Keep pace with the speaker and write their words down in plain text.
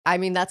I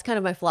mean, that's kind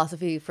of my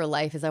philosophy for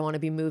life is I want to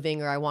be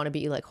moving or I want to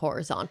be like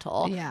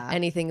horizontal. Yeah.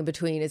 Anything in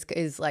between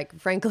is like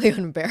frankly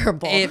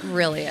unbearable. It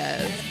really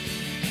is.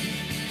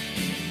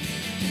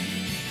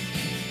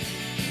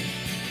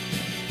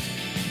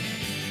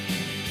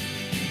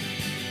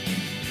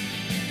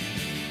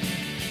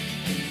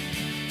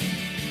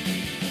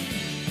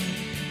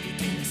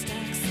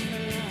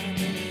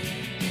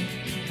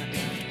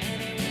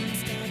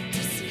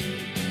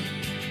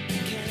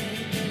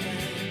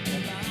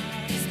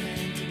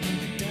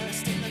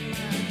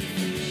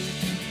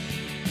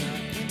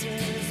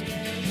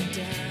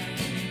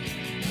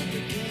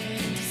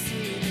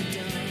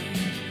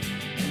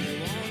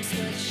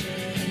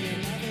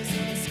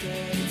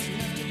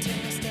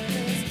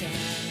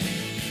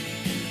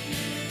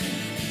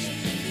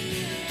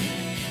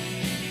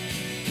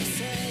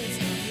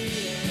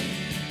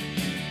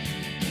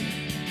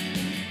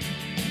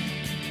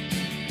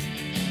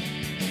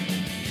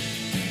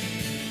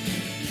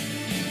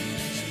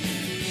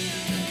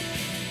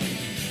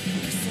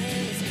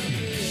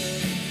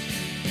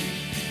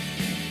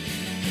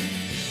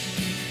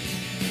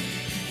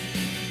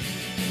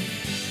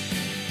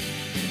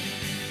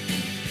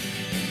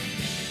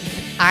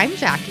 I'm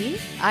Jackie.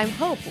 I'm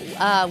Hope.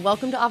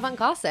 Welcome to Avant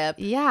Gossip.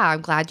 Yeah,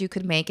 I'm glad you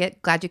could make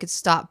it. Glad you could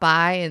stop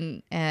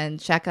by and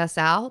check us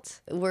out.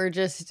 We're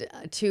just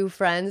two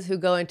friends who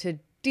go into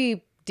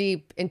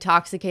deep,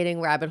 intoxicating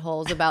rabbit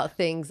holes about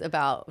things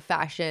about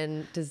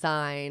fashion,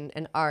 design,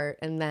 and art,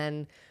 and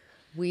then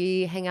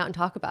we hang out and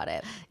talk about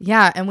it.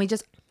 Yeah, and we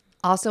just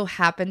also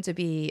happen to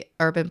be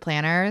urban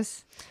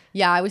planners.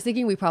 Yeah, I was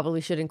thinking we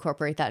probably should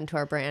incorporate that into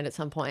our brand at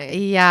some point.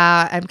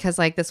 Yeah, and because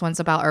like this one's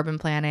about urban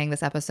planning,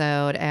 this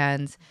episode,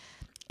 and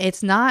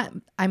it's not,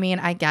 I mean,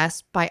 I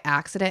guess by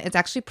accident, it's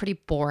actually pretty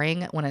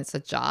boring when it's a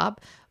job,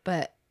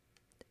 but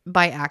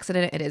by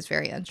accident, it is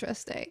very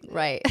interesting.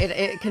 Right.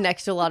 It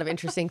connects to a lot of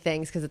interesting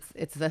things because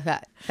it's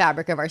the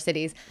fabric of our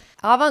cities.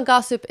 Avant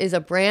Gossip is a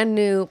brand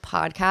new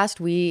podcast.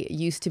 We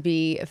used to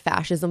be a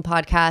fascism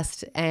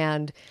podcast,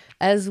 and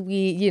as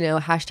we,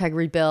 hashtag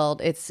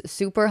rebuild, it's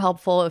super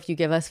helpful if you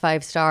give us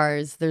 5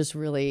 stars. There's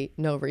really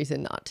no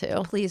reason not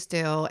to. Please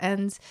do.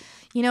 And,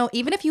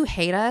 even if you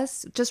hate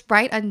us, just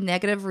write a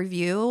negative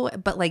review,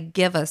 but like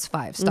give us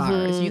 5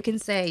 stars. Mm-hmm. You can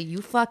say,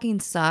 you fucking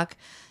suck,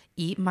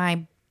 eat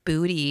my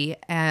booty,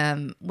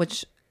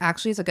 which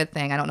actually is a good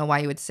thing. I don't know why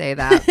you would say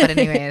that, but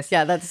anyways.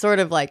 Yeah, that's sort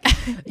of like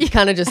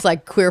kind of just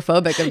like queer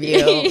phobic of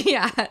you.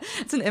 Yeah,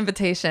 it's an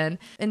invitation.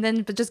 And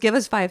then but just give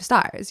us 5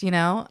 stars,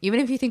 even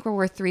if you think we're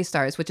worth 3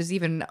 stars, which is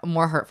even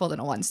more hurtful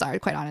than a 1 star,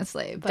 quite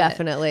honestly. But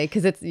definitely,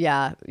 because it's we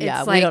like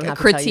don't a have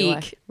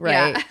critique. To tell you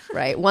why. Right.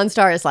 Right. 1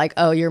 star is like,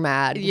 oh, you're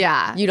mad.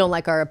 Yeah, you don't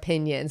like our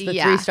opinions. But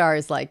 3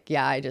 stars like,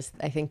 yeah, I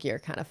think you're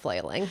kind of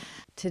flailing.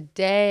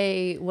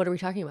 Today, what are we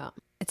talking about?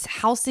 It's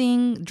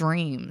housing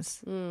dreams.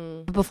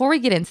 But before we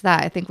get into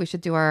that, I think we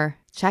should do our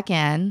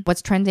check-in.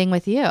 What's trending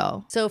with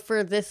you? So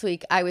for this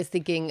week, I was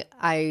thinking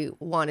I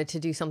wanted to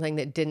do something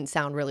that didn't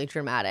sound really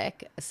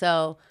dramatic.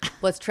 So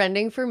what's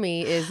trending for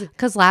me is...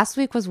 Because last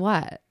week was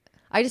what?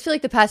 I just feel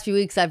like the past few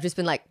weeks, I've just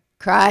been like,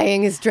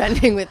 crying is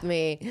trending with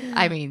me.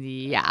 I mean,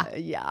 yeah.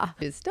 Yeah,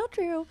 it's still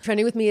true.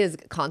 Trending with me is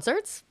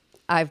concerts.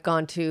 I've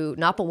gone to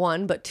not but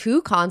 1, but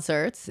 2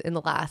 concerts in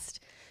the last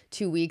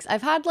 2 weeks.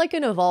 I've had like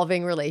an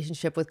evolving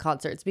relationship with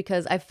concerts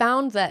because I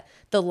found that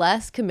the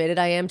less committed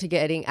I am to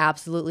getting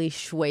absolutely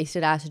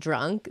wasted ass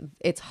drunk,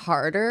 it's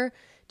harder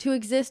to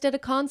exist at a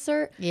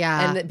concert.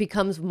 Yeah. And it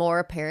becomes more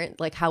apparent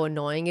like how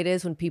annoying it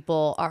is when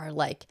people are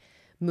like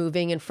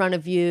moving in front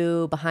of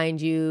you,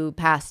 behind you,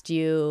 past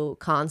you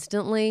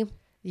constantly.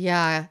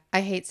 Yeah,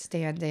 I hate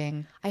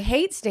standing.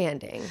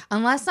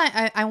 Unless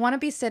I want to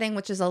be sitting,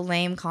 which is a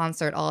lame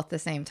concert all at the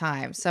same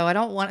time. So I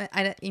don't want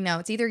to,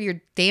 it's either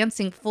you're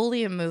dancing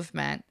fully in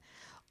movement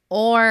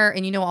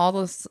and you know all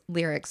those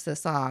lyrics to the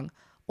song,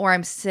 or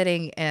I'm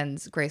sitting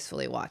and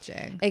gracefully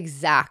watching.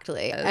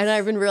 Exactly. Yes. And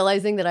I've been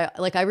realizing that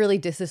I really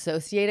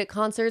disassociate at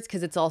concerts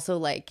because it's also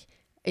like,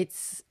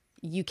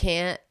 you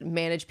can't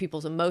manage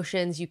people's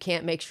emotions. You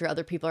can't make sure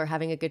other people are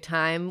having a good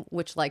time,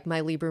 which like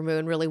my Libra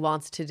moon really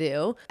wants to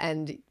do.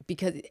 And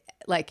because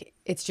like,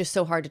 it's just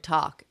so hard to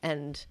talk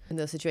and in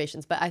those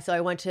situations. But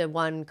I went to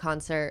one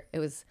concert. It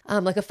was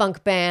like a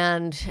funk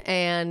band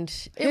and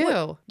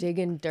Who?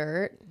 Diggin'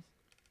 Dirt.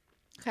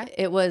 Okay.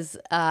 It was,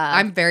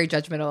 I'm very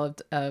judgmental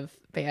of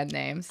band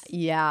names.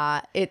 Yeah.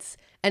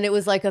 And it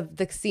was like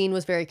the scene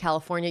was very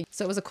California.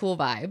 So it was a cool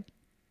vibe.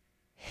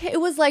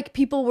 It was like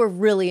people were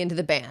really into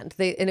the band.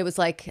 And it was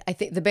like, I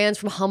think the band's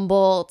from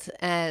Humboldt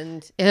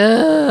and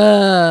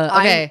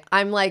okay.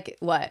 I'm like,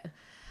 what?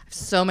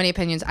 So many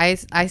opinions. I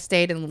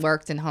stayed and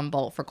worked in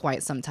Humboldt for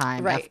quite some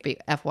time. Right.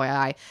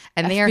 FYI.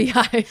 And they are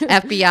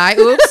FBI.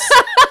 Oops.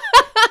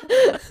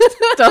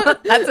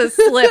 That's a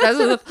slip. That's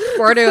a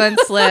Freudian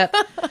slip.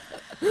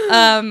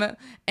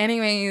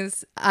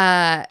 Anyways,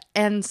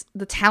 and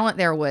the talent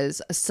there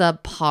was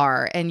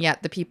subpar, and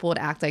yet the people would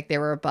act like they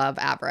were above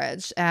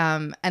average.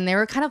 And they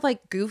were kind of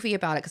like goofy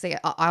about it because they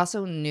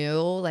also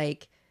knew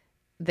like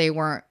they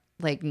weren't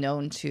like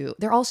known to,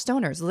 they're all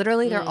stoners.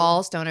 Literally, they're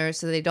all stoners.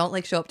 So they don't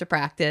like show up to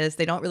practice.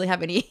 They don't really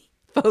have any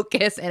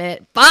focus, and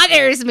it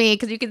bothers me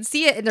because you can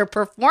see it in their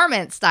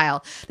performance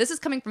style. This is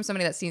coming from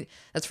somebody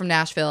that's from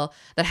Nashville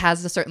that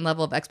has a certain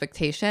level of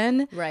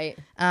expectation. Right.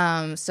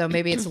 So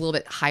maybe it's a little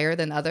bit higher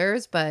than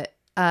others, but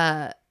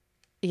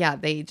yeah,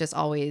 they just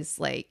always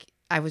like,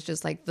 I was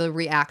just like, the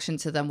reaction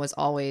to them was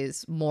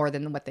always more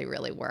than what they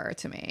really were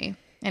to me.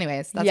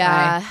 Anyways,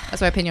 that's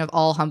my opinion of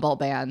all Humboldt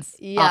bands.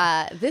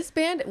 Yeah, this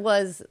band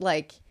was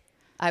like,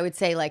 I would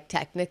say like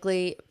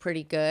technically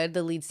pretty good.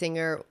 The lead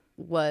singer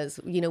was,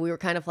 we were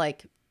kind of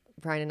like,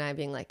 Brian and I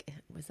being like,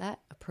 was that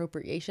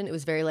appropriation? It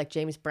was very like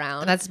James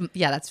Brown. That's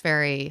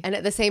very. And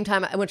at the same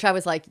time, which I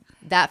was like,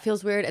 that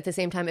feels weird. At the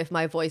same time, if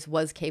my voice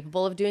was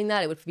capable of doing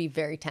that, it would be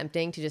very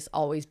tempting to just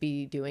always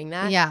be doing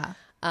that. Yeah.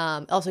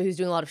 Also, he was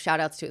doing a lot of shout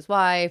outs to his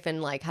wife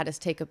and like had us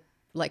take a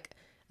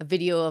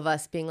video of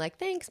us being like,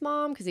 thanks,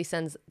 Mom, because he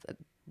sends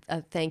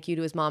a thank you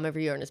to his mom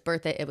every year on his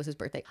birthday. It was his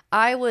birthday.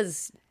 I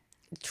was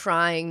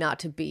trying not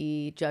to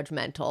be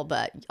judgmental,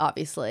 but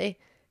obviously.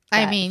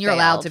 I mean, you're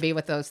allowed to be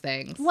with those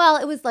things. Well,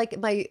 it was like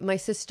my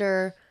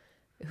sister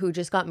who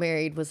just got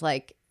married was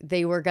like,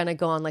 they were going to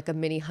go on like a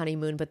mini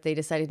honeymoon, but they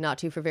decided not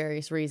to for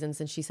various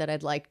reasons. And she said,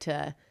 I'd like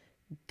to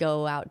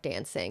go out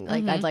dancing.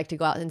 Like, I'd like to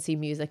go out and see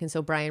music. And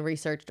so Brian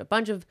researched a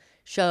bunch of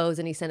shows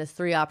and he sent us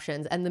 3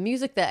 options. And the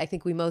music that I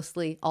think we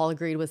mostly all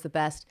agreed was the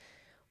best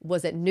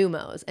was at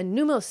Numos. And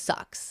Numos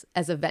sucks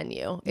as a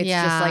venue. It's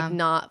just like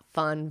not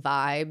fun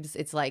vibes.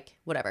 It's like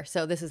whatever.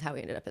 So this is how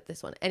we ended up at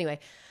this one. Anyway,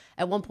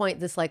 at one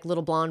point, this like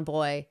little blonde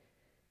boy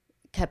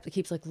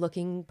keeps like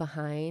looking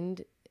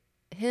behind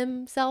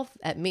himself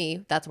at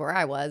me. That's where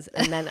I was.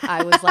 And then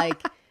I was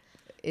like,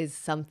 is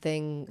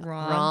something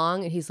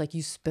wrong? And he's like,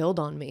 you spilled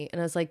on me. And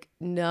I was like,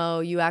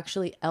 no, you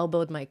actually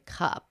elbowed my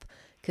cup,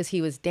 because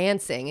he was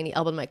dancing and he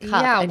elbowed my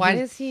cup. Yeah, and why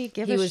does he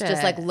give a shit? He was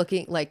just like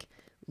looking like,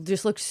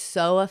 just looked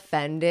so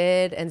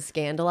offended and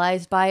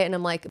scandalized by it. And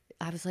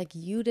I was like,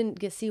 you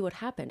didn't see what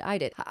happened. I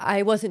did.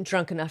 I wasn't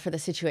drunk enough for the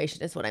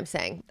situation is what I'm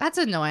saying. That's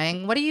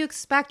annoying. What do you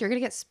expect? You're going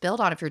to get spilled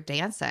on if you're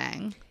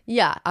dancing.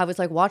 Yeah. I was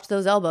like, watch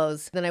those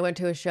elbows. Then I went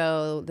to a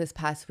show this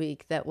past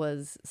week that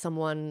was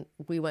someone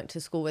we went to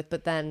school with,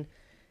 but then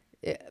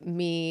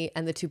me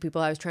and the 2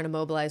 people I was trying to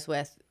mobilize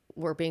with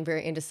were being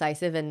very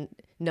indecisive, and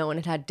no one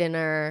had had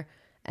dinner,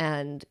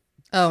 and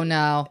oh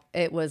no,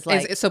 it was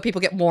like, so people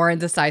get more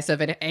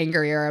indecisive and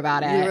angrier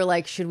about it. We were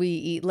like, should we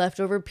eat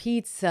leftover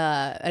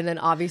pizza? And then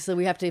obviously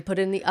we have to put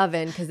it in the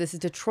oven because this is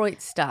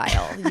Detroit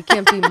style. You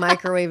can't be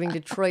microwaving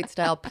Detroit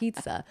style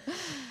pizza.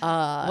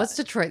 What's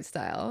Detroit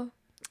style?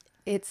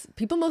 It's,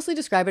 people mostly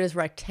describe it as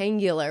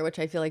rectangular, which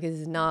I feel like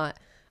is not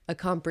a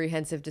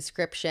comprehensive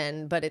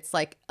description, but it's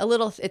like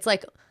it's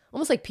like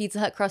almost like Pizza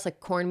Hut crust,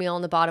 like cornmeal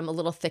on the bottom, a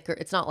little thicker.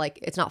 It's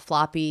not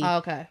floppy. Oh,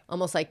 okay.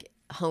 Almost like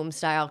home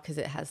style because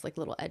it has like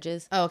little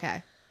edges. Oh,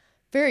 okay.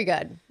 Very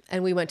good.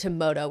 And we went to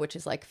Moto, which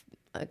is like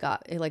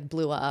it like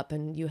blew up,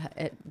 and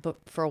but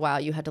for a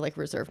while you had to like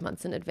reserve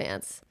months in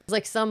advance. It was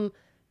like some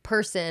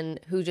person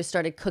who just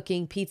started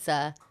cooking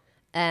pizza,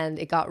 and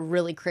it got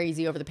really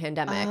crazy over the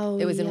pandemic. Oh,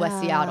 it was in West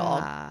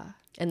Seattle.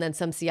 And then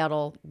some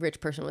Seattle rich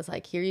person was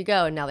like, here you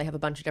go. And now they have a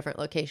bunch of different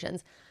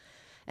locations.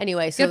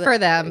 Anyway, so good for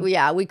them.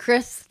 Yeah, we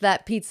crisped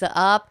that pizza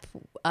up,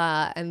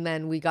 and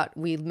then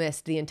we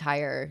missed the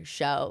entire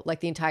show, like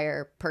the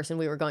entire person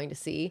we were going to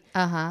see,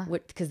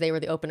 because they were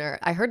the opener.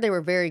 I heard they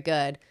were very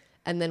good,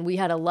 and then we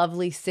had a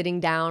lovely sitting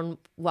down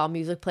while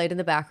music played in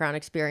the background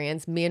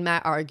experience. Me and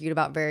Matt argued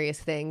about various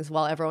things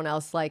while everyone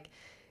else like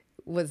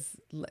was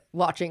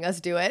watching us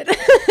do it.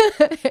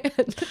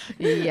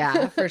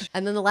 Yeah, for sure.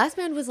 And then the last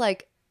band was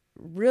like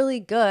really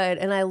good,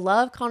 and I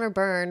love Connor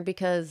Byrne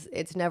because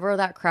it's never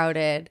that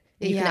crowded.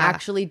 You can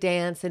actually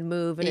dance and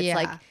move. And it's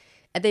like,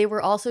 they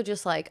were also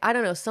just like, I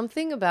don't know,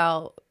 something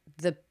about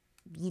the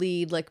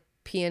lead, like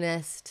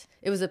pianist.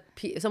 It was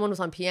someone was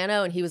on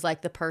piano, and he was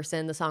like the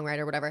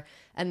songwriter, whatever.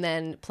 And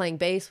then playing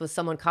bass was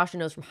someone Kasha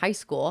knows from high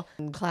school.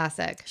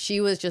 Classic.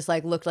 She was just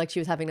like, looked like she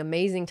was having an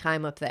amazing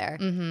time up there.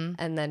 Mm-hmm.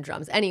 And then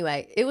drums.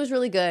 Anyway, it was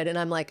really good. And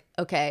I'm like,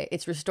 okay,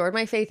 it's restored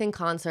my faith in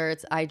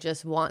concerts. I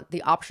just want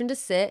the option to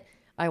sit.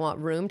 I want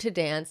room to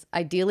dance.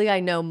 Ideally, I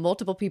know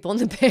multiple people in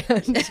the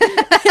band.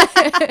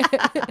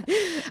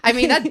 I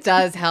mean, that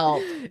does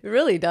help. It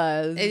really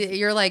does.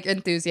 Your like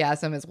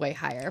enthusiasm is way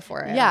higher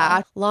for it.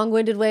 Yeah.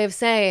 Long-winded way of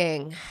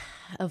saying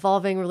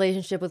evolving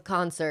relationship with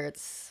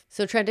concerts.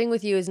 So trending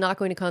with you is not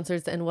going to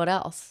concerts, and what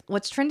else?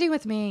 What's trending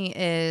with me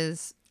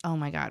is, oh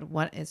my God,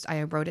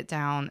 I wrote it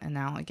down, and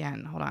now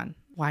again, hold on.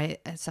 Why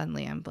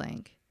suddenly I'm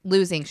blank?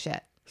 Losing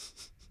shit.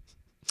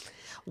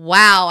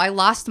 Wow, I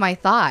lost my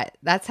thought.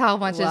 That's how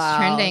much is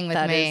trending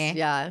with me.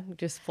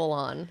 Just full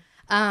on.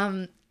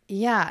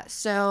 Yeah,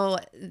 so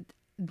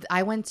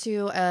I went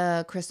to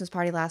a Christmas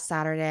party last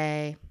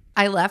Saturday.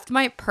 I left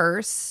my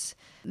purse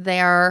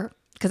there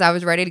because I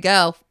was ready to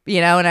go,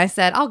 and I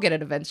said, I'll get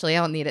it eventually.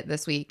 I don't need it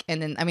this week. And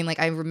then,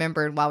 I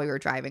remembered while we were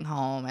driving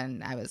home,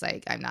 and I was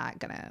like, I'm not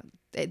going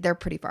to, they're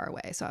pretty far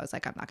away. So I was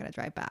like, I'm not going to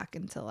drive back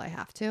until I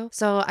have to.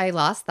 So I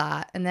lost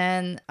that. And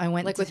then I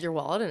went with your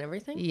wallet and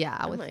everything? Yeah.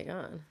 Oh my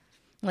God.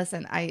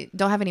 Listen, I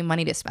don't have any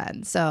money to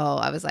spend. So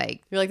I was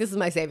like, you're like, this is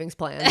my savings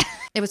plan.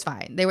 It was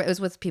fine. It was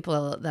with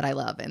people that I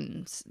love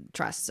and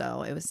trust.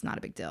 So it was not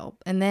a big deal.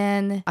 And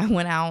then I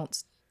went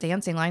out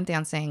line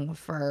dancing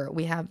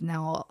we have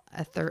now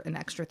an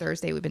extra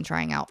Thursday we've been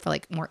trying out for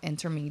like more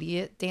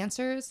intermediate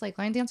dancers, like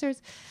line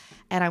dancers.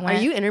 And I went.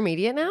 Are you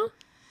intermediate now?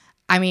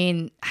 I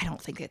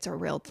don't think it's a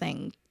real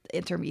thing,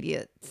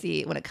 intermediate.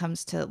 See, when it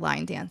comes to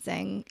line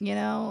dancing,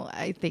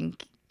 I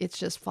think it's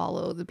just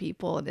follow the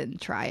people and then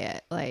try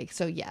it. Like,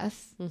 so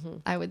yes,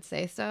 I would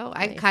say so.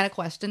 Nice. I kind of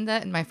questioned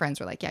it, and my friends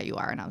were like, yeah, you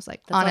are. And I was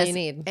like, that's all you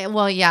need.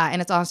 Well, yeah.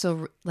 And it's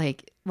also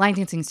like line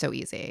dancing is so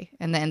easy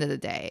in the end of the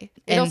day.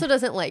 It also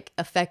doesn't like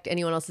affect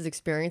anyone else's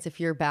experience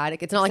if you're bad.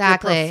 It's not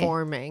like you're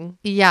performing.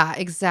 Yeah,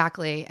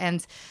 exactly.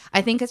 And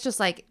I think it's just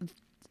like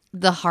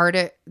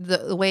the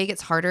way it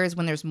gets harder is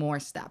when there's more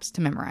steps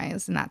to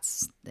memorize, and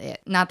that's it.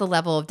 Not the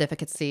level of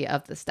difficulty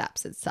of the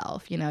steps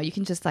itself. You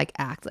can just like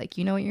act like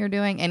you know what you're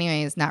doing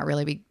anyways, not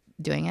really be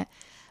doing it.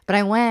 But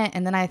I went,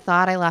 and then I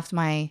thought I left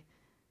my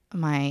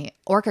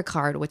Orca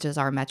card, which is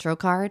our Metro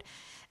card.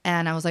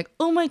 And I was like,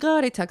 oh my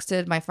God, I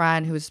texted my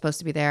friend who was supposed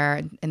to be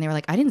there, and they were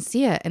like, I didn't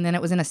see it. And then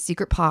it was in a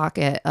secret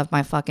pocket of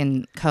my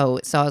fucking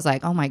coat. So I was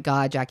like, oh my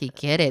God, Jackie,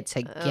 get it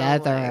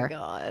together. Oh my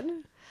God.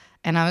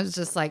 And I was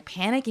just like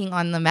panicking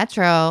on the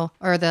Metro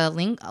or the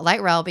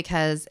light rail,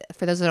 because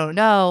for those who don't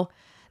know,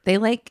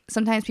 they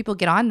sometimes people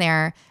get on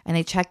there and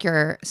they check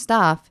your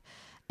stuff,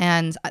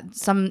 and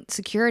some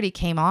security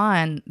came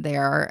on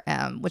there,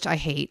 which I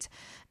hate.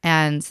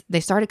 And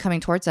they started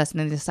coming towards us, and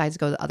then they decided to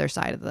go to the other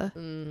side of the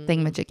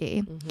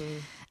thingamajiggy. Mm-hmm.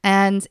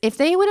 And if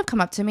they would have come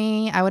up to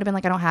me, I would have been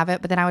like, I don't have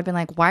it. But then I would have been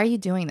like, why are you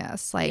doing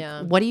this? Like,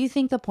 what do you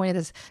think the point of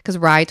this? Because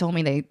Rye told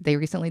me they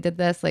recently did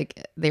this.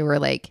 Like, they were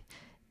like,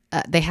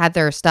 they had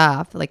their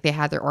stuff, like they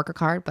had their Orca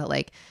card, but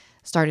like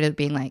started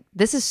being like,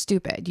 this is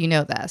stupid. You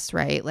know this,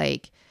 right?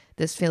 Like,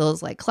 this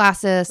feels like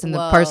classist. And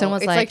the person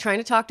was it's like trying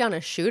to talk down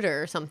a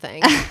shooter or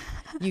something.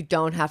 You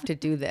don't have to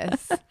do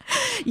this.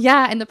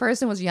 Yeah. And the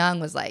person was young,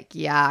 was like,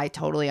 yeah,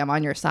 I'm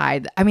on your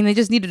side. They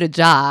just needed a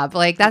job.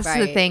 Like, that's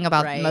the thing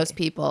about most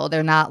people.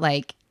 They're not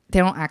like, they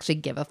don't actually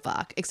give a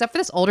fuck, except for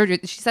this older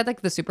dude. She said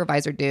like the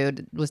supervisor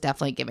dude was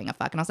definitely giving a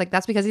fuck. And I was like,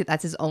 that's because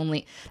that's his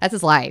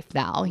life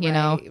now, you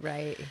know?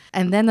 Right.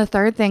 And then the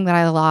third thing that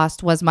I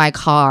lost was my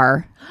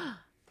car.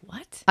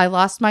 What? I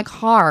lost my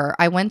car.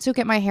 I went to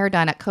get my hair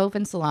done at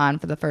Coven Salon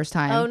for the first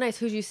time. Oh, nice.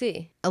 Who'd you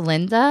see?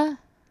 Lydia.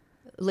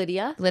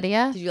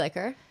 Did you like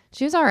her?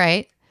 She was all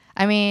right.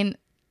 I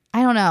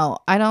don't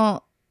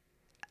know.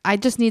 I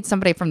just need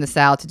somebody from the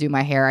South to do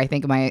my hair. I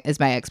think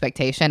is my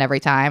expectation every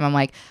time. I'm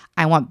like,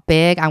 I want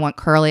big, I want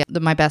curly.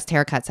 My best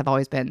haircuts have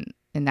always been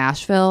in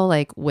Nashville,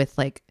 like with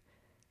like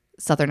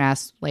Southern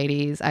ass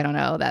ladies. I don't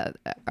know, that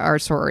are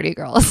sorority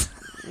girls.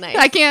 Nice.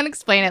 I can't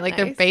explain it. Like,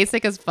 they're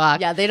basic as fuck.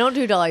 Yeah, they don't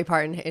do Dolly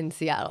Parton in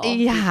Seattle.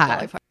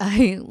 Yeah,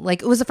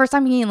 it was the first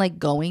time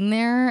going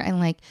there, and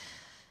like,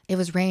 it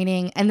was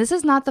raining, and this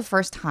is not the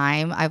first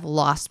time I've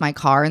lost my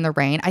car in the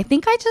rain. I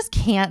think I just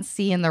can't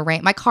see in the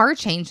rain. My car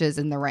changes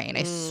in the rain.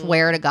 I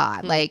swear to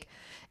God. Like,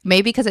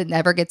 maybe because it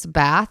never gets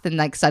bathed, and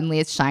like suddenly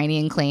it's shiny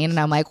and clean, and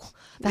I'm like,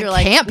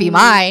 that can't be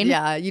mine.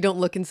 Yeah, you don't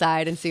look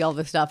inside and see all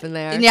the stuff in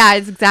there. Yeah,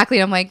 it's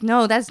exactly. I'm like,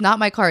 no, that's not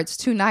my car. It's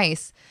too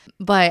nice.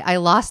 But I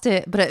lost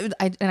it. But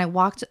I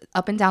walked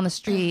up and down the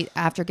street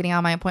after getting out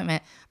of my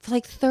appointment for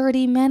like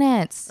 30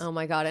 minutes. Oh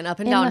my God. And up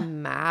and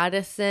down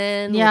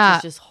Madison, which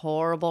is just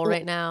horrible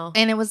right now.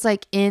 And it was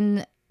like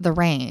in the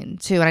rain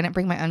too. And I didn't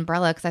bring my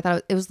umbrella because I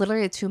thought it was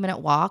literally a 2-minute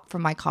walk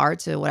from my car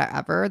to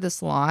whatever, the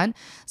salon.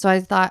 So I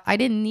thought I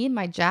didn't need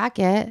my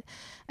jacket.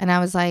 And I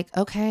was like,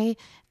 okay.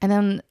 And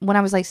then when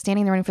I was like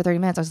standing there waiting for 30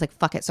 minutes, I was like,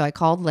 fuck it. So I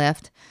called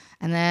Lyft,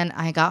 and then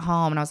I got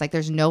home and I was like,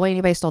 there's no way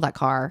anybody stole that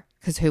car,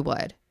 because who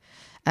would?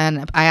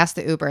 And I asked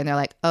the Uber, and they're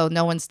like, oh,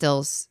 no one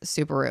steals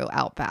Subaru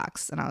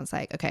Outbacks. And I was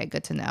like, okay,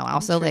 good to know.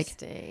 Also,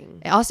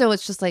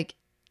 it's just like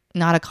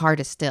not a car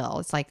to steal.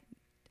 It's like,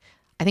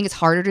 I think it's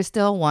harder to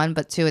steal, one,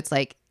 but two, it's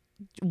like,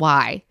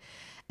 why?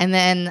 And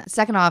then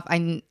second off,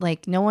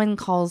 no one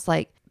calls,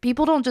 like,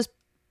 people don't just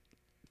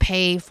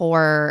pay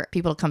for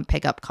people to come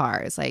pick up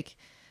cars. Like,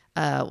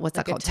 what's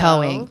that called?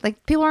 Towing.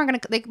 Like, people aren't going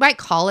to, they might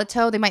call a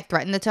tow. They might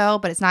threaten the tow,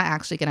 but it's not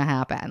actually going to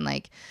happen.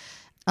 Like,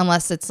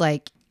 unless it's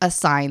like a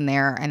sign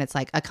there and it's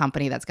like a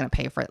company that's going to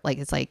pay for it. Like,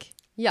 it's like,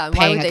 yeah,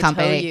 why would they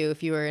tow you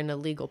if you were in a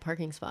legal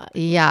parking spot?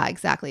 Yeah,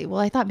 exactly. Well,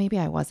 I thought maybe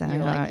I wasn't.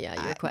 You're like,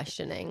 yeah, you're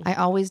questioning. I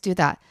always do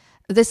that.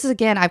 This is,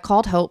 again, I've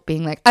called Hope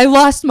being like, I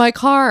lost my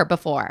car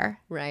before.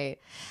 Right.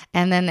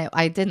 And then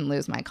I didn't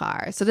lose my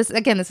car. So this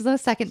is the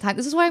second time.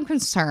 This is why I'm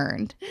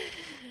concerned.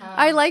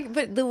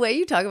 But the way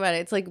you talk about it,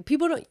 it's like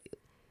people don't.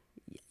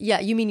 Yeah,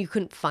 you mean you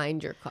couldn't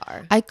find your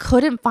car? I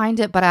couldn't find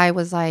it, but I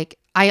was like,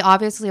 I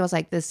obviously was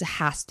like, this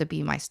has to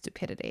be my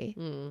stupidity.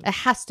 It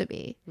has to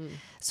be.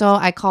 So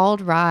I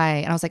called Rye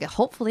and I was like,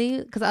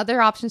 hopefully, because other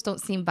options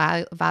don't seem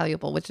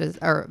valuable, which is,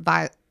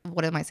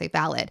 what am I say,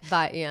 valid.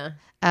 But yeah.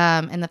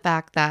 And the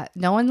fact that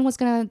no one was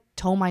going to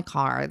tow my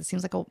car. It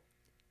seems like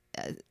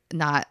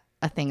not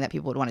a thing that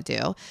people would want to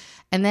do.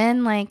 And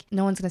then like,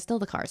 no one's going to steal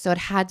the car. So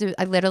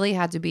I literally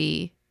had to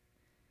be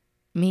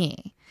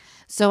me.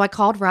 So I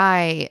called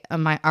Rye,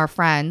 our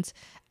friend,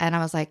 and I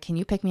was like, can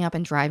you pick me up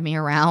and drive me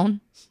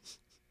around?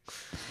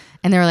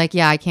 And they were like,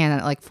 yeah, I can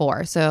at like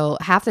 4. So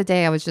half the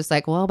day I was just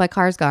like, well, my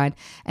car's gone.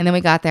 And then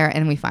we got there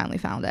and we finally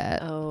found it.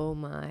 Oh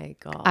my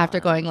God. After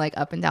going like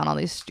up and down all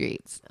these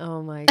streets.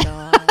 Oh my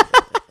God.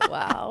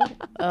 Wow.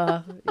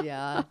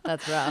 Yeah,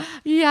 that's rough.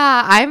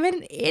 Yeah, I'm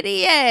an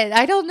idiot.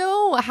 I don't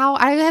know how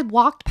I had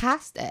walked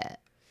past it.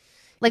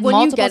 Like when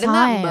you get times. in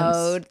that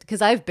mode,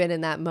 because I've been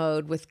in that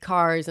mode with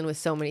cars and with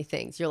so many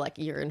things,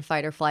 you're in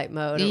fight or flight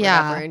mode or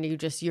whatever. And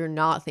you're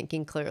not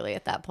thinking clearly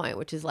at that point,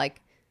 which is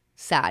like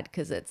sad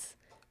because it's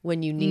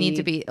when you need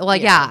to be. Well,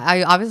 yeah,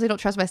 I obviously don't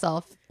trust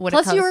myself.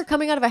 Plus, you were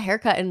coming out of a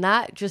haircut and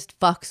that just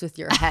fucks with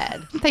your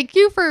head. Thank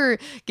you for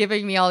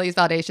giving me all these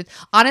validations.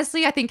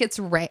 Honestly, I think it's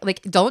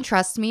like, don't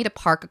trust me to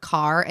park a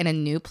car in a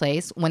new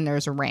place when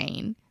there's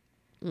rain.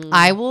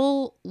 I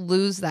will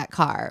lose that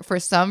car. For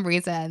some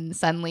reason,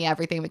 suddenly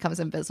everything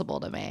becomes invisible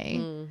to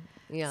me.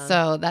 Yeah.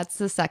 So that's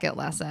the second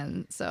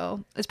lesson.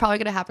 So it's probably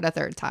going to happen a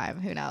third time.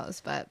 Who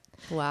knows? But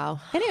wow.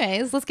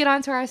 Anyways, let's get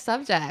on to our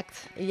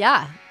subject.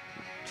 Yeah.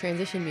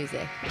 Transition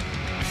music.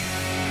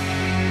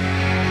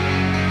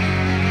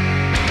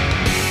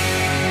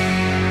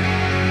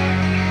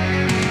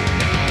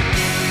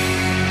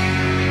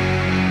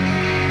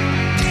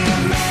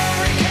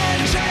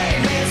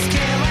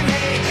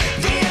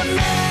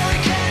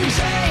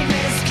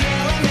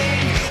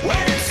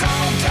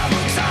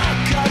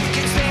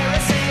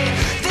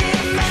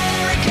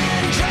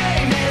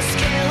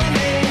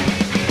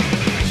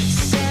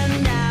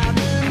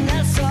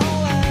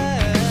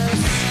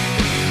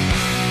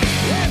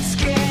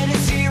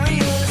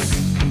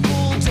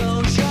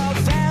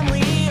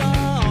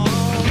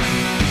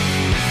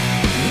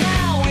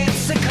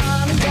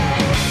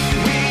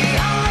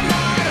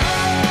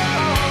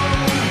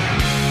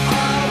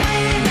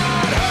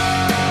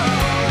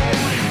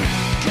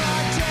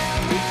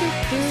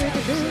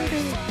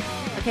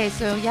 Okay,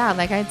 so yeah,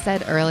 like I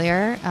said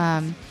earlier,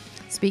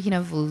 speaking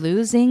of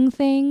losing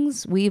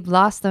things, we've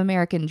lost the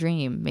American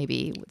dream,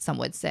 maybe some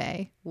would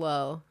say.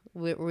 Whoa,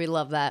 we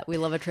love that. We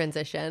love a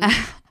transition.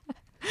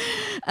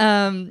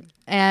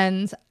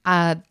 And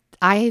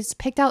I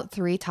picked out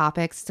 3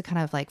 topics to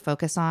kind of like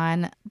focus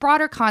on.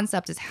 Broader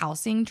concept is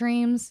housing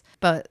dreams,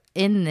 but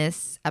in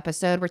this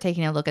episode, we're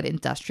taking a look at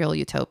industrial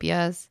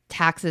utopias,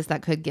 taxes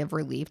that could give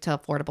relief to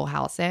affordable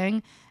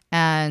housing,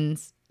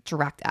 and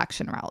direct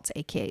action routes,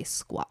 aka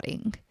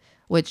squatting,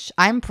 which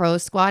I'm pro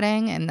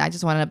squatting, and I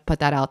just want to put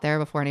that out there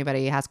before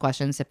anybody has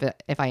questions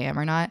if I am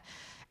or not.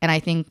 And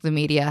I think the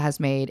media has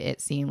made it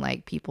seem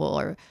like people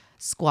are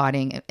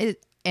squatting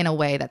in a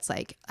way that's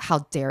like,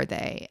 how dare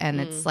they?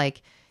 And it's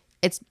like,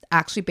 it's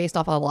actually based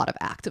off of a lot of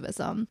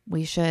activism.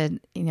 We should,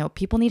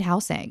 people need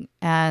housing,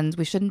 and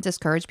we shouldn't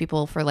discourage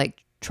people for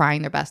like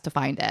trying their best to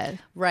find it.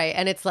 Right.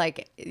 And it's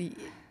like,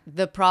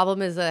 the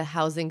problem is a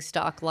housing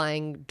stock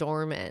lying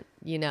dormant,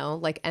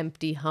 like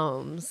empty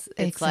homes.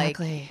 It's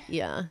exactly. Like,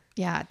 yeah.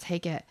 Yeah,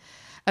 take it.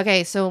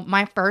 Okay, so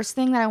my first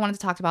thing that I wanted to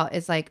talk about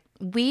is like,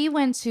 we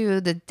went to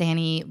the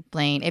Danny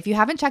Blaine. If you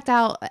haven't checked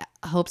out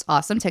Hope's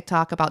awesome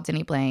TikTok about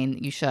Danny Blaine,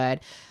 you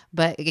should.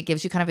 But it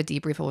gives you kind of a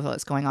debrief of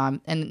what's going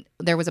on. And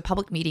there was a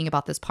public meeting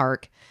about this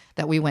park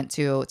that we went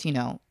to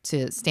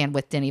stand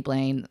with Danny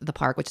Blaine, the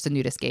park, which is a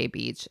nudist gay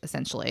beach,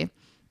 essentially.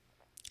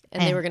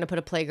 And they were going to put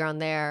a playground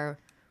there,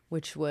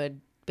 which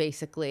would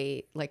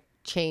basically like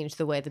change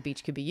the way the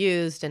beach could be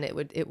used, and it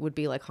would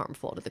be like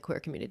harmful to the queer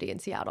community in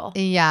Seattle.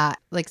 Yeah,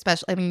 like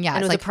special. I mean, yeah, and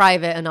it was like a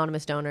private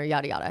anonymous donor,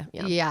 yada yada.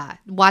 Yeah.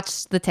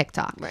 Watch the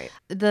TikTok. Right.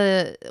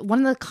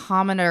 One of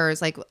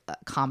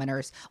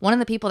the one of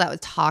the people that was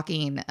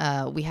talking,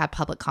 we had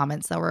public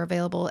comments that were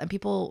available, and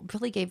people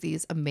really gave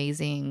these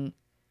amazing,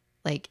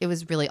 like, it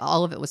was really,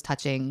 all of it was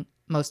touching.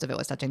 Most of it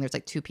was touching. There's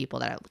like 2 people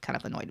that kind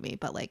of annoyed me,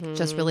 but like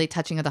just really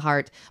touching of the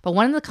heart. But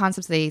one of the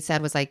concepts they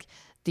said was like,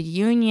 the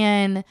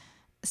union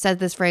said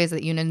this phrase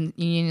that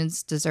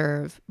unions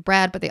deserve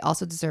bread, but they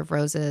also deserve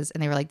roses.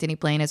 And they were like, Danny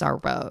Blaine is our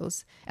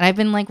rose. And I've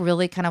been like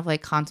really kind of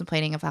like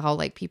contemplating of how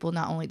like people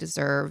not only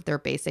deserve their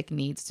basic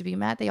needs to be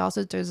met, they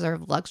also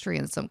deserve luxury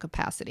in some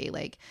capacity.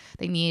 Like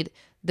they need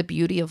the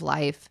beauty of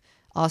life.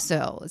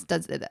 Also,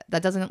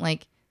 that doesn't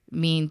like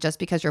mean just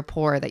because you're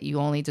poor that you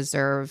only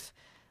deserve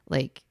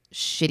like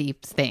shitty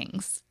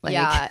things. Like,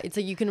 yeah, it's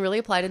like you can really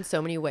apply it in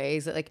so many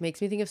ways. It like makes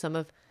me think of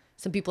some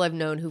people I've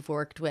known who've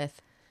worked with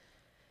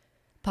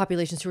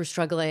populations who are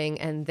struggling,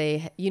 and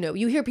they,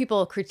 you hear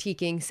people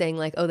critiquing saying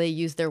like, oh, they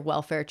use their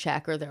welfare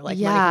check or their like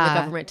money from the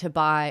government to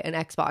buy an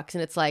Xbox,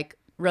 and it's like,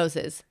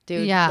 roses,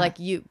 dude. Yeah.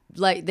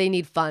 Like they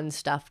need fun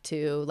stuff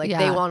too. Like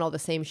they want all the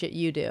same shit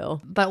you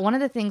do. But one of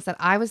the things that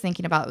I was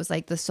thinking about was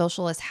like the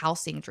socialist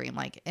housing dream,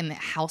 like in the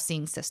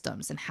housing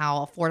systems and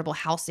how affordable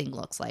housing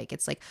looks like.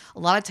 It's like a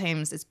lot of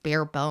times it's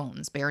bare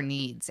bones, bare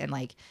needs, and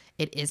like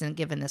it isn't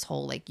given this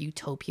whole like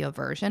utopia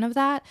version of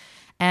that.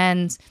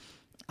 And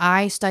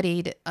I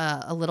studied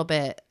a little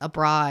bit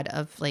abroad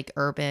of like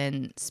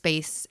urban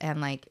space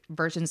and like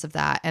versions of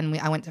that. And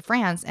I went to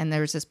France, and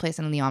there was this place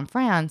in Lyon,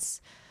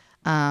 France,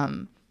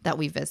 that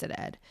we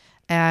visited.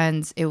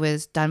 And it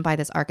was done by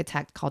this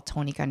architect called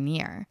Tony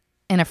Garnier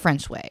in a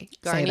French way.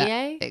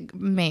 Garnier?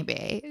 Maybe.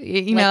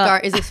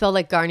 Is it spelled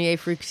like Garnier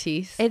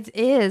Fructis? It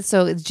is.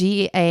 So it's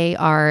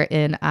Garnier.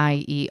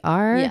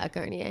 Yeah,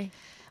 Garnier.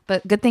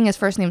 But good thing his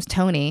first name's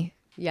Tony.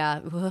 Yeah.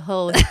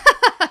 Well,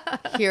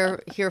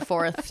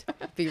 hereforth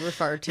be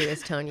referred to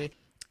as Tony.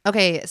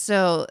 Okay,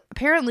 so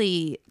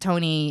apparently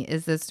Tony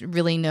is this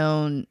really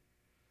known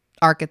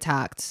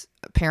architect,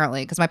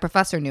 apparently, because my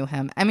professor knew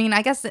him. I mean,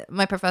 I guess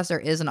my professor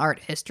is an art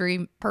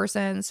history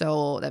person,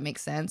 so that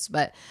makes sense,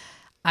 but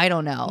I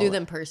don't know. Knew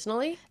them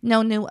personally?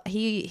 No,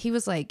 he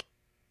was like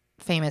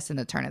famous in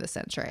the turn of the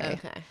century.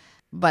 Okay.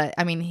 But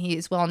I mean,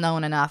 he's well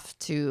known enough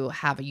to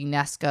have a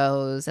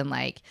UNESCO's, and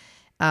like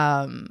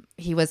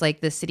he was like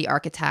the city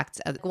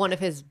architect. One of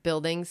his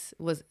buildings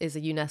is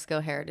a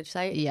UNESCO heritage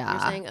site. Yeah.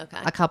 You're saying? Okay.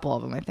 A couple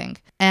of them, I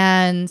think.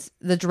 And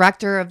the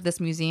director of this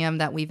museum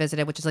that we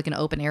visited, which is like an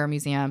open air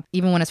museum,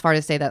 even went as far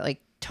to say that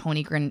like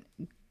Tony Garnier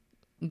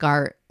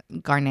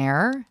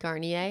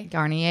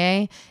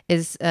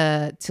is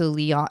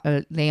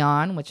to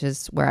Lyon, which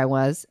is where I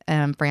was,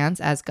 France,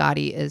 as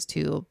Gaudi is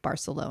to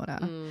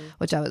Barcelona,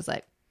 which I was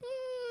like,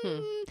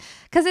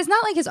 because it's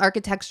not like his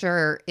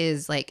architecture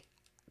is like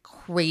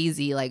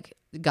crazy like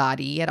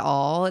Gaudi at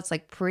all. It's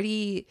like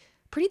pretty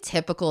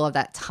typical of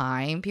that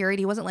time period.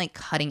 He wasn't like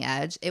cutting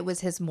edge. It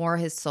was his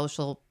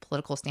social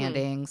political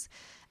standings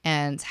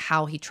and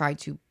how he tried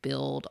to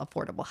build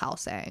affordable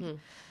housing.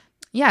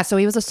 Yeah, so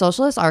he was a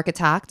socialist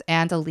architect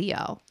and a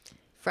Leo.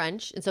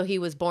 French. And so he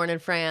was born in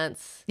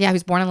France. Yeah, he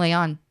was born in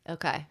Lyon.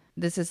 Okay.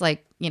 This is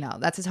like,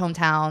 that's his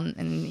hometown,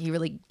 and he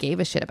really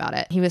gave a shit about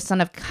it. He was son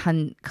of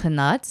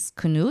Knuts,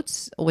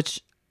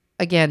 which,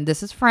 again,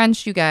 this is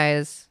French, you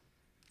guys.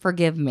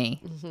 Forgive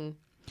me.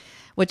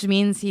 Which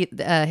means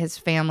his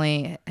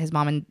family, his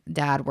mom and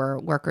dad were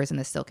workers in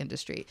the silk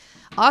industry.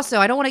 Also,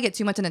 I don't want to get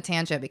too much in a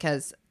tangent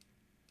because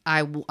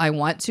I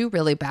want to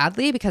really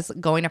badly, because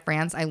going to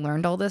France, I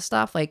learned all this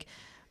stuff. Like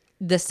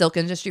the silk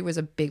industry was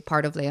a big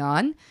part of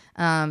Lyon,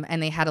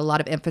 and they had a lot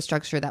of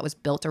infrastructure that was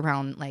built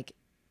around like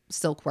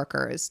silk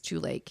workers to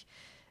like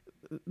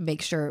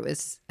make sure it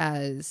was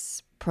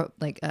as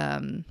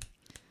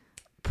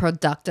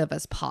productive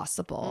as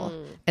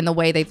possible. And the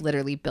way they've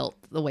literally built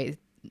the way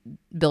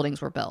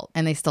buildings were built,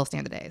 and they still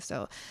stand today.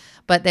 So,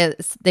 but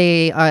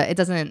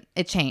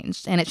it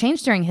changed, and it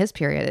changed during his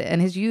period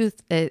and his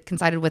youth. It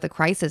coincided with a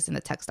crisis in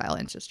the textile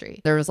industry.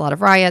 There was a lot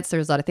of riots. There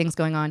was a lot of things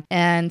going on,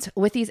 and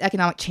with these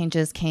economic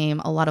changes came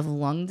a lot of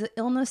lung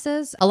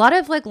illnesses. A lot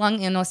of like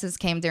lung illnesses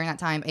came during that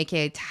time,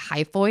 aka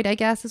typhoid, I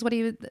guess is what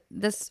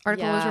this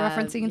article was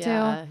referencing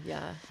to.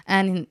 Yeah.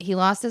 And he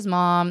lost his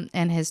mom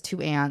and his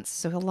two aunts,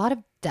 so a lot of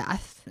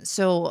death.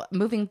 So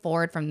moving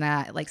forward from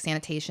that, like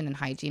sanitation and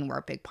hygiene were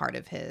a big part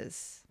of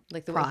his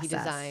like the process. way he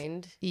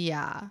designed.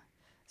 Yeah.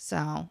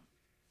 So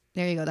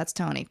there you go. That's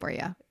Tony for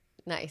you.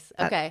 Nice.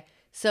 Okay.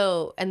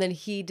 So, and then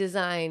he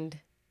designed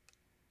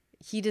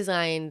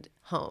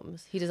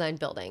homes. He designed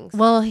buildings.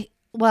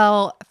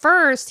 Well,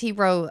 first he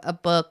wrote a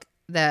book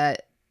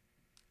that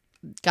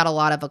got a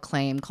lot of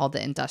acclaim called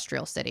The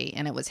Industrial City,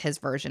 and it was his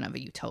version of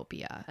a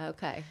utopia.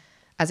 Okay.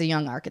 As a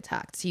young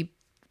architect,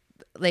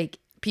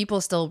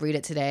 people still read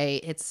it today.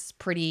 It's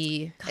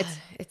pretty. God,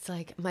 it's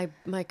like my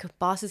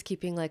boss is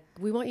keeping like,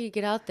 we want you to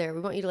get out there.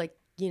 We want you to like,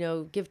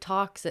 give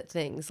talks at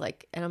things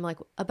like, and I'm like,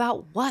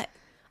 about what?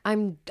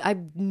 I'm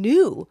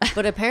new,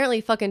 but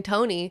apparently fucking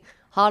Tony,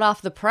 hot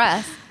off the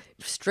press,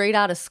 straight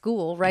out of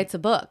school, writes a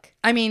book.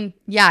 I mean,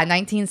 yeah,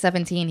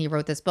 1917 he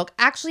wrote this book.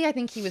 Actually, I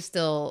think he was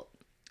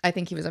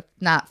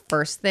not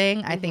first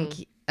thing. I think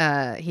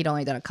he'd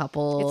only done a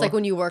couple. It's like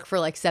when you work for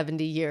like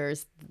 70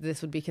 years,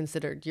 this would be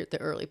considered the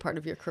early part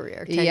of your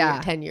career.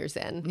 10 years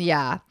in.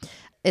 Yeah.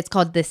 It's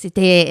called The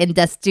Cité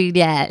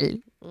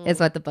Industrielle is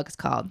what the book is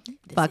called.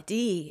 The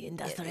Cité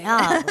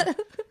Industrielle.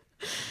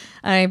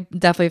 I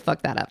definitely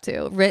fucked that up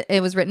too.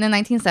 It was written in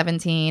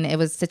 1917. It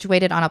was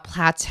situated on a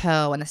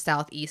plateau in the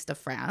southeast of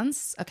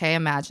France. Okay,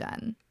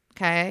 imagine.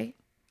 Okay.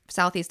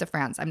 Southeast of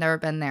France. I've never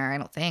been there. I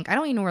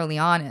don't even know where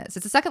Lyon is.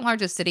 It's the second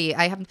largest city.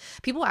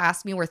 People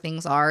ask me where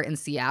things are in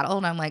Seattle,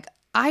 and I'm like,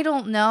 I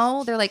don't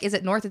know. They're like, is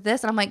it north of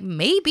this? And I'm like,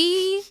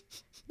 maybe.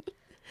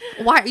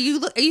 Why you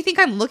think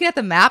I'm looking at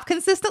the map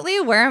consistently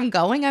where I'm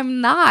going?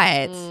 I'm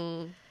not.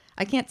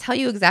 I can't tell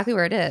you exactly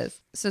where it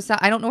is. So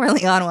I don't know where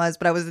Lyon was,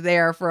 but I was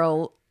there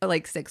for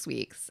like 6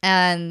 weeks.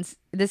 And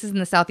this is in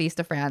the southeast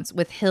of France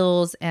with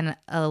hills and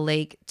a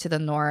lake to the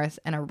north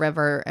and a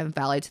river and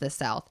valley to the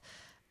south.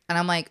 And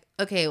I'm like,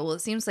 okay, well, it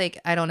seems like,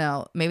 I don't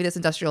know, maybe this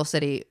industrial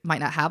city might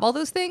not have all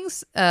those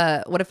things.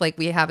 What if like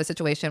we have a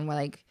situation where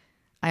like,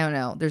 I don't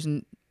know, there's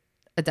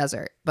a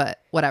desert,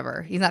 but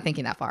whatever. He's not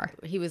thinking that far.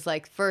 He was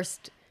like,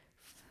 first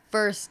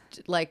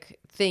like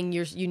thing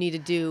you need to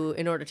do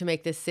in order to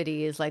make this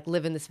city is like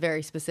live in this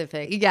very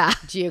specific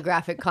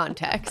geographic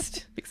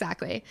context.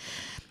 Exactly.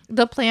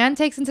 The plan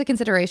takes into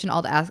consideration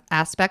all the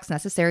aspects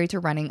necessary to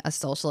running a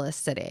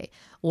socialist city.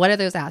 What are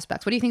those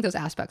aspects? What do you think those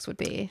aspects would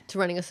be? To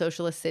running a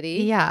socialist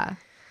city? Yeah.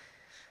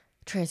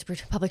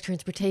 Public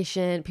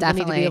transportation. People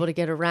need to be able to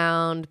get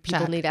around.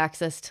 People need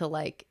access to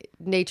like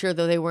nature,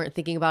 though they weren't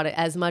thinking about it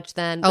as much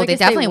then. Oh, they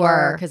definitely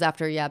were. Because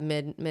after,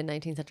 mid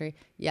 19th century,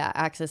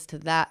 access to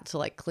that, to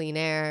like clean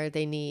air.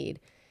 They need,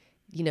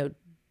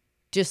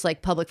 just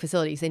like public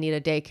facilities. They need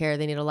a daycare.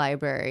 They need a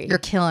library. You're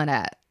killing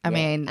it. I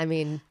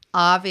mean,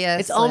 obviously.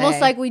 It's almost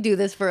like we do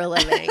this for a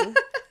living.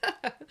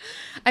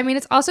 I mean,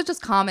 it's also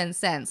just common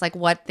sense. Like,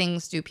 what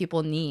things do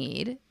people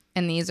need?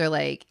 And these are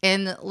like,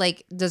 and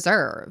like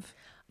deserve.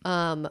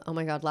 Oh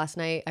my God. Last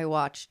night I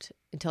watched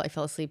until I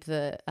fell asleep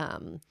the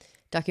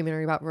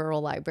documentary about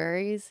rural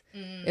libraries.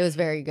 It was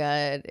very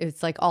good.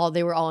 It's like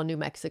they were all in New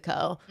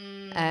Mexico.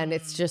 And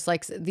it's just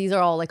like, these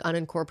are all like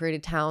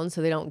unincorporated towns.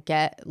 So they don't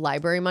get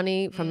library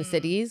money from the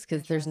cities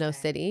because there's no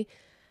city.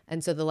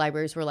 And so the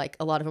libraries were like,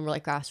 a lot of them were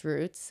like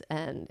grassroots,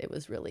 and it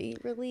was really,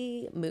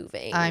 really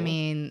moving. I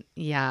mean,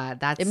 yeah,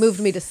 it moved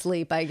me to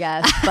sleep, I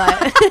guess.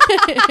 But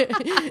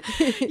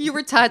you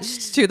were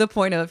touched to the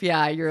point of,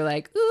 you're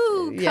like,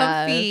 ooh, comfy.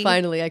 Yeah,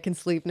 finally I can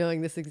sleep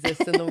knowing this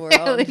exists in the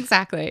world.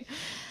 Exactly.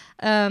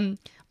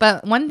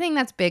 But one thing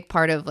that's big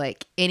part of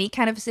like any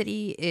kind of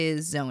city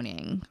is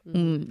zoning.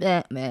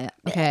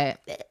 Okay.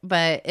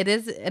 But it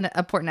is an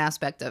important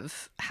aspect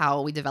of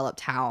how we develop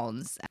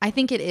towns. I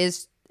think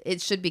it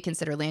should be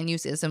considered, land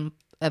use is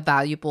a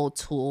valuable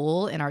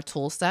tool in our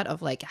tool set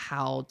of like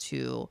how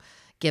to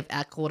give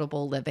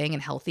equitable living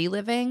and healthy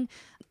living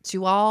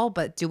to all.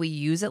 But do we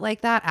use it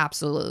like that?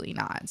 Absolutely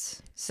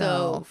not.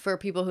 So for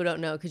people who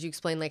don't know, could you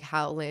explain like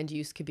how land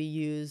use could be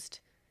used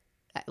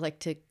like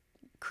to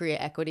create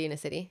equity in a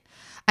city?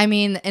 I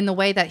mean, in the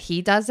way that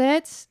he does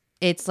it,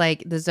 it's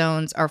like the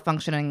zones are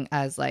functioning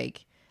as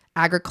like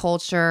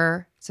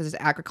agriculture. So there's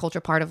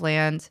agriculture part of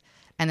land.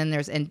 And then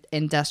there's an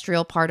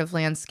industrial part of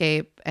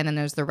landscape. And then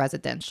there's the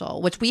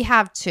residential, which we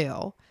have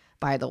too,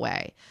 by the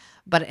way.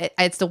 But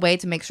it's the way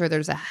to make sure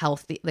there's a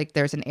healthy, like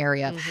there's an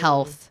area of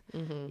health.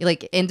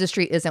 Like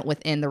industry isn't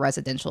within the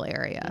residential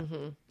area,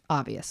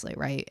 obviously,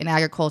 right? And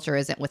agriculture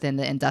isn't within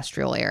the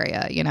industrial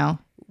area,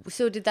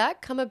 So did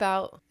that come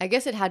about? I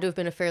guess it had to have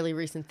been a fairly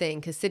recent thing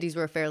because cities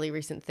were a fairly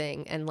recent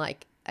thing. And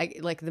like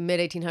the mid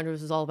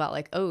 1800s was all about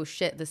like, oh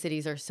shit, the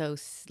cities are so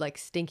like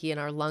stinky and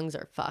our lungs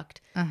are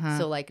fucked.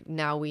 So like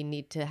now we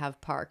need to have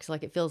parks.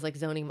 Like it feels like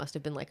zoning must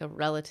have been like a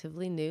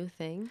relatively new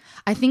thing.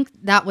 I think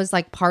that was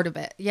like part of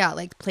it. Yeah,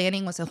 like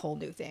planning was a whole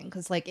new thing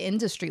because like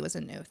industry was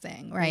a new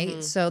thing,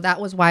 right? So that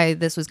was why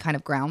this was kind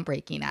of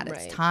groundbreaking at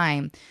its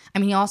time. I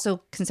mean, he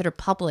also considered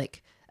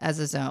public as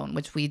a zone,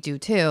 which we do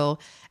too.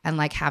 And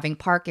like having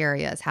park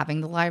areas, having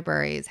the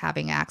libraries,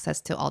 having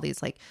access to all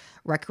these like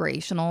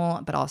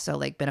recreational, but also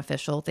like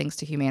beneficial things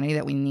to humanity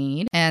that we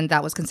need. And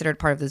that was considered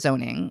part of the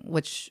zoning,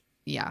 which,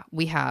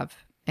 we have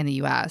in the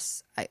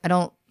US. I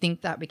don't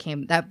think that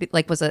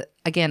was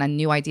a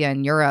new idea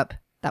in Europe.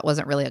 That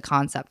wasn't really a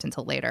concept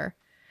until later.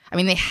 I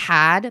mean, they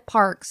had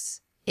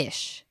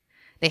parks-ish.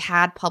 They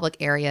had public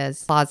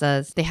areas,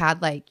 plazas. They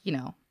had like,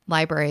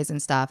 libraries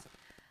and stuff.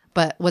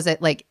 But was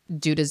it like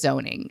due to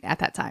zoning at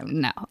that time?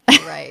 No.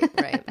 Right.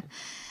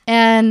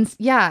 And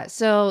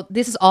so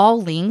this is all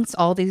linked.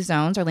 All these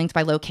zones are linked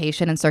by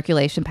location and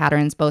circulation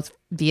patterns, both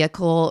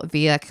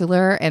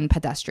vehicular and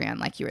pedestrian,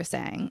 like you were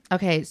saying.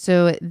 Okay,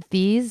 so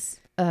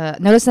these,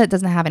 notice that it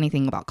doesn't have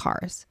anything about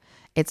cars.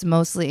 It's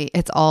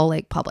all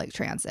like public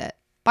transit.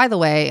 By the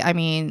way, I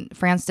mean,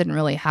 France didn't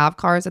really have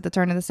cars at the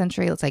turn of the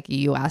century. It's like a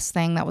US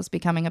thing that was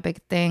becoming a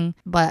big thing.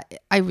 But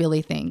I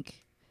really think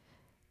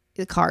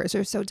the cars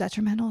are so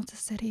detrimental to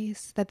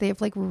cities that they've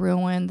like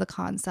ruined the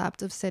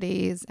concept of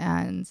cities.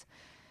 And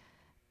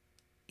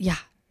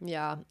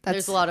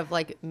there's a lot of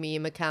like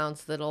meme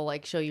accounts that'll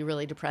like show you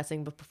really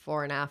depressing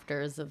before and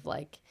afters of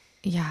like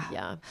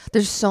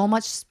there's so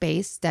much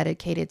space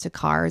dedicated to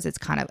cars. It's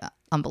kind of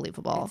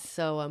unbelievable. It's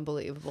so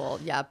unbelievable.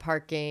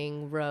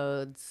 Parking,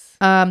 roads.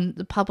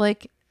 The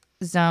public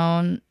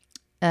zone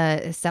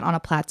is set on a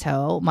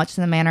plateau, much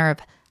in the manner of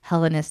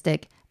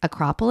Hellenistic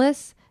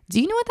Acropolis. Do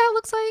you know what that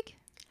looks like?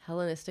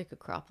 Hellenistic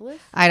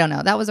Acropolis? I don't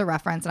know. That was a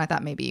reference, and I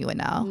thought maybe you would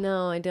know.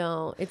 No, I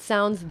don't. It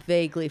sounds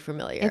vaguely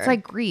familiar. It's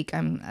like Greek,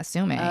 I'm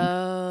assuming.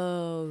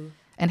 Oh.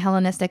 And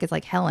Hellenistic is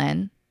like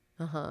Helen.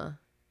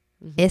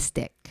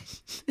 Istic.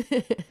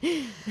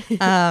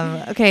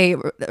 Okay,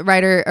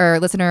 writer or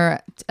listener,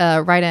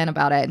 write in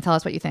about it and tell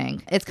us what you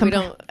think. We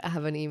don't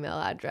have an email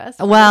address.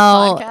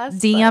 Well,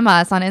 DM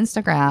us on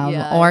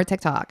Instagram or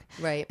TikTok.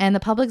 Right. And the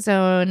public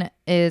zone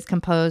is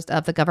composed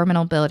of the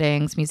governmental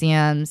buildings,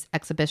 museums,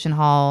 exhibition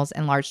halls,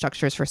 and large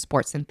structures for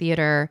sports and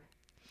theater.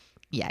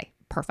 Yay,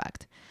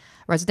 perfect.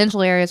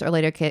 Residential areas are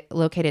later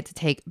located to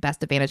take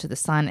best advantage of the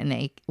sun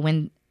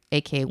and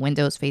aka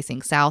windows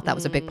facing south. That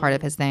was a big part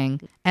of his thing.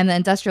 And the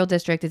industrial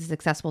district is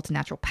accessible to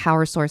natural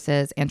power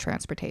sources and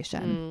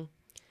transportation.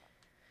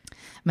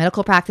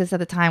 Medical practice at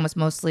the time was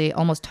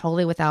almost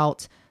totally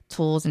without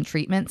tools and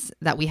treatments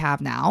that we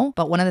have now.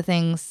 But one of the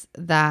things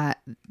that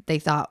they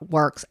thought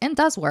works and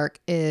does work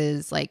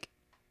is like,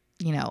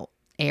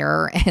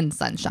 air and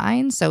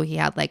sunshine. So he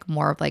had like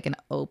more of like an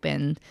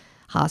open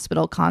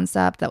hospital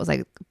concept that was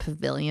like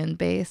pavilion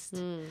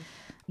based.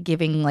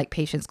 Giving like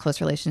patients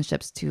close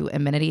relationships to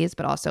amenities,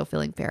 but also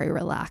feeling very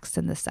relaxed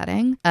in the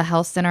setting. A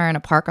health center and a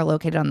park are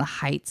located on the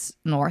heights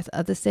north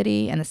of the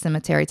city and a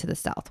cemetery to the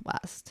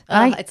southwest.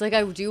 It's like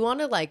I do want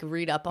to like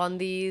read up on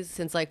these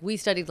since like we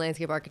studied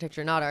landscape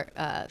architecture, not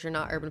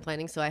urban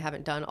planning, so I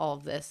haven't done all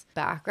of this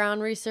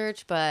background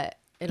research, but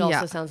it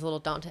also sounds a little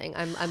daunting.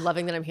 I'm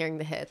loving that I'm hearing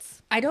the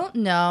hits. I don't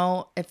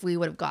know if we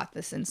would have got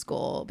this in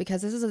school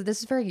because this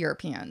is very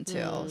European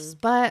too.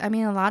 But I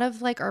mean, a lot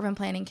of like urban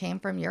planning came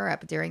from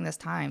Europe during this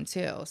time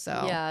too.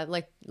 So yeah,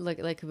 like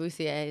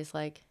Corbusier's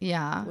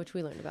which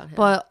we learned about him.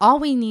 But all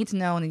we need to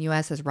know in the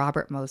U.S. is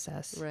Robert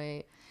Moses.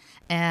 Right.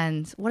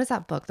 And what is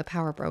that book, The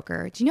Power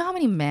Broker? Do you know how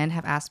many men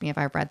have asked me if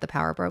I've read The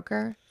Power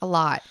Broker? A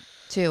lot.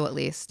 2 at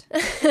least.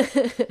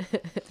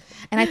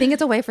 And I think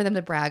it's a way for them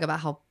to brag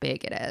about how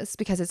big it is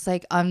because it's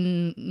like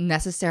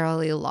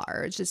unnecessarily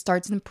large. It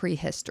starts in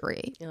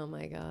prehistory. Oh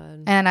my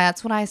God. And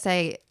that's when I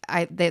say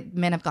that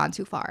men have gone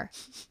too far.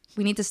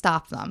 We need to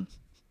stop them.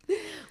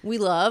 We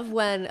love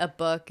when a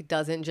book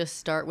doesn't just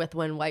start with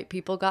when white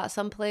people got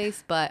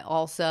someplace, but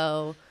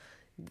also,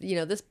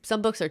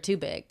 some books are too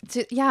big.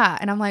 Yeah.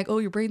 And I'm like, oh,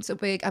 your brain's so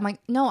big. I'm like,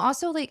 no,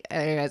 also like,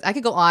 anyways, I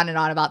could go on and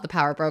on about The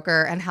Power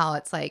Broker and how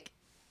it's like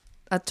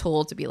a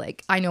tool to be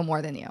like, I know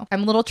more than you.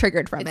 I'm a little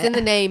triggered from it. It's in the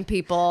name,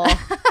 people.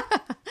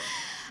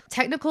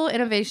 Technical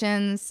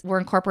innovations were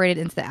incorporated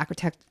into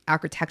the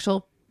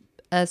architectural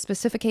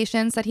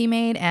specifications that he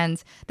made.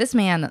 And this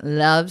man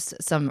loves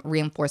some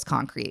reinforced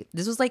concrete.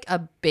 This was like a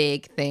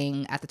big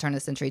thing at the turn of the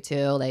century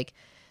too. Like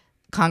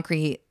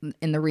concrete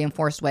in the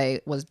reinforced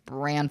way was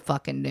brand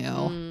fucking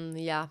new.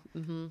 Yeah.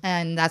 Mm-hmm.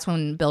 And that's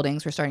when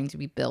buildings were starting to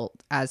be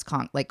built as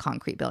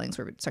concrete buildings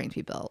were starting to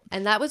be built.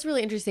 And that was a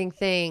really interesting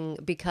thing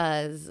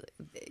because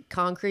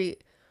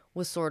concrete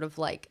was sort of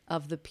like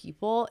of the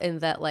people in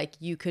that like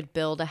you could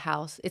build a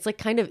house. It's like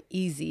kind of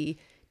easy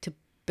to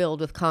build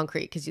with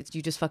concrete because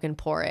you just fucking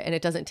pour it and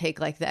it doesn't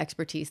take like the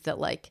expertise that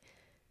like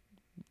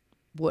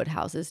wood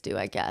houses do,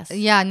 I guess.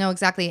 Yeah, no,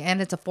 exactly.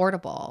 And it's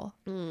affordable.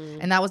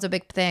 And that was a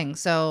big thing.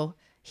 So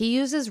he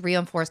uses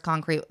reinforced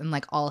concrete in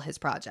like all his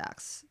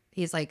projects.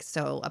 He's like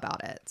so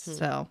about it.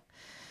 So,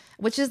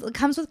 which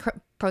comes with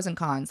pros and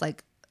cons.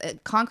 Like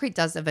concrete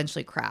does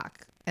eventually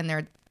crack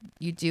and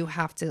you do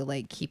have to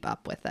like keep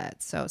up with it.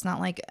 So it's not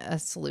like a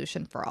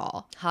solution for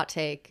all. Hot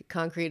take.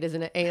 Concrete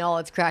ain't all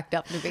it's cracked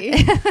up to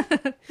be.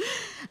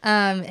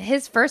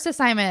 His first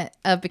assignment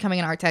of becoming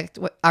an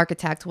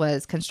architect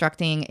was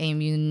constructing a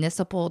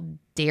municipal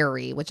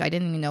dairy, which I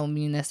didn't even know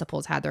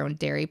municipals had their own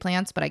dairy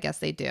plants, but I guess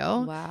they do.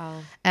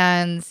 Wow.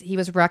 And he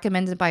was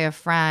recommended by a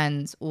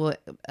friend,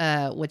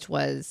 which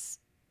was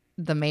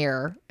the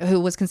mayor,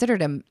 who was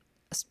considered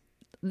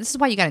this is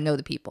why you got to know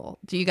the people.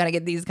 You got to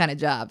get these kind of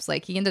jobs.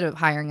 Like the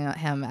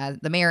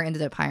mayor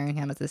ended up hiring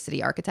him as the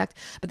city architect.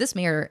 But this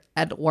mayor,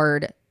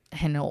 Edward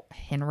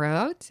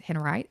Henriot,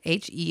 Herriont.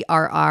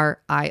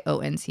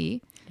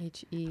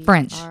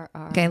 French.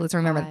 Okay, let's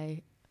remember.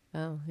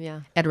 Oh,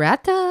 yeah. I'm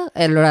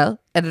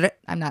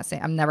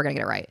never going to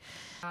get it right.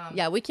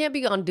 Yeah, we can't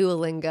be on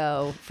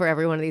Duolingo for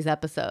every one of these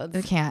episodes.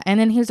 We can't. And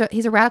then he's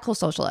a radical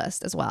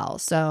socialist as well.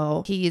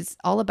 So he's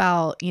all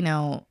about,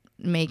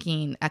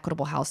 making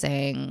equitable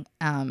housing,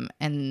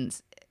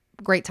 and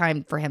great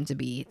time for him to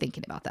be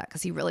thinking about that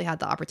because he really had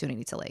the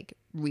opportunity to like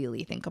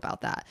really think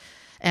about that.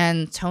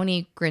 And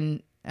Tony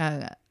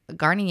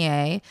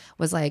Garnier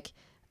was like,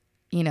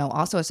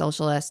 also a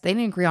socialist. They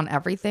didn't agree on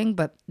everything,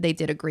 but they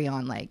did agree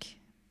on like,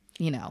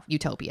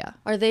 Utopia.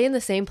 Are they in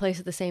the same place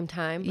at the same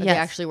time? Are they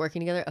actually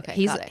working together? Okay,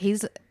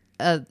 he's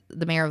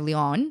the mayor of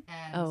Lyon.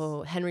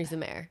 Oh, Henry's the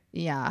mayor.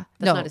 Yeah,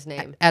 that's not his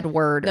name.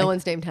 Edward. No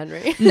one's named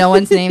Henry. No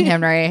one's named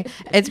Henry.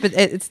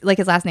 It's like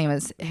his last name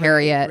is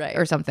Herriot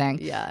or something.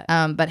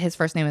 Yeah. But his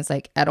first name is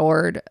like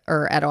Edward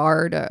or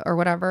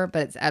whatever.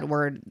 But it's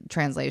Edward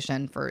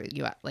translation for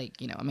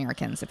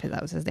Americans if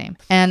that was his name.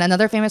 And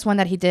another famous one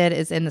that he did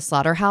is in the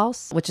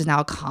Slaughterhouse, which is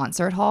now a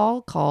concert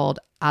hall called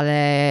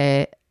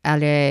Tony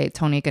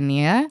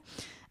Garnier,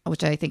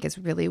 which I think is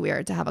really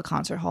weird to have a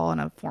concert hall in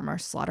a former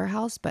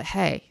slaughterhouse. But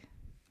hey.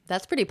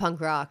 That's pretty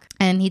punk rock.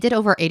 And he did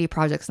over 80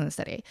 projects in the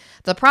city.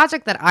 The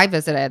project that I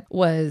visited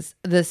was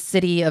the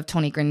city of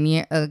Tony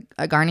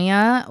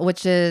Garnier,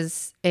 which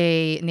is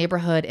a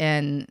neighborhood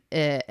in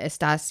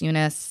Estados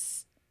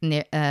Unidos,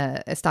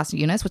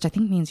 which I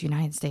think means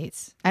United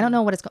States. I don't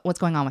know what's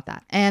going on with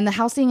that. And the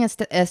housing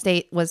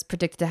estate was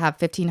predicted to have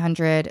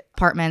 1,500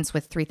 apartments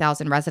with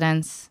 3,000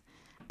 residents.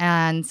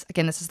 And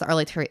again, this is the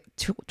early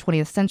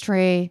 20th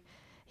century.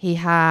 He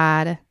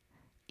had,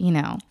 you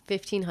know,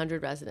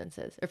 1,500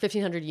 residences or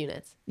 1,500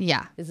 units.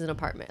 Yeah. This is an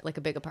apartment, like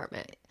a big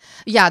apartment.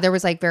 Yeah, there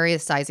was like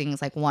various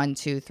sizings, like 1,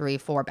 2, 3,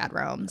 4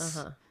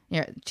 bedrooms. You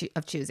know,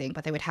 of choosing,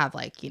 but they would have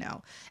like, you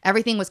know,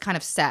 everything was kind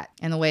of set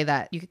in the way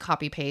that you could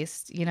copy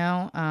paste, you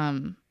know.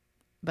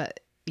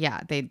 But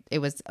yeah, it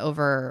was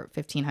over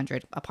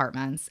 1,500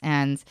 apartments,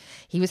 and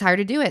he was hired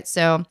to do it.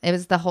 So it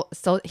was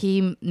so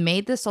he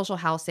made this social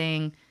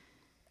housing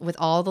with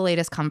all the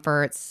latest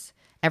comforts.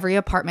 Every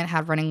apartment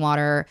had running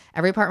water.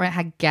 Every apartment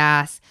had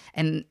gas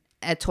and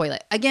a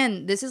toilet.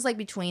 Again, this is like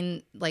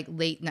between like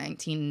late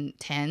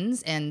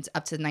 1910s and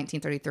up to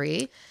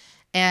 1933.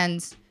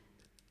 And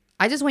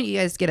I just want you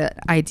guys to get an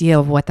idea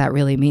of what that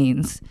really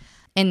means.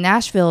 In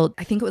Nashville,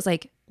 I think it was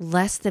like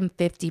less than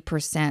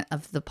 50%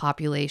 of the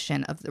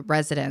population of the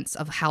residents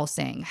of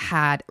housing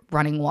had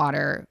running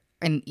water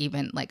and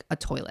even like a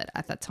toilet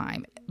at that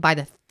time. By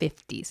the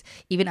 50s,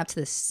 even up to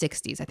the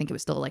 60s, I think it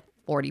was still like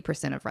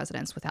 40% of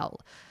residents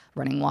without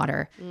running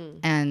water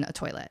and a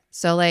toilet.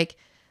 So like,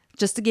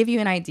 just to give you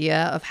an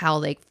idea of how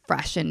like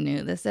fresh and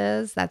new this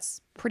is,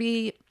 that's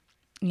pretty,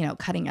 you know,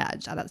 cutting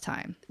edge at that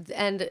time.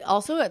 And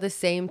also at the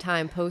same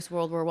time, post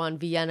World War I,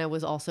 Vienna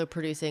was also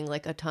producing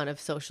like a ton of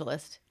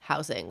socialist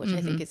housing, which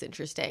I think is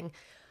interesting.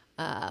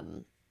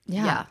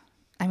 Yeah.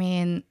 I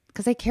mean,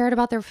 because they cared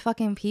about their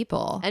fucking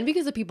people. And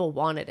because the people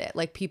wanted it.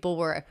 Like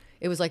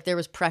it was like there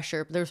was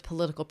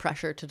political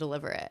pressure to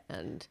deliver it.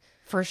 And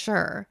for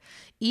sure.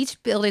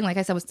 Each building, like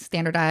I said, was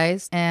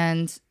standardized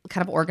and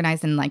kind of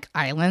organized in like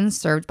islands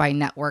served by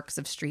networks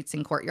of streets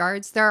and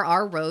courtyards. There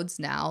are roads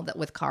now that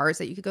with cars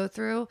that you could go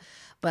through,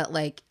 but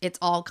like it's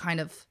all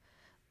kind of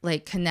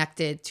like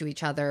connected to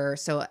each other.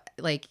 So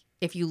like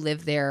if you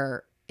live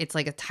there, it's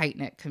like a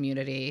tight-knit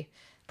community.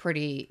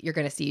 You're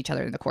going to see each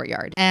other in the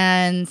courtyard.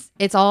 And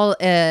it's all,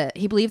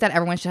 he believed that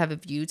everyone should have a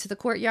view to the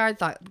courtyard,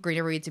 thought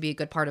greenery to be a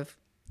good part of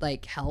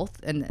like health,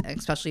 and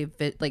especially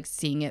like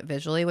seeing it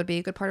visually would be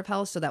a good part of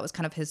health. So that was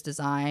kind of his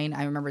design.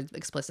 I remember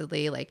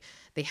explicitly like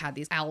they had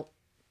these out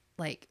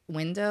like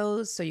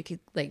windows so you could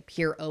like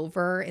peer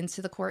over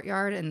into the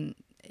courtyard, and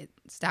it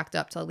stacked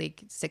up to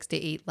like 6 to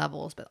 8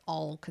 levels, but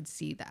all could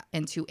see that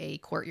into a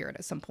courtyard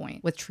at some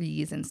point with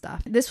trees and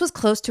stuff. This was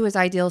close to his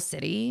ideal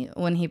city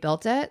when he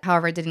built it.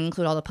 However, it didn't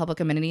include all the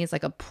public amenities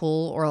like a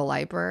pool or a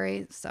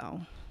library.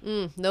 So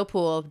no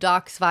pool.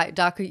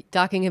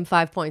 Docking him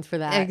 5 points for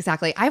that.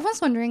 Exactly. I was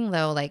wondering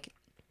though, like,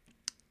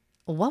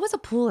 what was a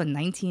pool in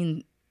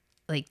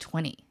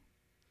 1920?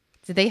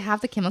 Did they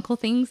have the chemical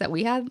things that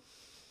we had?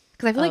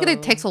 Because I feel like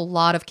it takes a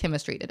lot of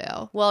chemistry to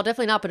do. Well,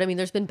 definitely not. But I mean,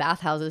 there's been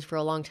bathhouses for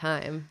a long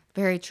time.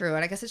 Very true.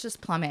 And I guess it's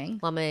just plumbing.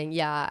 Plumbing,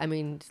 yeah. I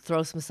mean,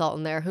 throw some salt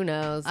in there. Who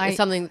knows? It's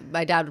something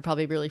my dad would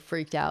probably be really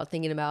freaked out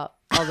thinking about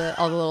all the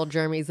little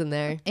germies in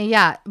there.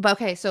 Yeah. But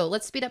okay, so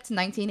let's speed up to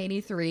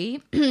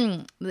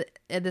 1983.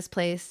 This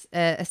place,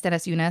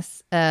 Esteras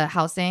Unis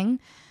housing,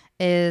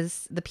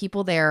 is the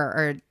people there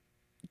are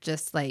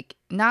just like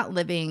not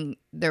living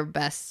their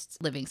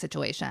best living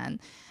situation.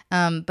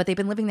 But they've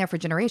been living there for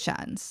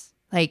generations.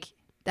 Like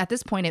at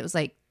this point, it was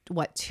like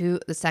the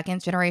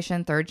second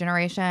generation, third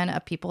generation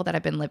of people that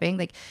have been living.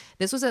 Like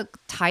this was a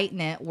tight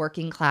knit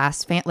working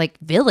class like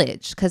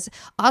village. Because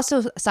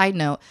also, side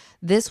note,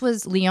 this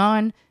was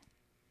Lyon.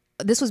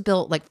 This was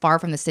built like far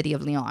from the city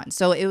of Lyon,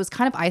 so it was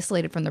kind of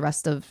isolated from the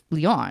rest of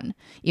Lyon.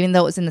 Even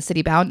though it was in the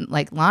city bound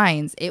like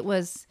lines, it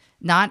was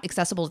not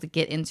accessible to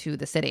get into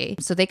the city.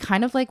 So they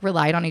kind of like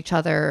relied on each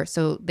other.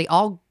 So they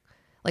all.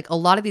 Like a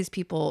lot of these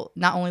people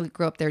not only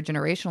grew up there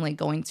generationally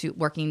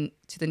working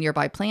to the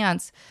nearby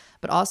plants,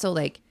 but also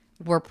like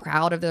were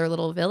proud of their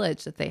little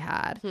village that they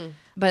had.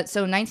 But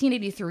so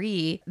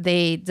 1983,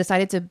 they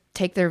decided to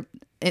take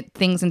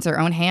things into their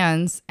own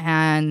hands,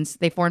 and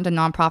they formed a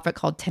nonprofit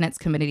called Tenants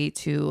Committee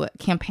to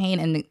campaign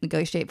and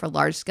negotiate for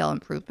large scale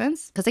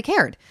improvements because they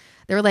cared.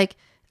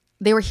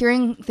 They were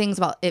hearing things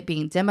about it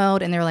being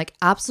demoed, and they were like,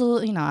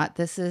 absolutely not.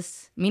 This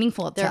is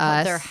meaningful to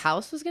us. Their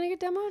house was going to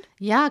get demoed?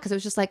 Yeah, because it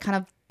was just like kind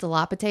of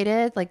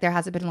dilapidated. Like there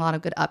hasn't been a lot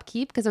of good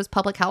upkeep because it was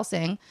public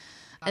housing.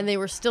 And they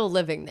were still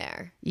living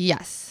there.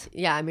 Yes.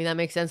 Yeah, I mean, that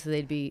makes sense that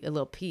they'd be a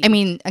little peeved. I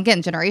mean,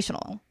 again,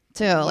 generational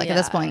too. Like at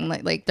this point,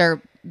 like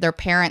their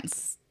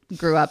parents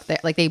grew up there.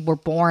 Like they were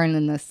born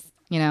in this,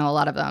 you know, a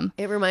lot of them.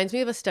 It reminds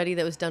me of a study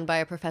that was done by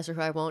a professor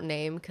who I won't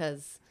name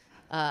because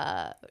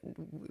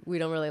we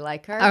don't really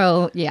like her.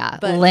 Oh yeah,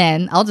 but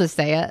Lynn, I'll just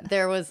say it.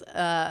 There was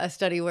a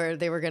study where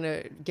they were going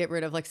to get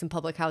rid of like some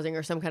public housing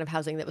or some kind of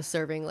housing that was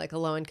serving like a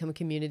low income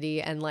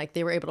community, and like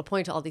they were able to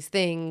point to all these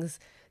things,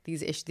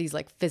 these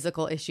like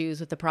physical issues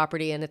with the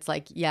property, and it's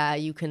like, yeah,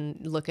 you can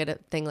look at a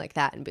thing like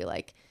that and be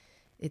like,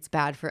 it's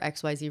bad for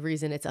XYZ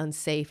reason, it's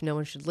unsafe, no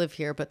one should live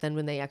here. But then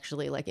when they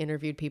actually like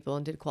interviewed people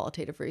and did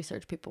qualitative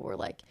research, people were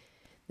like,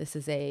 this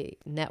is a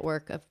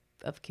network of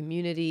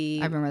community.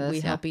 I remember this.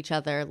 We help each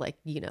other. Like,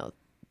 you know,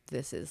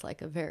 this is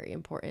like a very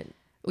important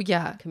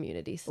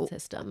community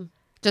system.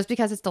 Just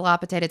because it's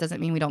dilapidated doesn't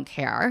mean we don't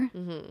care.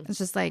 Mm-hmm. It's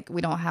just like we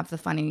don't have the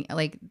funding.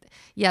 Like,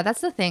 yeah, that's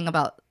the thing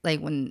about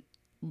like when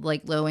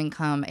like low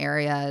income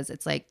areas.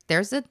 It's like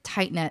there's a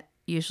tight knit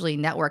usually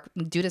network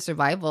due to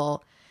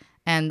survival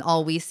and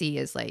all we see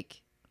is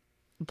like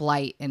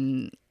blight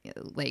and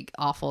like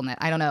awfulness.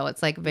 I don't know.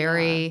 It's like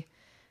very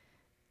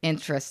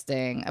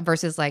interesting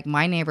versus like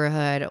my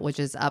neighborhood, which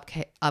is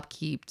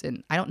upkeeped,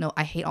 and I don't know.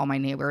 I hate all my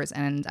neighbors,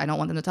 and I don't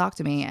want them to talk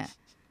to me.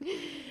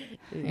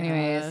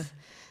 Anyways,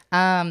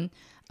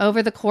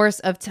 over the course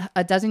of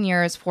a dozen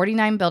years,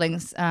 49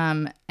 buildings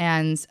and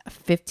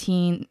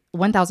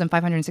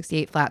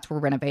 1,568 flats were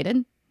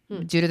renovated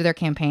due to their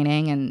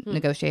campaigning and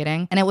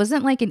negotiating. And it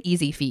wasn't like an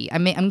easy feat. I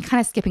mean, I'm kind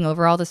of skipping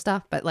over all this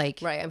stuff, but like...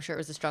 Right, I'm sure it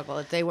was a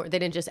struggle. They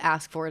didn't just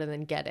ask for it and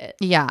then get it.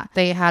 Yeah.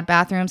 They had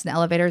bathrooms and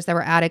elevators that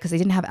were added because they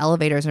didn't have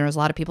elevators. And there was a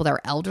lot of people that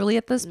were elderly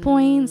at this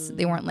point.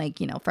 They weren't like,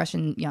 you know, fresh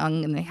and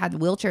young, and they had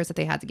wheelchairs that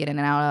they had to get in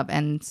and out of,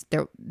 and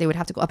they would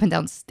have to go up and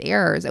down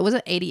stairs. It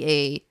wasn't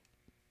ADA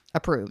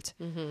approved.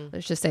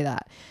 Let's just say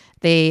that.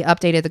 They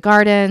updated the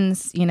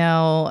gardens, you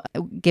know,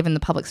 given the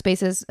public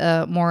spaces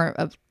more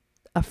of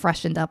a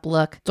freshened up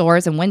look.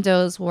 Doors and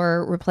windows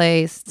were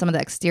replaced. Some of the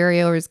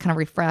exteriors kind of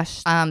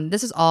refreshed.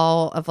 This is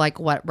all of like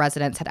what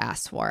residents had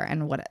asked for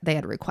and what they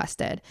had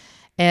requested.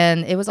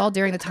 And it was all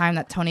during the time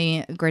that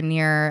Tony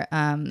Garnier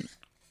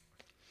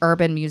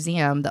Urban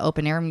Museum, the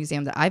open air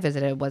museum that I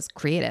visited, was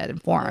created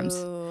and formed.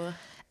 Ooh.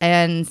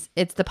 And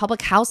it's the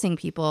public housing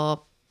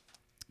people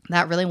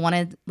that really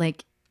wanted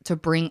like to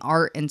bring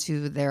art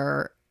into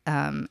their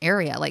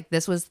area. Like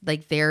this was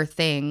like their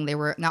thing. They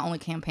were not only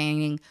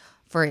campaigning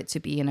for it to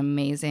be an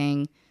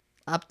amazing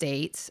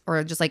update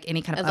or just like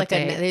any kind of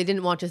update. They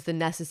didn't want just the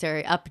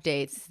necessary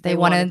updates. They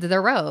wanted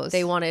their rows.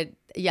 They wanted,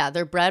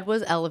 their bread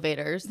was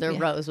elevators. Their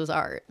rose was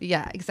art.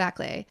 Yeah,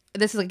 exactly.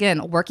 This is, again,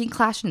 a working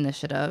class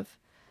initiative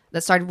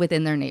that started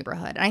within their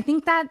neighborhood. And I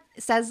think that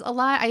says a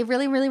lot. I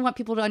really, really want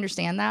people to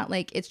understand that.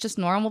 Like, it's just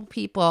normal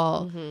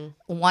people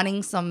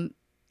wanting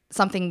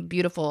something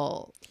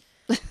beautiful.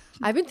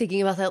 I've been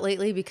thinking about that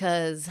lately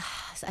because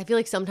I feel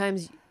like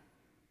sometimes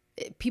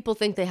people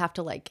think they have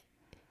to like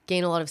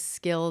gain a lot of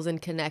skills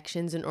and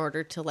connections in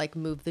order to like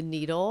move the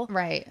needle.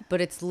 Right. But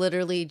it's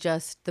literally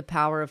just the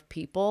power of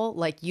people.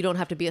 Like you don't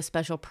have to be a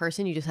special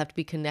person. You just have to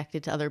be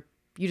connected to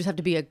you just have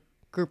to be a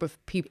group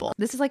of people.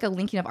 This is like a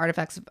linking of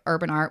artifacts of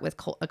urban art with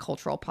a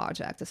cultural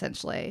project,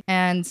 essentially.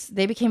 And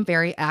they became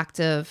very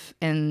active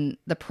in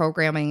the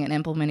programming and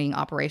implementing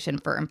operation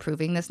for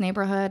improving this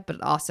neighborhood,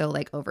 but also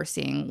like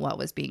overseeing what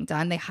was being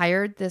done. They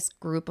hired this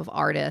group of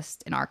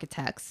artists and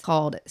architects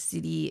called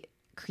City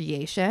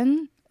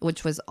Creation,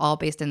 which was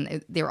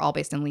they were all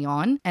based in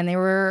Lyon, and they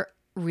were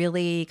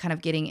really kind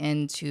of getting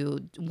into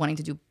wanting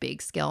to do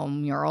big scale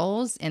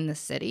murals in the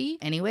city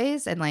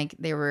anyways. And like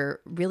they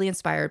were really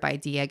inspired by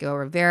Diego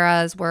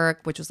Rivera's work,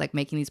 which was like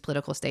making these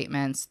political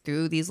statements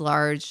through these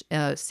large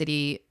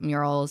city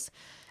murals.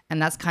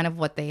 And that's kind of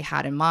what they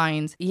had in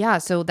mind. Yeah,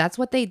 so that's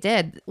what they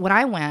did. When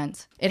I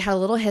went, it had a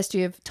little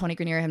history of Tony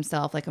Garnier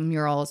himself, like a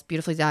murals,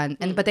 beautifully done.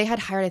 But they had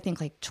hired, I think,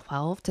 like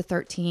 12 to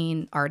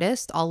 13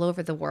 artists all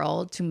over the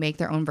world to make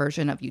their own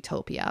version of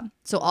Utopia.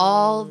 So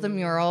all the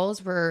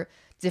murals were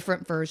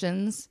different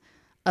versions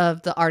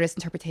of the artist's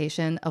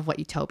interpretation of what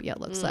Utopia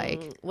looks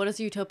like. What does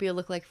Utopia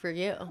look like for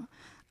you?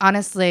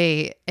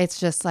 Honestly, it's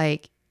just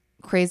like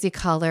crazy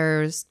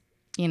colors.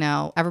 You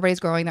know, everybody's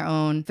growing their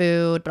own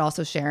food, but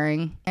also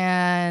sharing.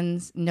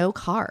 And no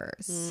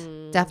cars.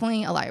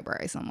 Definitely a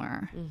library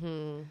somewhere.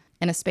 And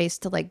a space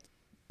to, like,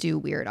 do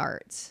weird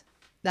art.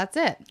 That's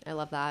it. I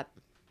love that.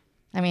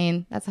 I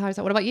mean, that's how I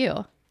said. What about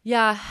you?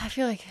 Yeah, I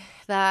feel like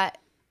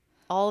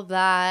all of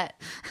that.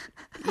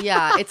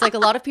 Yeah, it's like a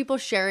lot of people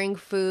sharing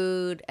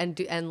food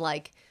and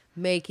like,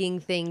 making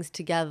things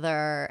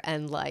together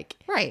and, like...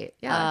 Right,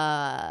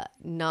 yeah.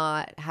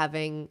 Not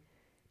having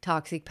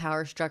toxic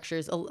power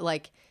structures,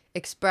 like...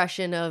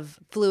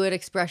 fluid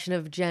expression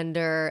of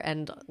gender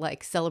and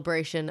like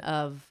celebration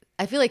of,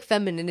 I feel like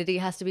femininity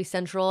has to be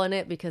central in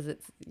it because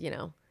it's, you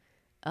know,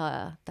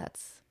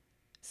 that's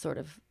sort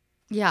of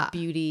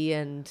beauty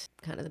and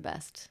kind of the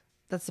best.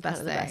 That's the best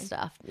thing. The best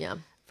stuff. Yeah.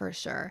 For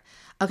sure.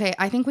 Okay,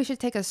 I think we should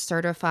take a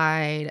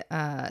certified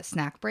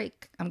snack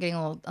break. I'm getting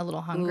a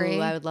little hungry.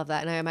 Ooh, I would love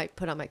that. And I might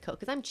put on my Coke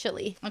because I'm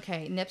chilly.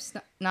 Okay, nips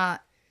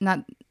not.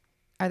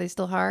 Are they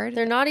still hard?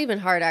 They're not even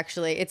hard,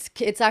 actually.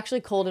 It's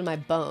actually cold in my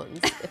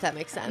bones, if that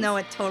makes sense. No,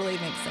 it totally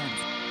makes sense.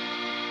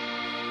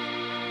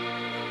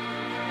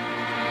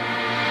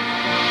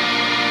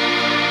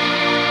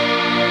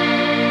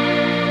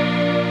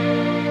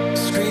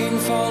 Screen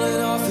falling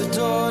off the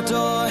door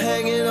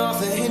hanging off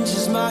the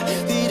hinges. My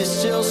feet are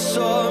still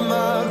sore,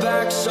 my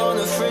back's on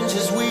the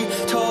fringes. We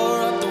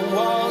tore up the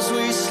walls,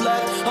 we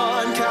slept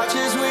on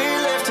couches. We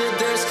lifted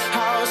this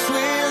house,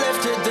 we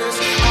lifted this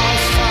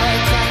house.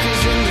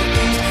 Firecrackers in the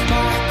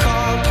my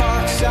car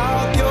parks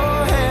out,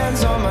 your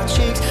hands on my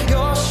cheeks,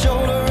 your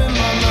shoulder in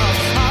my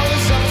mouth. I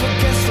was up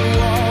against the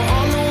wall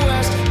on the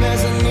west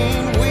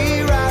mezzanine. We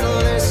rattle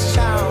this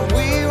town,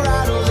 we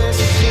rattle this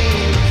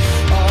scene.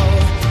 Oh,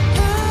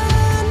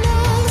 and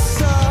the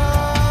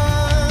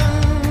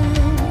sun.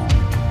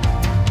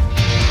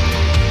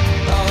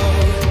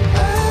 Oh,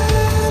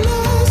 and the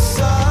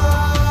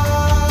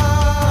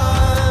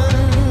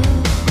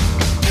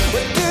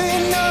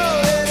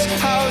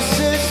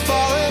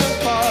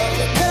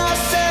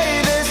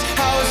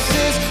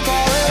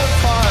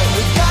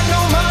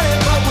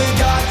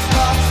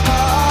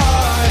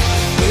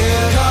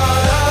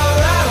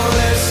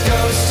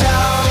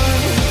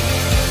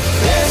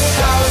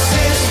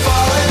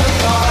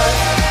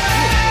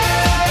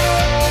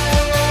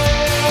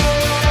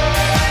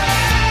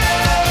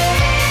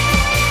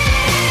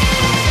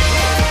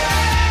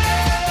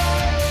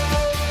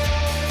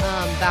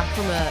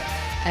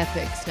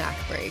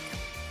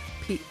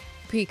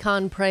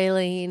pecan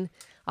praline,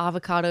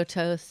 avocado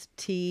toast,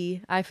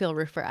 tea. I feel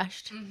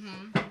refreshed.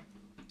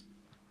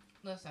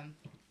 Listen,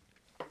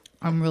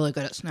 I'm really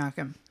good at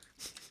snacking.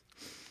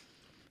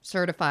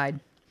 Certified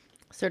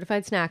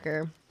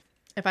snacker.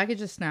 If I could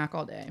just snack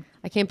all day.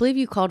 I can't believe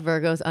you called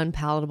Virgos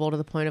unpalatable to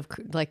the point of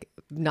like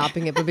not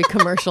being able to be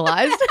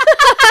commercialized.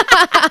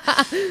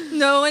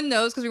 No one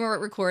knows because we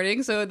weren't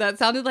recording, so that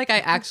sounded like I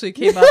actually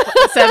came up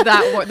said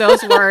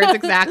those words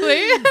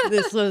exactly.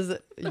 This was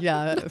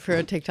for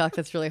a TikTok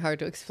that's really hard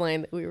to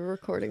explain that we were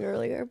recording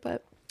earlier,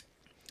 but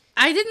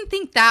I didn't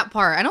think that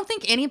part. I don't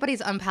think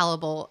anybody's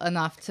unpalatable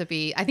enough to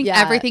be. I think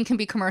everything can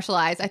be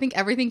commercialized. I think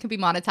everything can be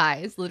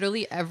monetized.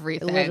 Literally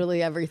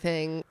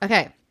everything.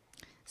 Okay,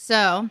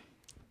 so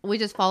we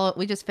just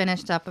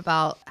finished up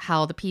about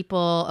how the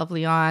people of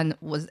Lyon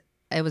was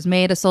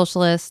made a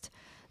socialist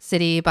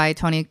city by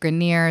Tony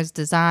Garnier's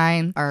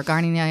design, or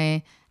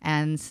Garnier,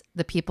 and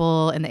the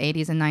people in the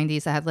 80s and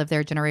 90s that had lived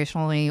there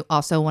generationally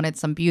also wanted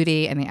some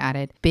beauty, and they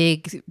added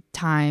big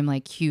time,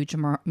 like huge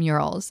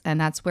murals, and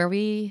that's where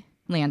we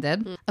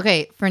landed.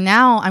 Okay, for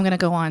now, I'm going to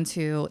go on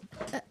to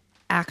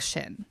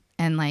action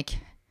and like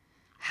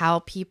how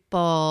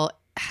people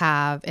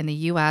have in the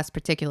US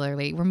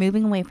particularly, we're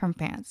moving away from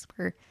France.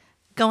 We're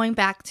going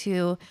back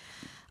to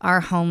our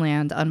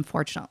homeland,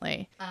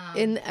 unfortunately.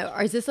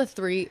 Is this a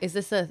three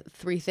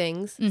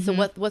things? Mm-hmm. So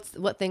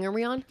what thing are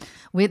we on?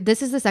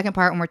 This is the second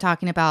part when we're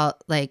talking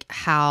about like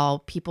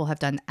how people have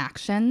done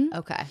action.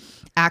 Okay.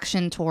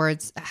 Action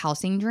towards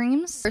housing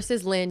dreams.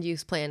 Versus land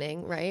use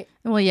planning, right?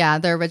 Well, yeah,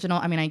 the original,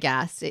 I mean, I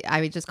guess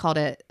I just called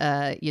it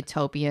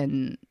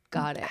utopian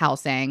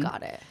housing.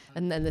 Got it.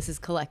 And then this is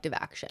collective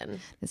action.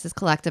 This is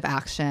collective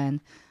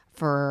action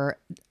for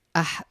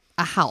a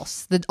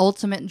house, the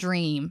ultimate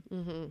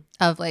dream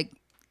of like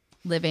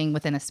living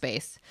within a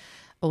space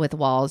with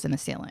walls and a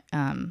ceiling.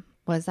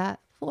 What is that?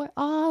 For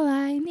all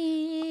I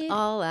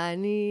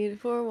need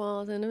for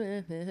walls and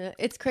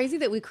it's crazy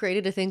that we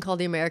created a thing called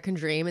the American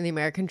Dream, and the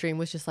American Dream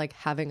was just like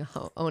having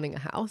owning a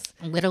house.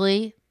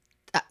 Literally,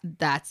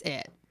 that's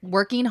it.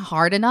 Working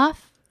hard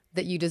enough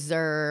that you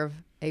deserve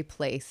a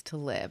place to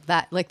live.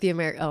 That like the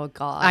American. Oh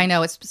God, I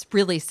know, it's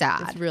really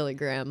sad. It's really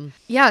grim.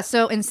 Yeah.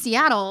 So in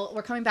Seattle,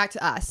 we're coming back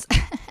to us.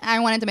 I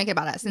wanted to make it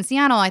about us. In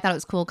Seattle, I thought it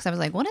was cool because I was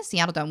like, what has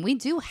Seattle done? We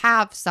do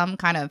have some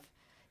kind of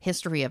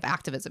history of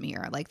activism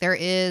here. Like there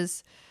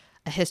is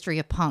a history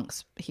of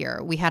punks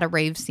here. We had a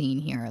rave scene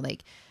here.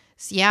 Like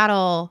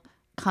Seattle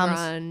comes.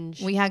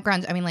 Grunge. We had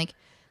grunge. I mean, like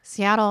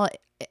Seattle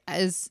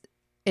is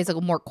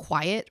a more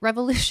quiet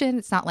revolution.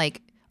 It's not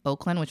like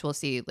Oakland, which we'll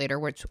see later,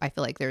 which I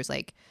feel like there's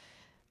like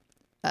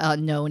a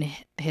known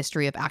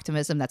history of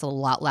activism that's a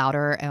lot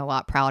louder and a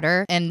lot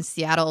prouder. And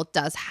Seattle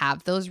does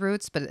have those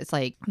roots, but it's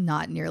like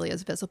not nearly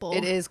as visible.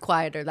 It is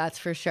quieter, that's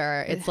for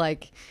sure. It's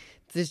like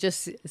there's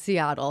just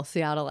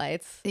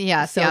Seattleites.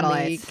 Yeah,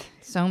 Seattleites.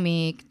 So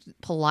meek,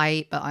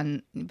 polite, but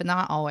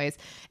not always.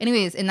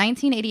 Anyways, in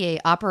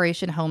 1988,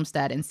 Operation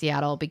Homestead in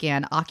Seattle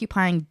began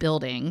occupying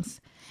buildings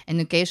and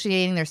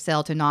negotiating their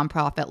sale to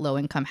nonprofit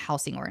low-income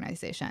housing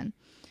organization.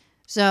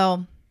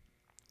 So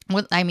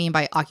what I mean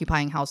by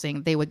occupying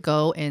housing, they would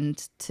go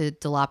into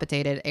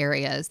dilapidated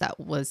areas that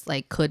was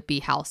like could be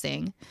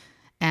housing,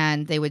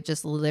 and they would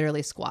just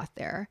literally squat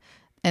there.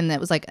 And it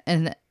was like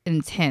an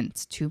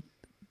intent to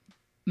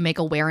make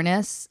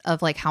awareness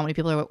of like how many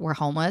people were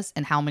homeless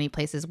and how many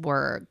places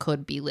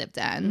could be lived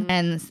in. Mm-hmm.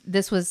 And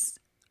this was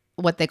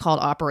what they called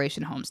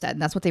Operation Homestead,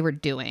 and that's what they were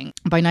doing.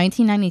 By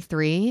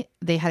 1993,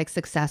 they had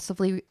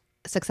successfully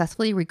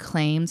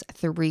reclaimed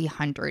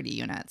 300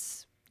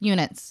 units.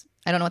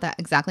 I don't know what that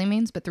exactly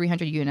means, but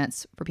 300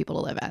 units for people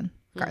to live in,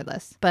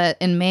 regardless. But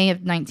in May of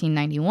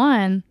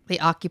 1991, they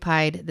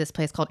occupied this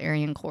place called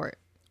Aryan Court,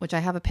 which I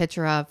have a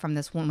picture of from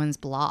this woman's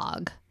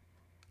blog.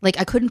 Like,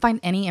 I couldn't find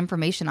any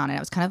information on it. I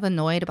was kind of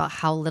annoyed about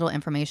how little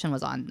information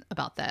was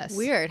about this.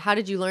 Weird. How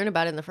did you learn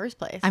about it in the first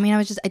place? I mean,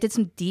 I did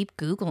some deep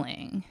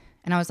Googling,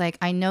 and I was like,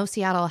 I know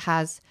Seattle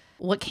has,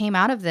 what came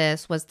out of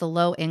this was the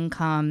Low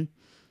Income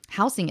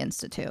Housing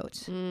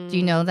Institute. Do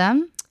you know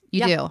them?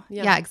 You do?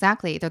 Yeah,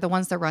 exactly. They're the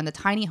ones that run the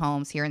tiny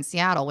homes here in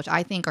Seattle, which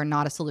I think are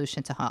not a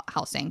solution to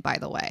housing, by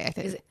the way. I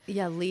think. Is it,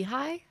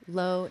 Lehigh?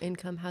 Low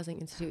Income Housing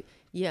Institute.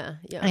 Yeah.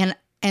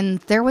 And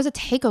there was a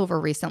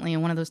takeover recently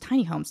in one of those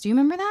tiny homes. Do you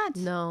remember that?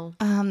 No.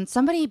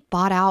 Somebody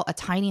bought out a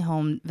tiny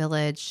home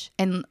village,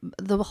 and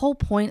the whole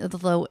point of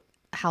the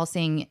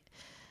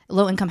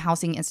Low Income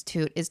Housing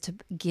Institute is to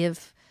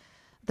give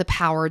the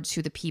power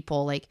to the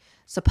people. Like,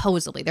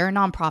 supposedly they're a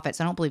nonprofit,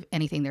 so I don't believe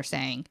anything they're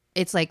saying.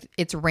 It's like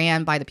it's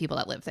ran by the people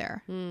that live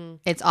there.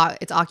 It's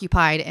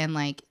occupied, and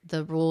like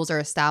the rules are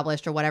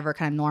established, or whatever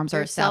kind of norms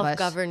are established.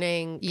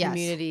 Self-governing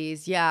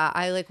communities. Yeah,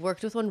 I like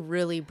worked with one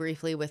really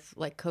briefly with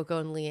like Coco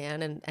and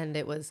Leanne, and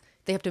it was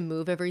they have to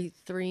move every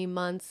 3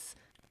 months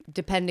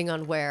depending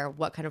on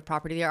what kind of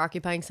property they're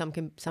occupying. Some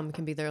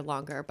can be there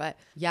longer, but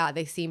yeah,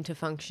 they seem to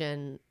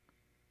function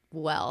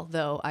well.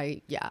 Though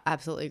I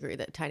absolutely agree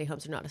that tiny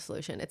homes are not a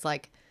solution. It's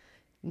like.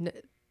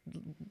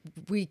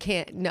 We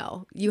can't.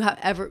 No, you have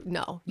ever.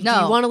 No. Do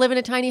you want to live in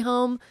a tiny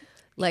home?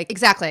 Like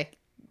exactly.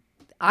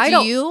 I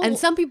don't. And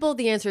some people,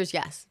 the answer is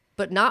yes,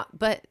 but not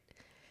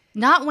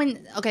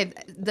when, okay.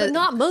 But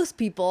not most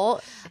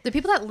people. The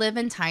people that live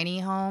in tiny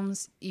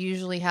homes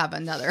usually have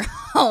another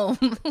home.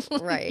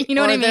 Right. You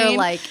know what I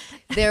mean?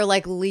 They're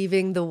like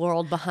leaving the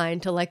world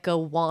behind to like go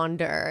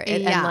wander.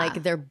 And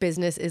like their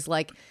business is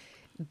like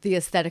the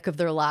aesthetic of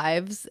their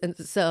lives. And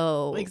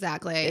so.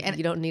 Exactly. And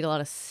you don't need a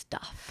lot of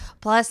stuff.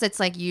 Plus, it's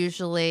like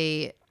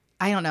usually,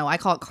 I don't know, I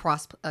call it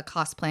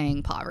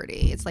cosplaying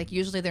poverty. It's like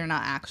usually they're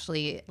not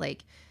actually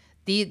like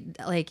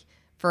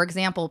for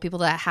example, people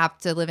that have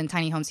to live in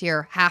tiny homes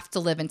here have to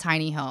live in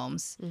tiny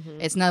homes.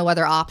 Mm-hmm. It's no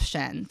other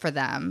option for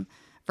them.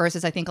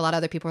 Versus, I think a lot of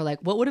other people are like,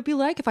 what would it be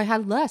like if I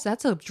had less?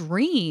 That's a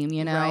dream,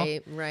 you know?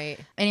 Right.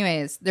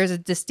 Anyways, there's a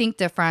distinct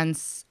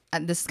difference.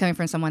 This is coming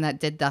from someone that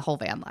did the whole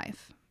van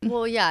life.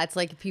 Well, yeah, it's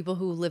like people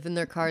who live in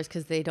their cars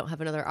because they don't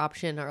have another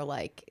option are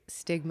like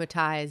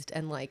stigmatized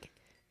and like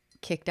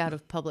kicked out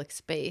of public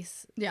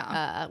space.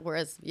 Yeah.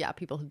 Whereas,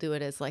 people who do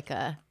it as like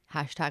a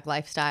hashtag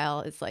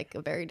lifestyle is like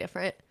a very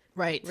different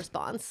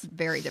response.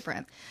 Very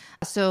different.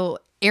 So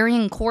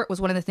Aryan Court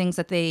was one of the things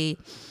that they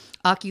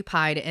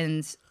occupied,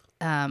 and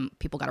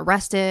people got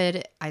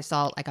arrested. I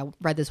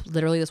read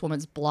this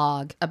woman's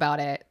blog about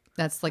it.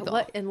 That's like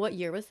what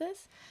year was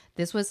this?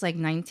 This was like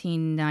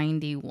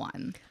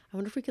 1991. I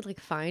wonder if we could like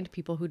find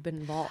people who'd been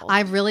involved. I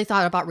really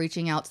thought about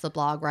reaching out to the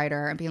blog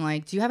writer and being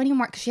like, do you have any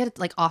more? Because she had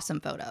like awesome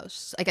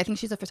photos. Like, I think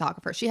she's a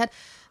photographer. She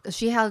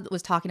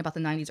was talking about the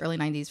 90s, early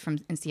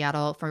 90s in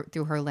Seattle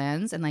through her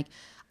lens. And like,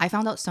 I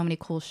found out so much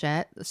cool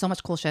shit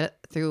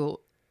through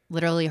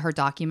literally her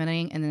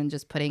documenting and then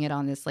just putting it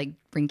on this like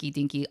rinky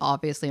dinky,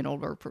 obviously an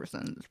older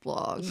person's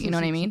blog. You know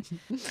what I mean?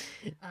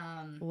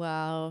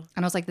 Wow.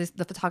 And I was like,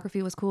 the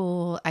photography was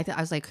cool. I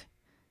was like,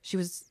 it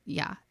was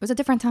a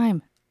different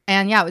time.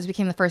 And it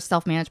became the first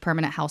self-managed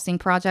permanent housing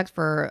project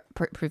for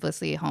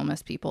previously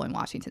homeless people in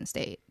Washington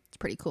State. It's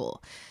pretty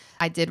cool.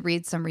 I did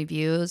read some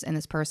reviews, and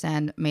this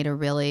person made a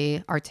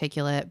really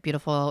articulate,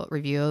 beautiful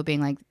review being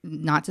like,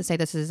 not to say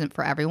this isn't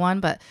for everyone,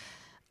 but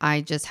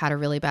I just had a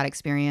really bad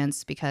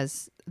experience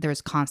because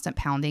there's constant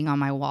pounding on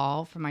my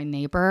wall from my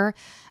neighbor,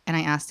 and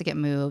I asked to get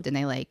moved, and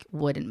they like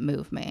wouldn't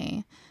move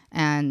me.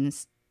 And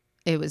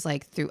it was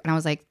like and I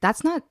was like,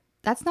 that's not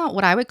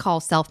what I would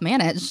call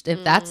self-managed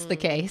if that's the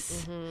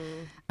case.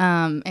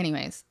 Mm-hmm.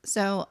 Anyways,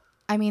 so,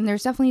 I mean,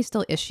 there's definitely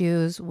still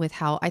issues with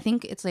how I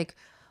think it's like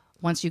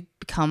once you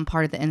become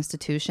part of the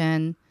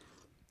institution,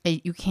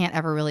 you can't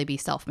ever really be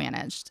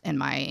self-managed in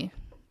my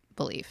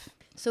belief.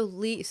 So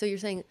you're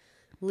saying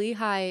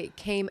Lehigh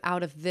came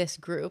out of this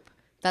group.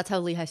 That's how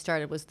Lehigh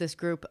started, was this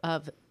group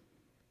of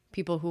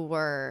people who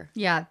were...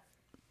 Yeah.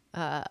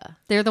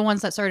 They're the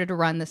ones that started to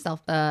run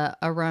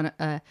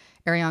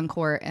Aryan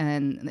Court,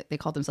 and they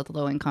called themselves the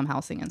Low Income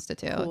Housing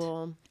Institute.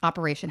 Cool.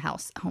 Operation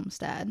House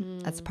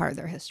Homestead. That's part of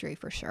their history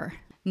for sure.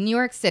 New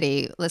York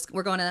City.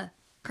 We're going to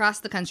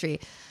cross the country,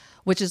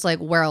 which is like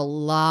where a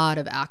lot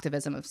of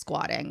activism of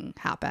squatting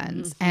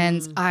happens. Mm-hmm.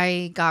 And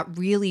I got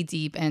really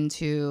deep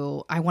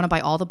into, I want to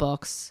buy all the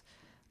books,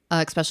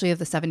 especially of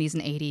the 70s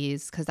and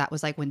 80s, because that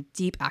was like when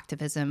deep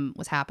activism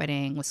was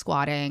happening with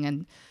squatting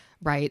and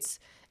rights.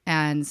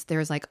 And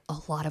there's like a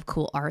lot of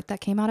cool art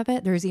that came out of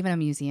it. There's even a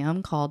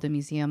museum called the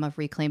Museum of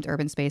Reclaimed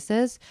Urban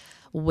Spaces,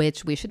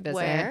 which we should visit.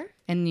 Where?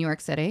 In New York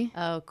City.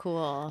 Oh,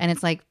 cool. And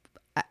it's like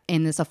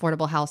in this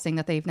affordable housing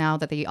that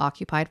they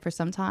occupied for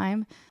some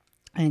time.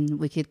 And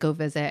we could go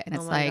visit. And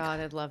it's like, oh my God,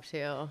 I'd love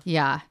to.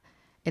 Yeah.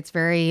 It's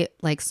very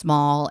like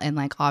small, and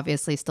like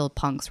obviously still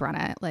punks run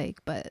it. Like,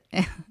 but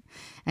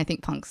I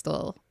think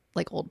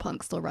old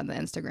punks still run the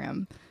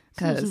Instagram,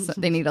 because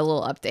they need a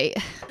little update.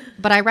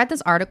 But I read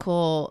this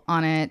article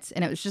on it,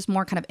 and it was just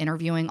more kind of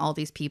interviewing all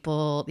these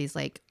people, these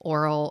like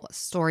oral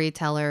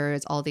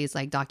storytellers, all these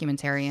like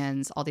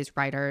documentarians, all these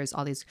writers,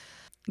 all these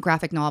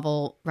graphic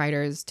novel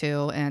writers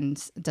too,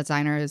 and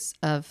designers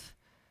of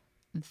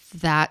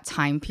that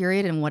time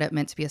period and what it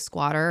meant to be a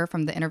squatter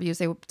from the interviews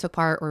they took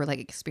part or like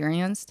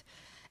experienced.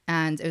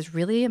 And it was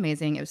really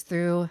amazing. It was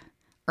through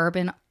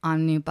Urban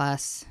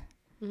Omnibus,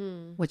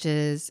 which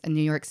is in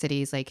New York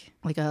City's like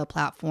a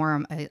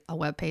platform, a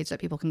web page that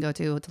people can go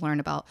to learn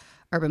about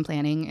urban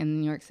planning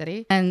in New York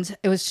City. And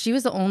she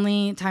was the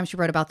only time she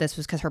wrote about this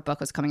was because her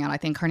book was coming out. I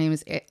think her name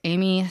is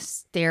Amy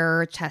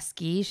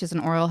Starczewski. She's an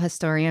oral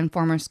historian,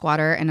 former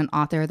squatter, and an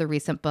author of the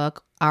recent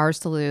book, Ours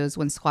to Lose,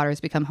 When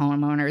Squatters Become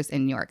Homeowners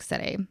in New York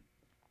City.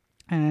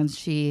 And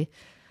she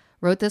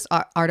wrote this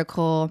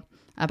article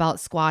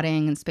about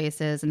squatting and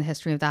spaces and the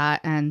history of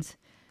that. And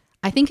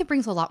I think it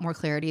brings a lot more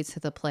clarity to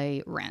the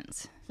play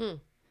Rent,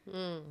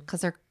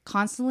 because they're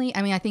constantly,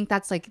 I mean, I think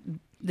that's like,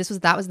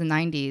 that was the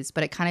 90s,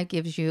 but it kind of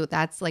gives you,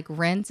 that's like,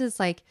 Rent is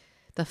like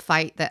the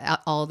fight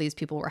that all these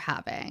people were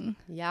having.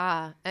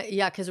 Yeah.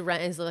 Yeah. Because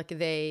Rent is like, are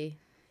they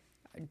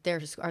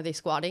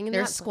squatting in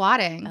They're that?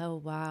 squatting. Oh,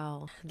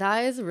 wow.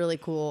 That is really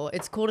cool.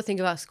 It's cool to think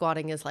about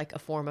squatting as like a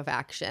form of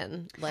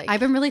action. Like, I've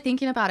been really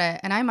thinking about it,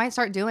 and I might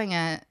start doing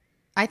it.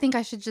 I think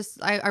I should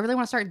I really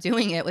want to start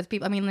doing it with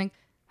people. I mean, like,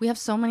 we have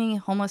so many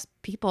homeless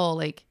people,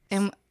 like,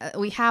 and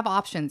we have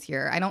options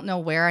here. I don't know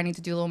where. I need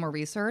to do a little more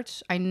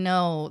research. I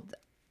know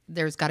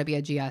there's got to be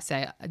a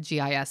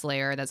GIS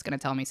layer that's going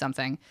to tell me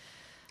something.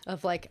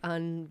 Of like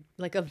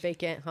of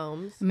vacant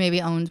homes.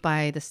 Maybe owned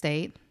by the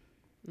state.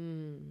 I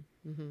mean,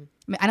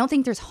 I don't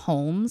think there's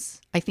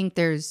homes. I think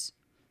there's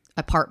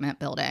apartment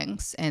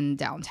buildings in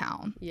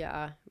downtown.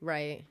 Yeah,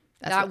 right.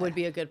 That's that would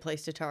be a good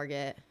place to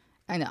target.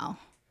 I know.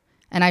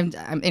 And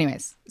I'm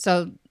anyways,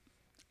 so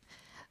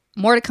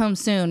more to come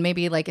soon,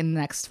 maybe like in the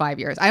next 5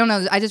 years. I don't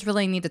know. I just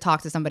really need to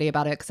talk to somebody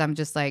about it because I'm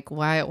just like,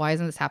 why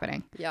isn't this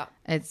happening? Yeah.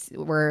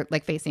 We're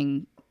like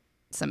facing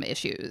some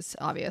issues,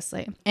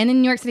 obviously. And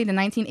in New York City, the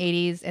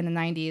 1980s and the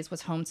 90s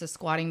was home to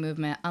squatting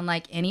movement,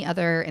 unlike any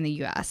other in the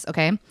U.S.,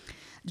 okay?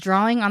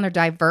 Drawing on their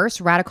diverse,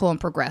 radical, and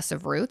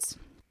progressive roots,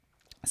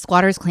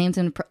 squatters claimed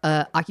and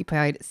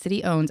occupied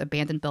city-owned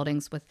abandoned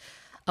buildings with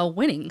a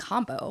winning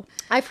combo.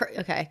 I've heard.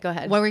 Okay, go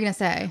ahead. What were you gonna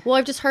say? Well,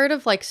 I've just heard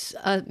of like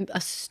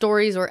a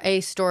stories or a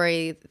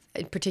story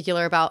in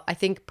particular about, I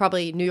think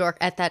probably New York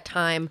at that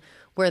time,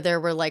 where there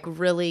were like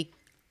really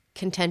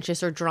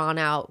contentious or drawn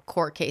out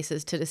court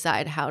cases to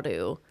decide how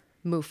to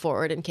move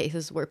forward in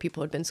cases where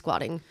people had been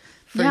squatting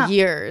for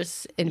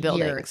years in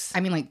buildings. I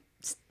mean, like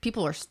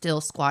people are still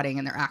squatting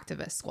and they're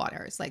activist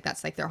squatters. Like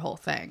that's like their whole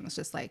thing. It's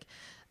just like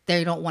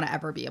they don't want to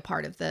ever be a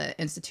part of the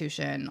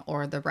institution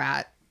or the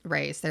rat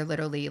race. They're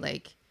literally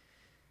like,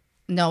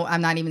 no,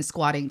 I'm not even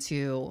squatting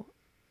to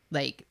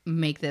like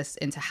make this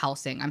into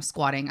housing. I'm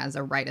squatting as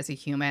a right as a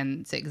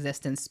human to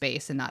exist in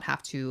space and not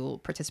have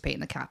to participate in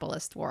the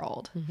capitalist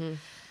world.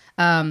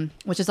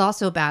 Which is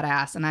also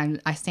badass,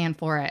 and I stand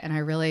for it, and I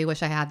really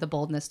wish I had the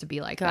boldness to be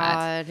like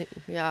that.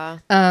 Yeah.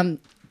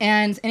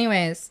 And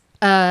anyways,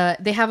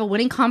 they have a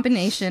winning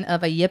combination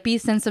of a yippie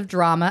sense of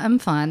drama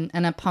and fun,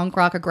 and a punk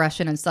rock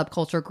aggression and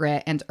subculture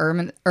grit, and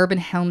urban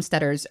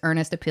homesteaders'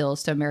 earnest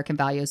appeals to American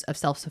values of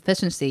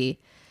self-sufficiency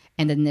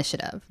and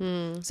initiative.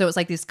 So it's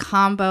like this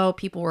combo.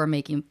 People were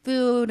making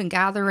food and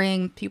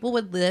gathering. People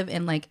would live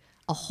in like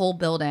a whole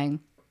building.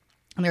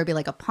 And there would be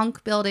like a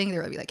punk building.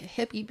 There would be like a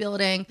hippie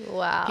building.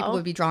 Wow. People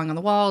would be drawing on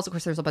the walls. Of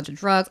course, there's a bunch of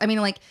drugs. I mean,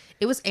 like,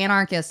 it was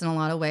anarchist in a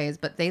lot of ways,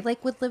 but they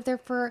like would live there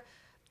for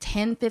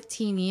 10,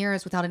 15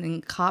 years without any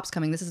cops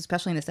coming. This is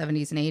especially in the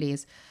 70s and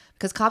 80s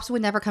because cops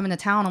would never come into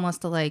town unless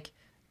to like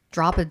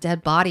drop a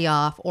dead body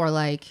off or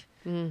like,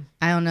 I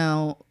don't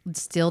know,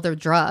 steal their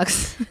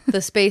drugs.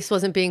 The space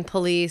wasn't being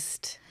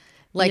policed.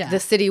 Like the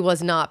city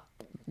was not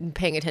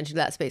paying attention to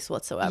that space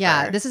whatsoever.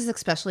 Yeah, this is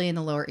especially in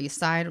the Lower East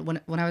Side. When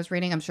I was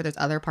reading, I'm sure there's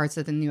other parts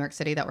of the New York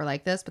City that were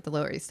like this, but the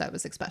Lower East Side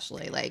was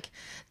especially like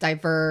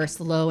diverse,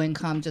 low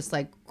income, just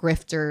like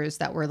grifters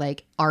that were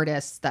like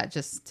artists that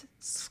just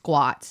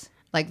squat.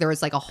 Like there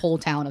was like a whole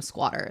town of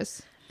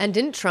squatters. And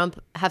didn't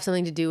Trump have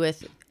something to do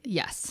with?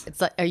 Yes.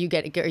 It's like, are you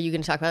going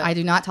to talk about it? I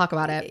do not talk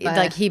about it. But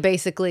like he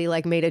basically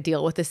like made a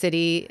deal with the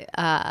city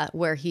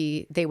where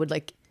they would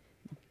like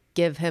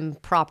give him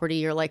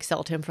property or like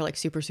sell to him for like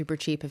super, super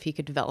cheap if he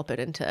could develop it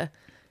into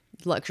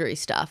luxury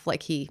stuff.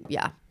 Like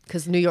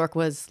because New York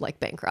was like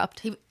bankrupt.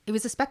 He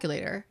was a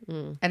speculator.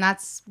 And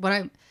that's what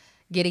I'm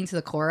getting to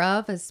the core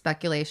of is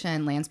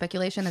speculation. Land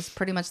speculation is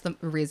pretty much the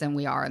reason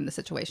we are in the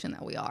situation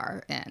that we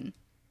are in.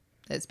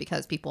 It's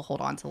because people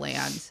hold on to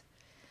land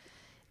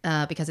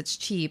because it's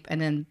cheap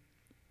and then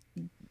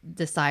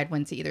decide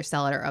when to either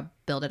sell it or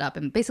build it up.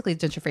 And basically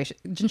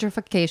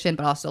gentrification,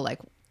 but also like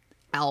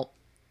out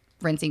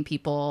renting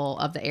people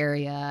of the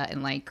area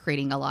and like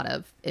creating a lot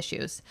of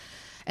issues.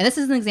 And this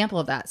is an example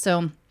of that.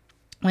 So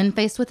when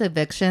faced with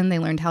eviction, they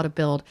learned how to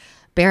build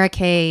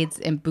barricades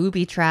and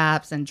booby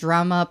traps and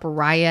drum up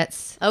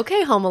riots.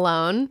 Okay, Home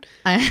Alone.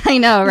 I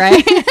know,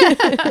 right?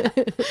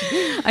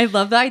 I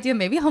love the idea.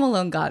 Maybe Home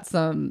Alone got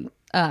some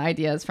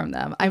ideas from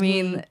them. I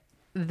mean,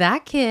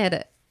 that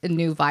kid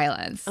knew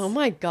violence. Oh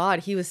my God,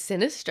 he was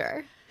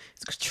sinister.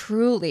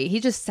 Truly, he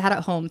just sat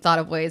at home, thought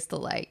of ways to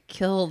like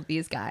kill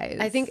these guys.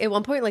 I think at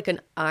one point like an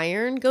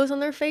iron goes on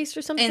their face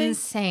or something.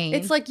 Insane.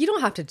 It's like you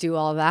don't have to do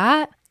all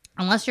that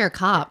unless you're a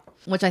cop,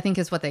 which I think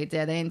is what they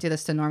did. They didn't do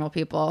this to normal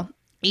people.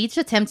 Each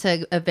attempt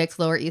to evict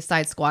Lower East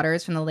Side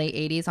squatters from the late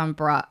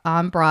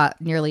 80s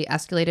brought nearly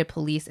escalated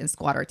police and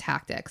squatter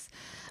tactics.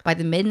 By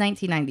the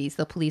mid-1990s,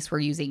 the police were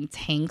using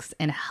tanks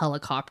and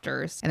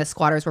helicopters, and the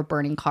squatters were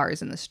burning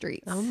cars in the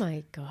streets. Oh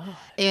my God.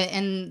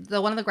 And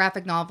one of the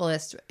graphic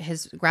novelists,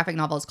 his graphic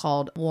novel is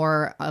called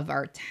War of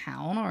Our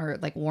Town or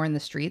like War in the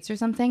Streets or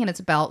something. And it's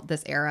about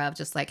this era of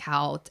just like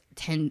how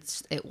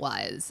tense it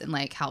was and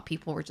like how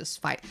people were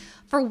just fighting.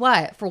 For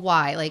what? For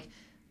why? Like,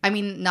 I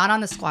mean, not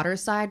on the squatter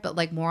side, but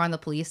like more on the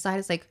police side.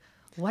 It's like,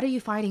 what are you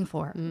fighting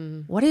for?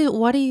 What are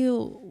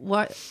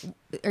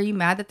you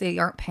mad that they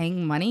aren't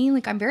paying money?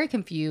 Like, I'm very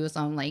confused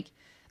on like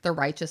the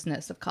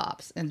righteousness of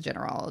cops in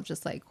general.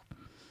 Just like,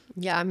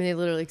 yeah, I mean, they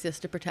literally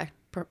exist to protect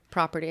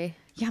property.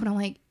 Yeah, but I'm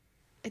like,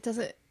 it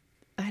doesn't,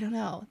 I don't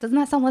know. Doesn't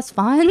that sound less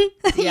fun? Yeah,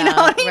 you know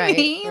what I right,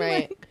 mean?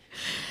 Right. Like,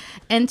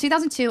 in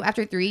 2002,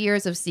 after 3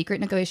 years of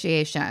secret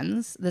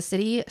negotiations, the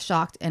city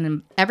shocked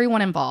and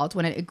everyone involved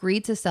when it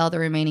agreed to sell the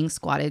remaining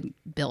squatted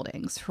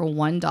buildings for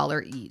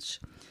 $1 each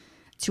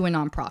to a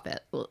nonprofit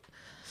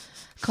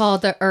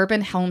called the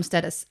Urban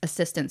Homestead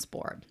Assistance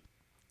Board.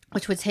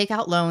 which would take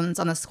out loans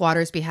on the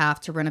squatters'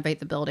 behalf to renovate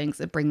the buildings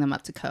and bring them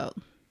up to code.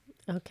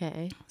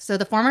 Okay. So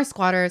the former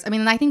squatters, I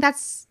mean, I think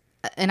that's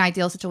an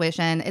ideal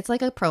situation. It's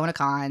like a pro and a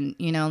con,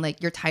 you know,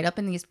 like you're tied up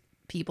in these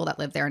people that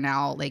live there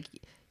now. Like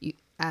you,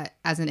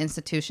 as an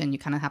institution, you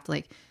kind of have to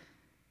like,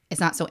 it's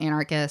not so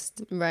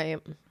anarchist. Right.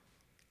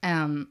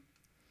 And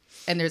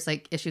there's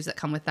like issues that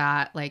come with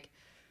that. Like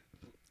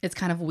it's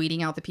kind of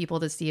weeding out the people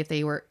to see if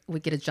they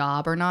would get a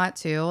job or not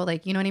too.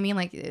 Like, you know what I mean?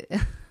 Like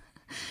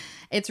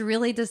it's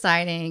really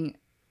deciding,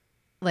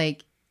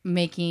 like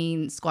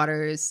making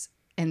squatters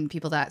and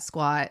people that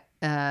squat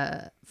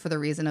for the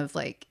reason of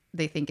like,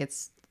 they think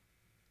it's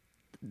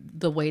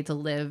the way to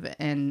live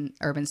in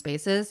urban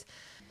spaces.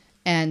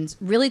 And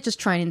really just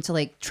trying to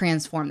like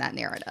transform that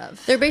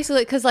narrative. They're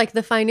basically, because like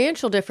the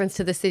financial difference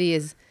to the city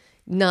is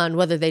none,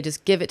 whether they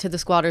just give it to the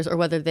squatters or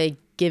whether they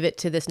give it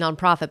to this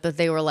nonprofit. But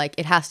they were like,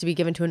 it has to be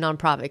given to a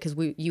nonprofit because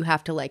you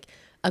have to like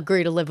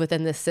agree to live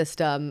within this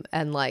system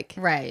and like.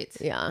 Right.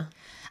 Yeah.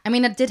 I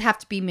mean, it did have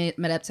to be made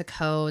up to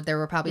code. There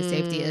were probably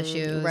safety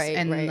issues. Right,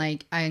 and right.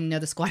 like, I know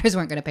the squatters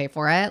weren't going to pay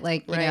for it.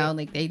 Like, you know,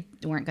 like they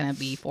weren't going to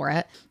be for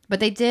it.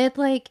 But they did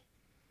like,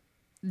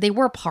 they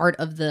were part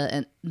of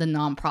the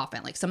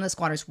nonprofit. Like some of the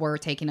squatters were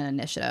taking an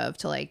initiative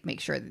to like make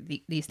sure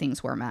that these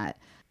things were met.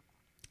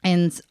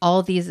 And all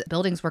of these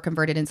buildings were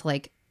converted into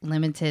like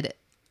limited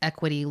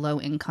equity, low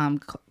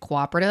income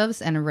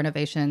cooperatives, and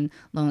renovation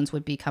loans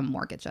would become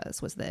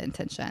mortgages was the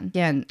intention.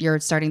 Again, you're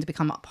starting to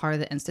become a part of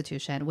the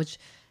institution, which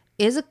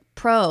is a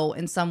pro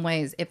in some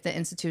ways if the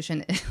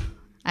institution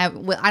I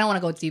don't want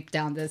to go deep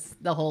down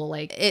the whole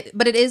like it,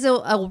 but it is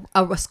a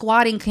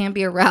squatting can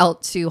be a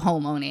route to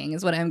home owning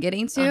is what I'm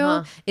getting to.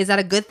 Uh-huh. Is that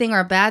a good thing or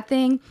a bad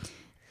thing?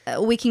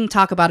 We can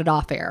talk about it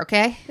off air,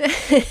 okay?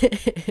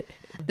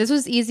 This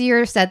was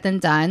easier said than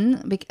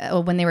done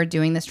when they were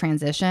doing this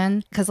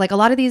transition because like a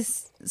lot of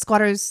these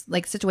squatters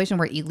like situation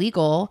were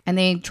illegal and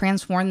they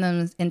transformed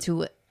them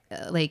into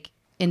like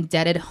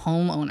indebted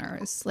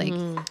homeowners. Like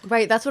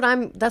right, that's what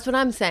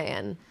I'm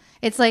saying.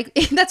 It's like,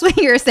 that's what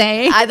you're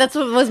saying. That's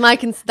what was my,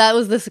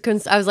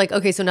 I was like,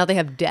 okay, so now they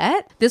have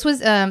debt? This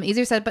was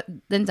easier said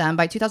than done.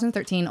 By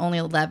 2013,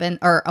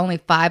 only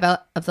 5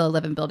 out of the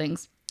 11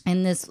 buildings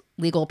in this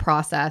legal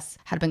process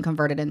had been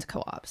converted into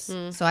co-ops.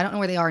 So I don't know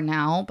where they are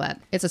now, but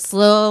it's a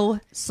slow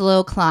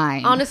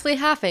climb. Honestly,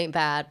 half ain't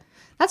bad.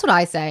 That's what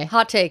I say.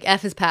 Hot take,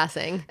 F is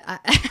passing.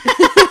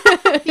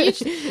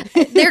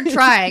 They're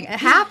trying.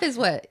 Half is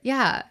what?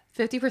 Yeah.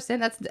 50%,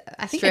 that's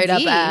I think straight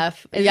up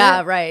F.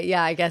 Yeah, right.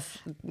 Yeah, I guess.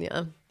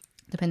 Yeah.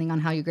 Depending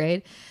on how you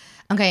grade.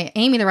 Okay,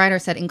 Amy, the writer,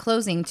 said, in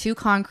closing, 2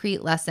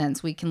 concrete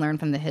lessons we can learn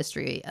from the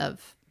history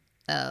of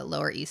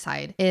Lower East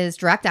Side is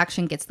direct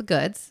action gets the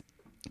goods.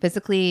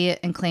 Physically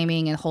and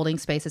claiming and holding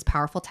space is a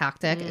powerful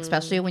tactic,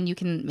 especially when you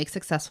can make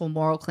successful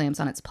moral claims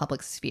on its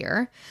public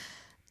sphere.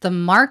 The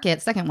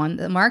market, second one,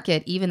 the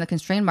market, even the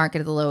constrained market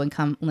of the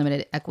low-income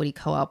limited equity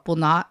co-op will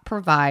not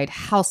provide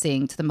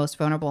housing to the most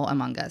vulnerable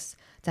among us.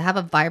 To have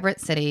a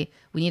vibrant city,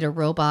 we need a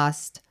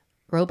robust,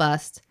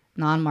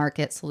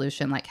 non-market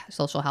solution like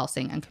social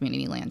housing and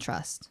community land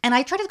trust. And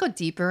I try to go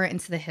deeper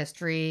into the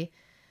history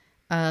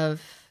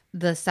of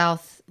the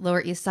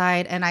Lower East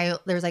Side, and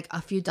there's like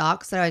a few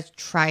docs that I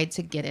tried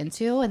to get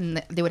into,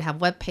 and they would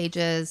have web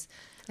pages,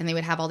 and they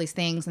would have all these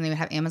things, and they would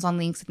have Amazon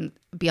links and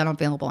be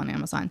unavailable on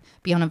Amazon,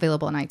 be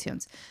unavailable on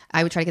iTunes.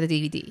 I would try to get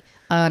the DVD,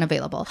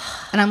 unavailable.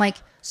 And I'm like,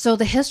 so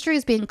the history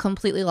is being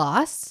completely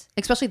lost,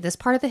 especially this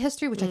part of the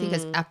history, which I think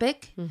is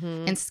epic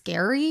and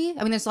scary.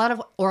 I mean, there's a lot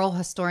of oral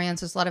historians,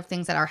 there's a lot of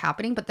things that are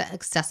happening, but the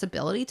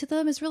accessibility to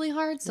them is really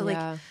hard. So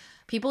like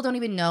people don't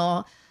even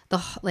know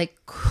the like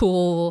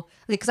cool,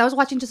 like, because I was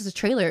watching just the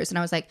trailers and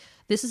I was like,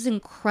 this is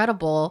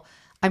incredible.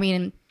 I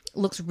mean,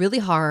 looks really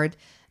hard,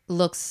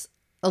 looks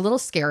a little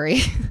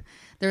scary.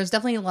 There's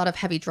definitely a lot of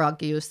heavy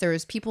drug use.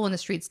 There's people in the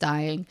streets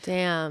dying.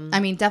 Damn. I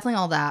mean, definitely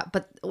all that.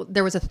 But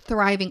there was a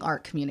thriving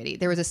art community.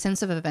 There was a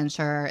sense of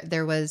adventure.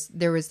 There was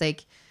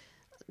like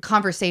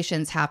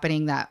conversations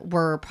happening that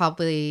were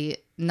probably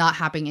not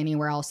happening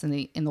anywhere else in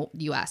the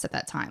US at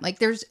that time. Like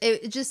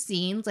it just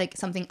seems like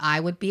something I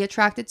would be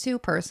attracted to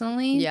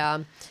personally.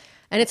 Yeah.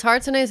 And it's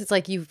hard sometimes. It's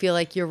like you feel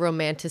like you're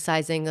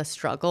romanticizing a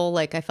struggle.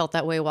 Like I felt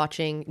that way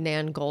watching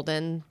Nan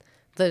Golden,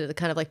 the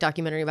kind of like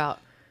documentary about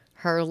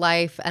her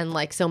life, and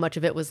like so much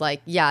of it was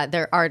like, yeah,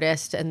 they're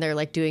artists and they're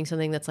like doing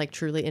something that's like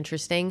truly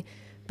interesting,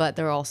 but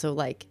they're also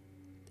like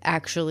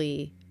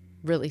actually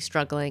really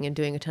struggling and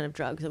doing a ton of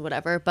drugs and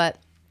whatever. But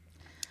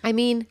I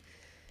mean,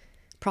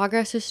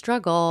 progress is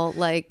struggle.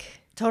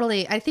 Like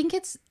totally. I think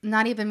it's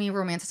not even me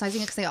romanticizing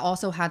it because they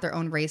also had their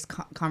own race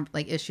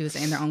like issues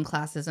and their own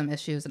classism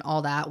issues and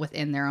all that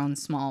within their own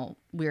small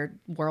weird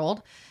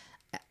world.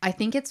 I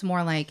think it's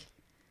more like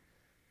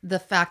the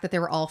fact that they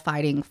were all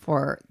fighting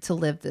to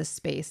live this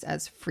space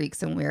as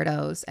freaks and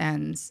weirdos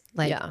and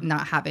like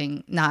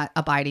not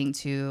abiding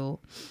to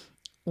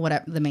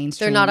whatever the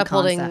mainstream. They're not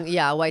upholding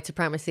concept. White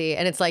supremacy.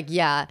 And it's like,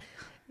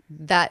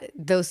 that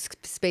those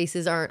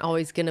spaces aren't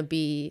always going to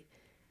be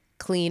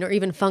clean or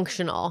even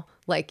functional.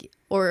 Like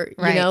or,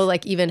 you Right. know,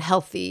 like even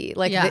healthy.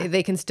 Like Yeah.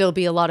 they can still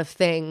be a lot of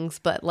things,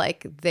 but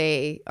like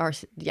they are,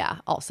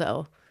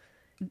 also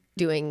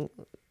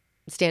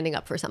standing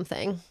up for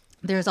something.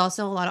 There's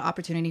also a lot of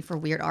opportunity for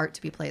weird art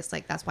to be placed.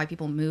 Like that's why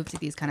people move to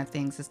these kind of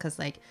things, is because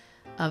like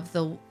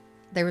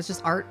there was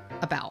just art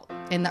about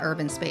in the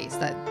urban space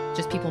that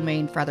just people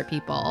made for other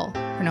people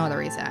for no other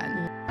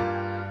reason.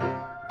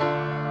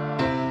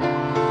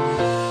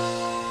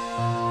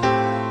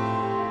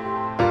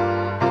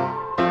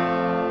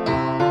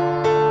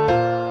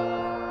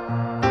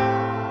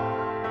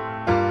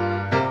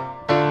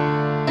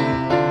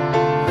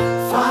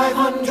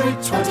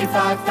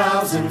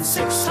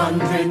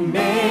 525,600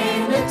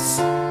 minutes,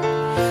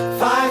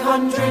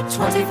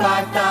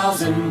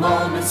 525,000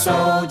 moments,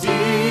 oh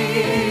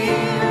dear.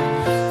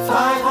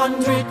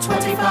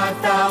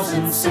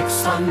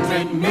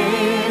 525,600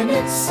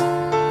 minutes.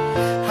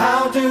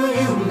 How do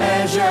you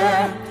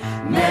measure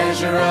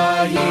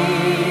a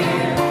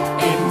year?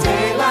 In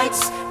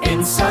daylights,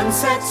 in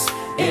sunsets,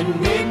 in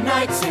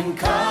midnights, in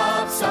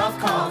cups of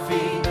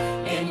coffee,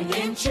 in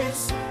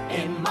inches,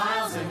 in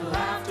miles, in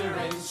laughter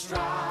and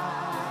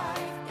strife.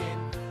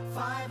 In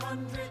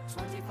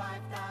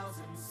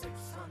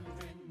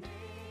 525,600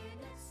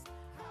 minutes.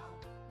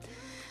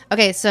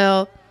 Okay,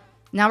 so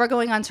now we're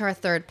going on to our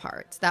third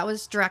part. That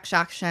was direct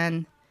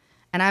action.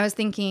 And I was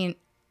thinking,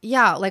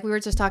 yeah, like we were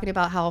just talking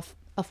about how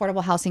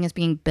affordable housing is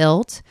being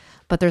built,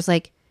 but there's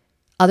like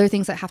other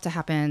things that have to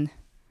happen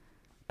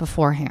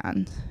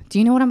beforehand. Do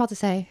you know what I'm about to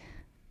say?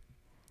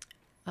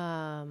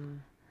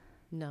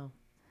 No.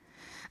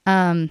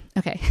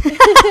 Okay.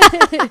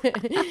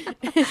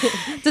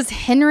 Does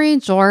Henry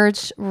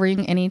George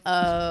ring any?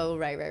 Oh,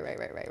 right.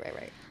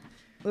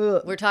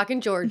 We're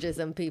talking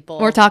Georgism, people.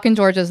 We're talking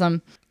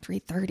Georgism.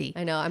 3:30.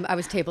 I know. I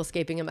was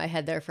tablescaping in my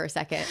head there for a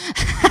second.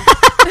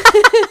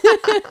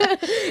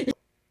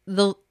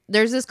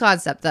 There's this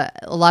concept that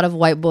a lot of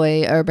white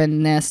boy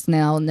urbanists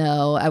now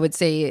know. I would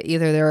say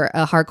either they're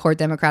a hardcore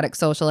democratic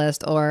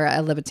socialist or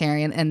a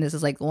libertarian, and this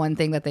is like one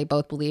thing that they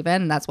both believe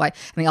in, and that's why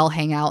they all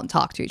hang out and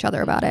talk to each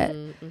other about it.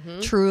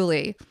 Mm-hmm.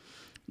 Truly,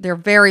 they're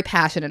very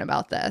passionate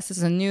about this. This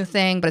is a new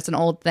thing, but it's an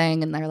old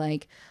thing, and they're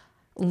like,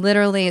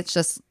 literally, it's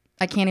just,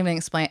 I can't even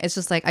explain. It's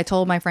just like, I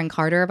told my friend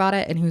Carter about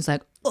it, and he was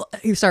like, oh,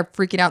 he started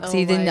freaking out because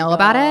he didn't know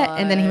about it,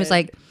 and then he was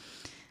like,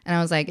 and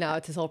I was like, no,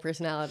 it's his whole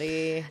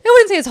personality. I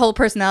wouldn't say his whole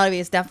personality.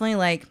 It's definitely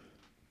like,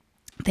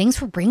 thanks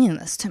for bringing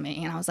this to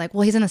me. And I was like,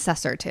 well, he's an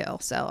assessor too.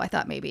 So I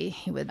thought maybe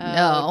he would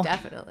know.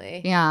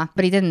 Definitely. Yeah,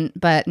 but he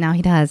didn't. But now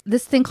he does.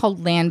 This thing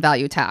called land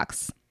value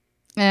tax.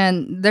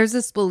 And there's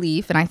this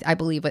belief, and I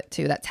believe it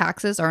too, that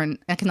taxes are an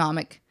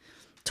economic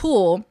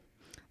tool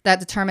that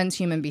determines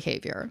human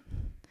behavior.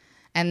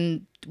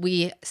 And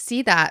we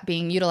see that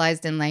being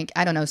utilized in like,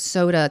 I don't know,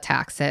 soda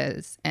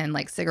taxes and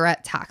like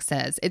cigarette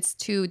taxes. It's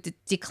to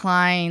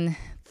decline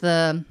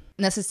the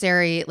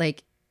necessary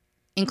like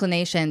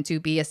inclination to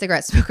be a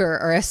cigarette smoker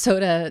or a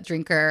soda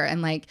drinker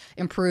and like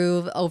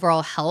improve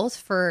overall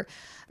health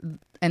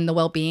and the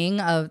well-being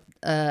of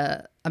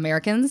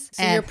Americans.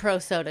 So you're pro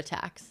soda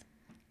tax?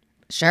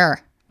 Sure.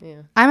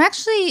 Yeah. I'm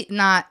actually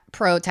not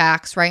pro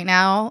tax right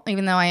now,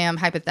 even though I am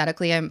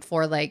hypothetically, I'm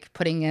for like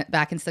putting it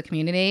back into the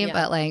community. Yeah.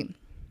 But like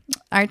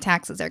our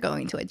taxes are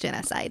going to a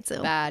genocide.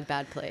 So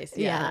bad place.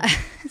 Yeah.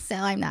 So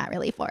I'm not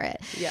really for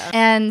it. Yeah.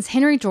 And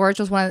Henry George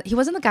was he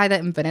wasn't the guy that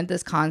invented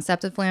this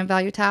concept of land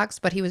value tax,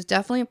 but he was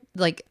definitely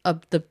like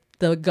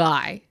the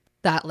guy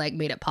that like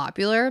made it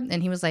popular.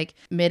 And he was like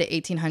mid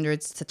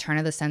 1800s to turn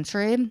of the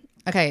century.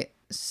 Okay.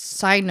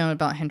 Side note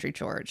about Henry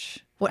George.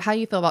 How do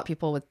you feel about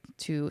people with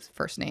two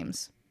first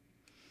names?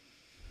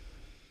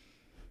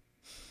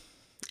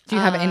 Do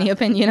you have any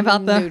opinion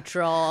about them?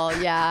 Neutral,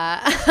 yeah.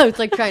 I was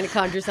like trying to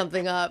conjure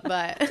something up,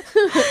 but they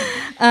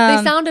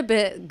sound a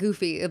bit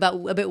goofy, a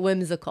bit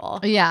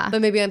whimsical. Yeah.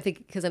 But maybe I'm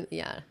thinking, I don't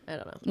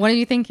know. What are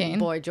you thinking?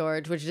 Boy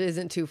George, which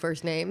isn't two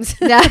first names.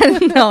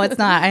 No, it's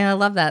not. I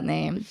love that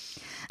name.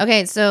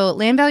 Okay, so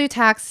land value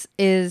tax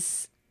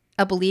is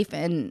a belief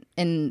in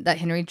that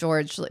Henry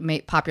George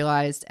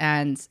popularized,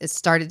 and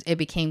it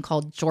became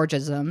called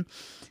Georgism.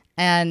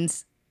 And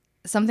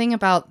something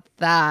about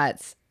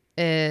that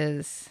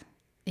is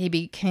he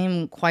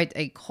became quite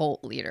a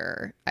cult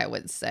leader, I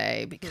would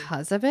say,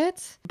 because of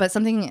it. But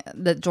something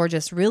that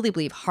Georgists really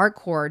believe,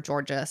 hardcore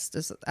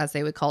Georgists, as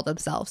they would call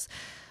themselves,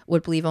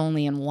 would believe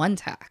only in one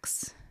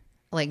tax.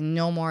 Like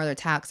no more other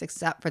tax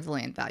except for the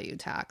land value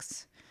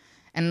tax.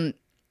 And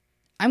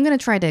I'm going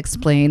to try to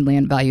explain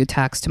land value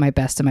tax to my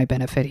best of my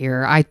benefit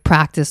here. I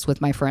practiced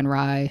with my friend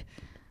Rye,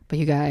 but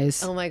you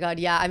guys. Oh my God.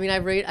 Yeah. I mean,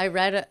 I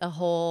read a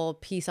whole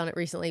piece on it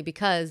recently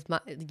because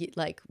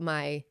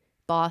my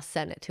boss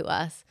sent it to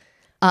us.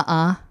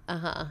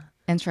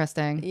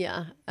 Interesting.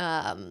 Yeah.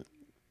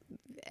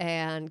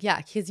 And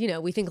yeah, because,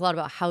 we think a lot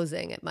about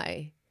housing at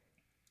my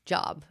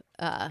job.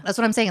 That's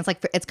what I'm saying. It's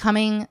like, it's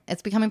becoming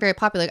very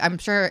popular. I'm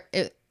sure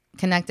it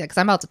connected because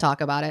I'm about to talk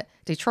about it.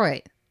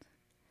 Detroit.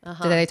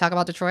 Did they talk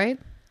about Detroit?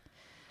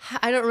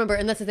 I don't remember.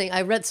 And that's the thing.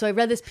 I read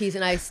this piece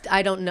and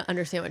I don't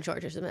understand what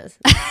Georgism is.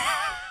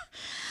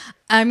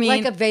 I mean,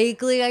 like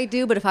vaguely I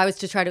do, but if I was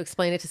to try to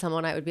explain it to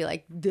someone, I would be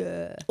like,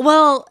 duh.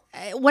 well,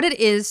 what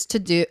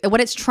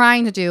it's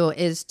trying to do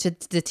is to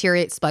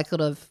deteriorate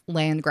speculative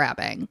land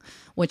grabbing,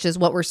 which is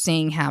what we're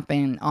seeing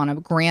happen on a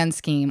grand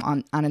scheme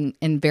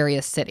in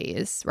various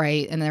cities,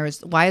 right? And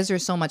why is there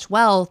so much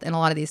wealth in a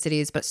lot of these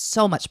cities, but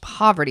so much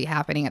poverty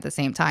happening at the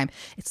same time?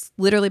 It's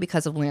literally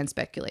because of land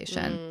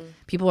speculation.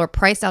 People are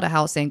priced out of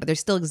housing, but they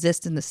still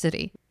exist in the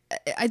city.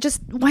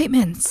 White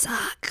men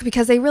suck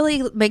because they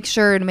really make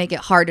sure to make it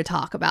hard to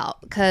talk about.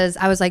 Because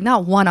I was like,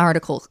 not one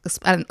article,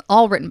 and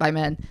all written by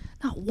men,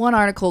 not one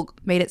article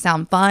made it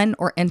sound fun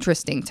or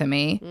interesting to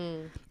me,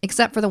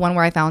 except for the one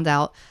where I found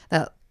out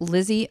that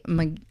Lizzie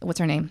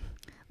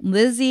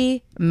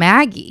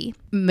Maggie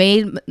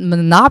made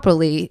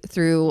monopoly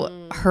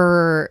through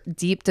her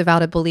deep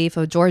devoted belief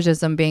of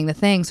Georgism being the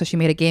thing. So she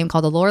made a game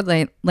called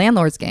the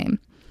Landlord's Game,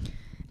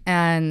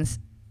 and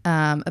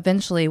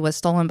eventually was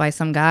stolen by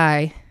some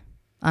guy,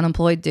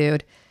 unemployed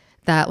dude,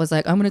 that was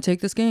like, I'm going to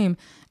take this game,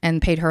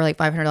 and paid her like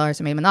 $500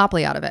 and made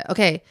Monopoly out of it.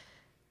 Okay.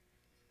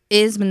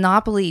 Is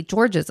Monopoly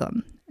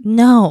Georgism?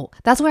 No.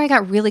 That's where I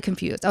got really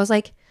confused. I was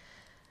like,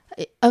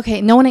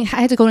 okay, I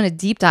had to go in a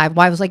deep dive.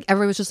 Why?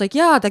 Everyone was just like,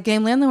 yeah, that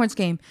game, Landlord's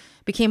Game,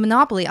 became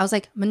Monopoly. I was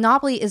like,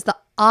 Monopoly is the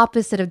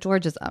opposite of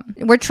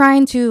Georgism. We're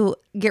trying to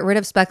get rid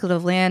of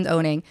speculative land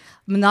owning.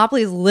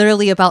 Monopoly is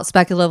literally about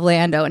speculative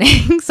land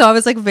owning. So I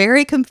was like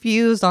very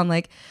confused on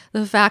like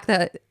the fact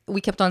that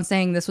we kept on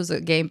saying this was a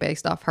game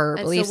based off her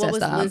belief system. So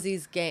what was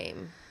Lizzie's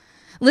game?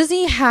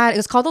 It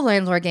was called the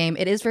Landlord Game.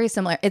 It is very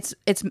similar.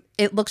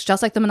 It looks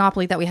just like the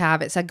Monopoly that we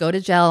have. It said go to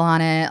jail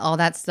on it, all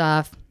that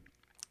stuff.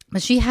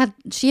 But she had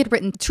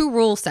written 2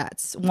 rule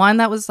sets. One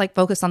that was like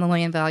focused on the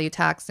land value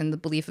tax and the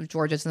belief of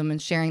Georgism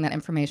and sharing that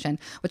information,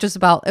 which was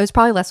it was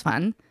probably less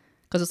fun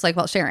because it's like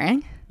about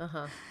sharing.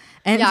 Uh-huh.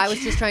 And yeah, I was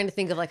just trying to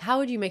think of like, how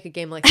would you make a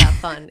game like that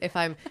fun if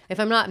I'm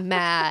not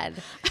mad,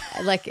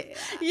 like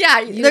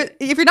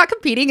if you're not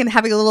competing and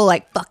having a little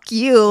like fuck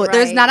you, right.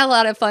 There's not a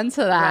lot of fun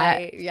to that.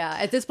 Right. Yeah,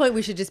 at this point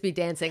we should just be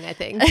dancing, I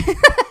think.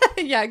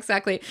 Yeah,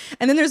 exactly.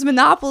 And then there's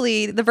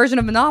Monopoly, the version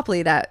of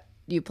Monopoly that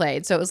you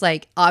played. So it was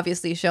like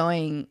obviously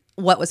showing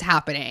what was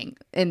happening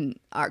in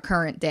our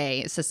current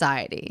day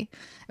society.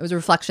 It was a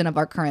reflection of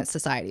our current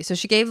society. So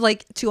she gave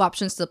like 2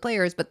 options to the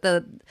players, but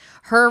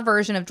her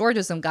version of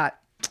Georgism got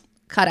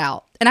cut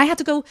out. And I had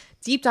to go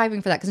deep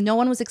diving for that because no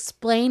one was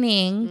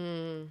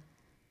explaining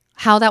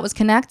how that was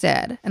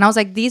connected. And I was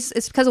like,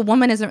 it's because a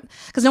woman isn't,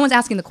 because no one's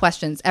asking the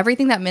questions.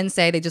 Everything that men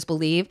say, they just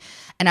believe.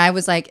 And I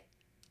was like,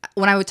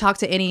 when I would talk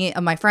to any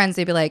of my friends,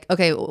 they'd be like,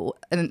 okay,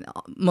 and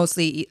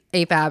mostly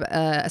AFAB,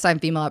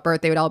 assigned female at birth,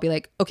 they would all be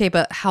like, okay,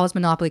 but how is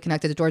Monopoly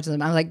connected to Georgism?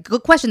 I was like,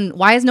 good question.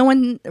 Why is no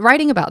one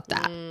writing about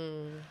that?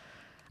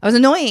 I was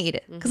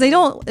annoyed because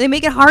they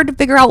make it hard to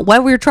figure out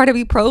what we were trying to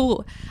be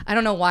pro. I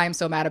don't know why I'm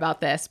so mad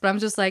about this, but I'm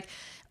just like,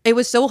 it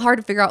was so hard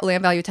to figure out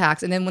land value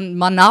tax. And then when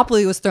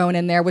Monopoly was thrown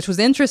in there, which was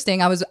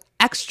interesting, I was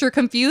extra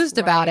confused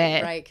about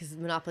it. Right, because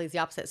Monopoly is the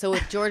opposite. So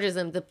with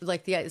Georgism,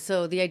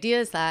 the idea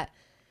is that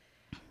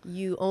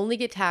you only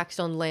get taxed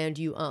on land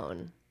you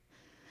own.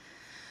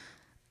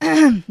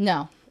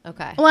 No.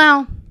 Okay.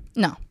 Well,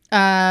 no.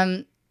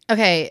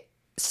 Okay.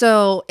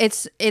 So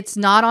it's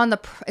not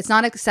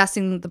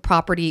accessing the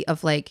property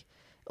of like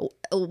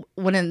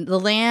when the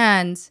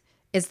land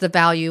is the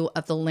value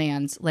of the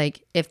land.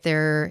 Like if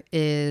there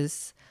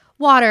is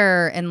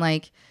water and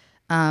like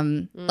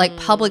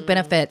public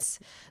benefits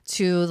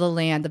to the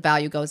land, the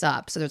value goes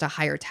up. So there's a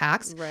higher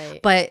tax. Right.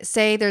 But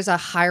say there's a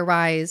high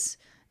rise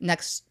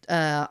next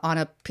on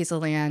a piece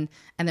of land,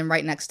 and then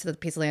right next to the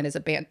piece of land is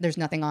there's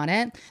nothing on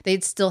it,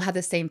 they'd still have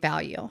the same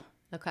value.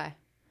 Okay.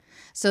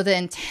 So the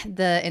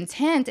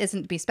intent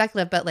isn't to be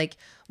speculative, but like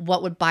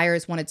what would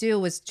buyers want to do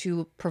was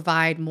to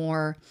provide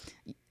more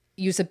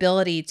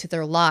usability to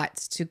their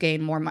lots to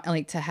gain more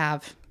like to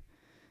have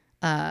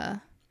I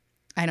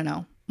don't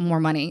know, more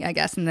money, I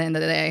guess, in the end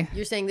of the day.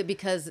 You're saying that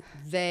because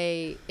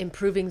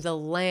improving the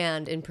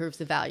land improves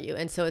the value,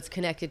 and so it's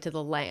connected to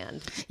the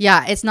land.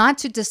 Yeah, it's not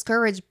to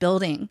discourage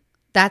building.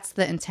 That's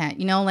the intent.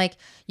 You know, like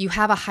you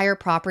have a higher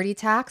property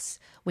tax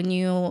when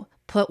you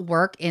put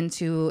work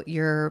into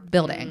your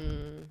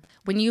building.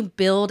 When you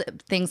build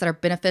things that are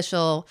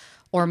beneficial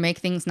or make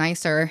things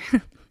nicer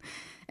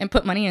and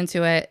put money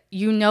into it,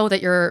 you know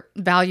that your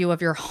value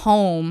of your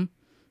home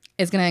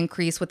is going to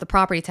increase with the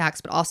property tax,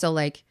 but also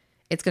like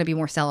it's going to be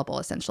more sellable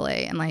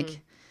essentially. And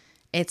like,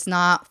 it's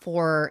not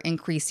for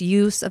increased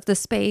use of the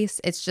space.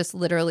 It's just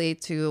literally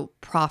to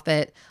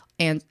profit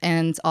and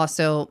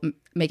also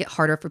make it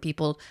harder for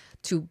people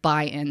to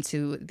buy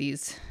into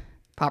these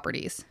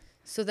properties.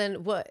 So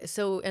then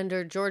so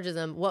under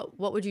Georgism, what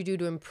would you do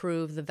to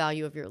improve the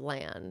value of your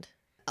land?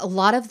 A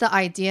lot of the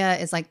idea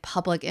is like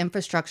public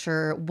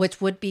infrastructure,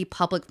 which would be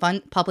public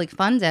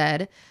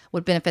funded,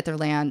 would benefit their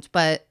land.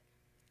 But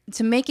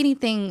to make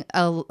anything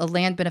a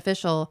land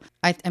beneficial,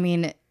 I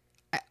mean,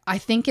 I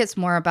think it's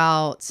more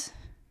about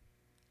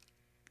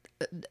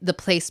the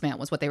placement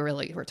was what they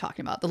really were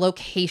talking about. The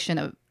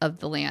location of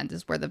the land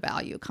is where the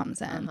value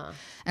comes in.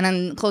 And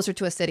then closer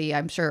to a city,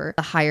 I'm sure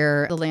the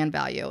higher the land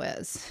value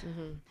is.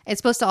 It's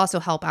supposed to also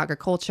help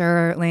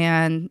agriculture,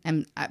 land,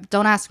 and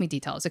don't ask me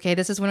details, okay?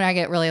 This is when I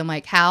get really, I'm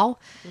like, how?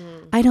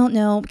 I don't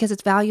know, because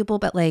it's valuable,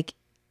 but like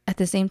at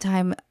the same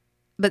time,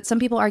 but some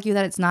people argue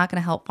that it's not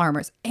going to help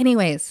farmers.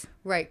 Anyways.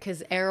 Right,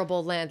 because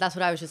arable land, that's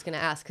what I was just going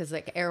to ask, because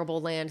like arable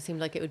land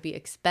seemed like it would be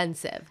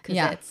expensive because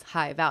it's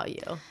high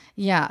value.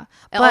 Yeah.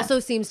 It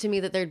also seems to me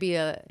that there'd be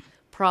a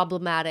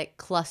problematic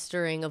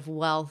clustering of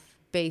wealth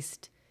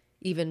based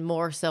even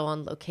more so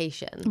on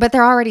location. But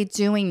they're already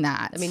doing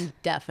that. I mean,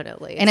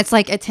 definitely. And it's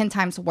like 10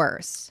 times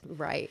worse.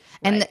 Right.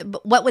 And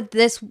what would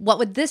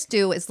this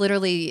do is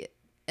literally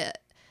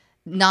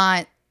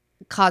not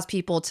cause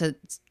people to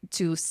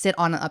sit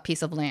on a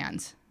piece of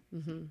land.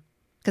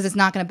 Because it's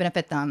not going to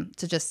benefit them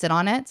to just sit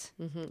on it,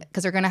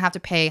 because they're going to have to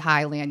pay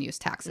high land use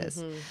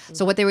taxes.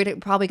 So what they were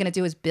probably going to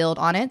do is build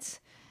on it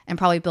and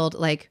probably build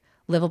like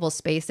livable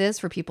spaces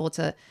for people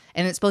to,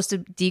 and it's supposed to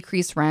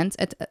decrease rent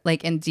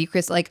and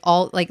decrease like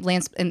all like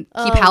lands and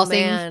keep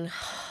housing at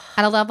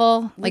a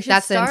level. Like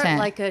that's the intent.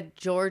 Like a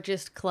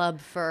Georgist club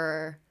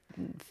for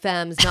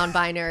femmes,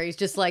 non-binaries,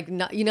 just like,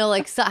 you know,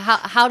 like so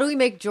how do we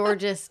make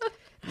Georgist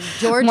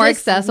more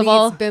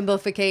accessible?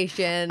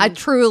 Bimbofication.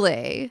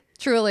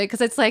 Truly, because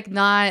it's like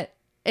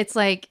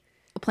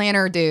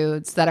planner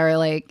dudes that are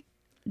like,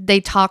 they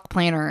talk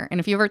planner, and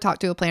if you ever talk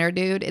to a planner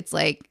dude, it's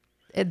like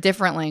a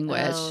different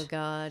language. Oh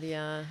God,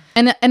 yeah.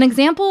 And an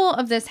example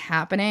of this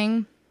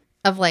happening,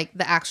 of like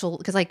the actual,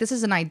 because like this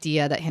is an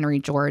idea that Henry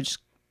George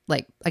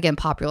like again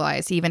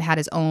popularized. He even had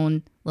his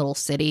own little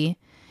city,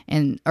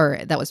 or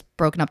that was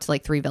broken up to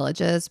like 3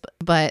 villages,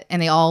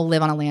 and they all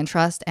live on a land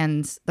trust,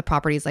 and the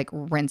property is like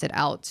rented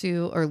out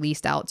to or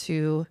leased out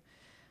to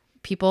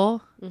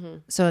people.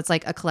 So it's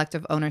like a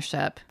collective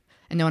ownership,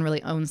 and no one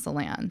really owns the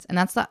land. And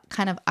that's the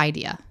kind of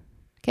idea.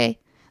 Okay.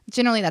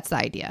 Generally that's the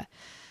idea.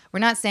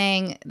 We're not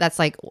saying that's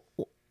like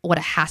what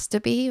it has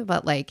to be,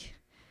 but like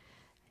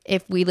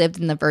if we lived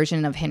in the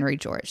version of Henry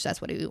George,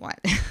 that's what we want.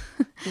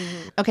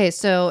 Okay.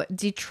 So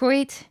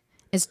Detroit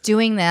is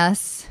doing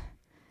this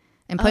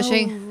and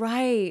pushing. Oh,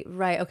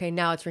 right. Okay,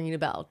 now it's ringing a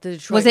bell.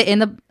 Detroit. Was it in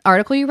the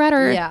article you read,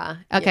 or? Yeah.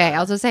 Okay, yeah. I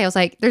was gonna say, I was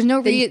like, there's no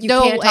reason. You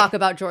can't talk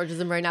about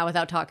Georgism right now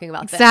without talking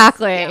about this.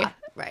 Exactly. Yeah,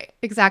 right.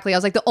 Exactly. I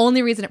was like, the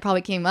only reason it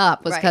probably came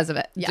up was because of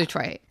it. Yeah.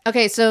 Detroit.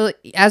 Okay, so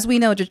as we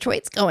know,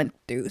 Detroit's going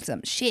through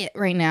some shit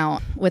right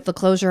now with the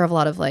closure of a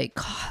lot of like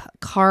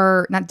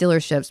car, not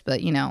dealerships,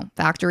 but you know,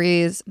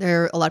 factories.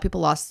 A lot of people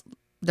lost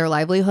their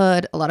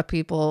livelihood.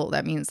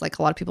 That means like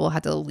a lot of people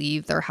had to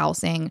leave their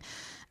housing.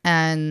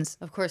 And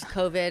of course,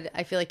 COVID,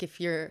 I feel like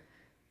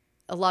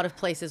a lot of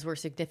places were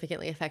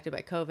significantly affected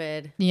by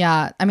COVID.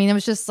 Yeah. I mean, it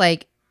was just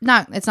like,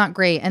 it's not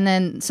great. And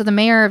then, so the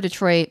mayor of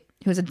Detroit,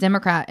 who's a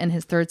Democrat in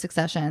his third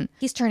succession,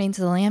 he's turning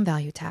to the land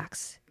value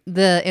tax.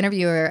 The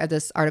interviewer of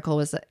this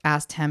article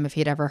asked him if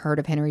he'd ever heard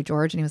of Henry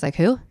George. And he was like,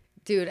 who?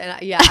 Dude, and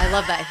I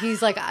love that.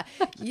 He's like,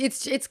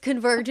 it's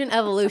convergent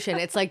evolution.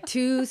 It's like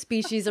 2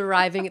 species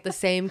arriving at the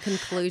same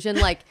conclusion.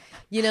 Like,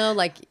 you know,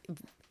 like...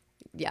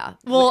 Yeah.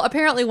 Well,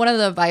 apparently one of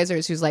the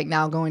advisors who's like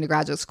now going to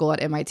graduate school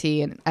at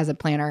MIT and as a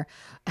planner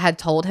had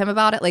told him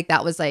about it. Like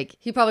that was like,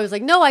 he probably was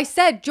like, no, I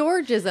said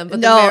Georgism. But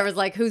the mayor was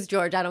like, who's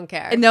George? I don't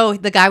care. No,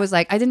 the guy was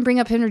like, I didn't bring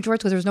up Henry George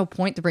because there's no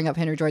point to bring up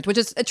Henry George, which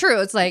is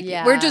true. It's like,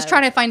 we're just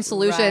trying to find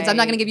solutions. Right. I'm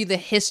not going to give you the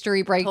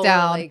history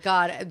breakdown. Totally.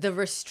 God, the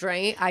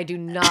restraint I do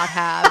not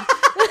have.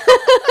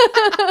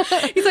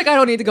 He's like, I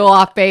don't need to go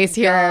off base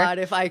here. God,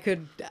 if I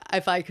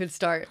could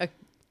start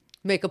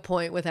make a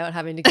point without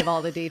having to give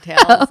all the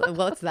details.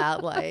 What's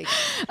that like?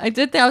 I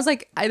did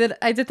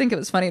think it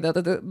was funny though.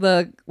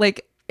 The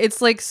like,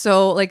 it's like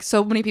so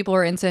many people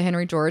are into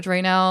Henry George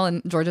right now,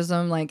 and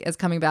Georgism like is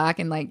coming back,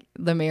 and like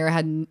the mayor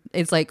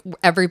it's like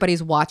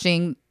everybody's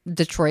watching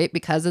Detroit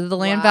because of the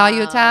land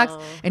value tax,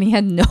 and he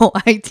had no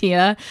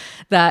idea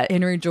that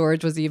Henry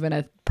George was even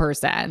a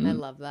person. I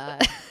love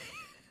that.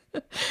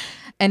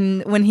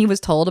 And when he was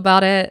told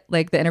about it,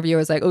 like the interviewer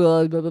was like,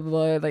 oh, blah, blah,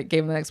 blah, like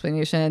gave him an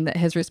explanation.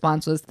 His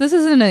response was, this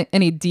isn't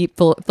any deep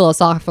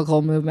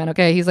philosophical movement.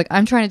 Okay. He's like,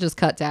 I'm trying to just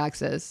cut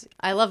taxes.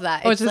 I love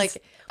that. It's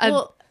like,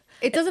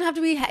 it doesn't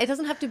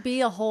have to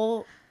be a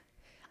whole,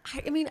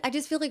 I mean, I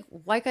just feel like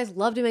white guys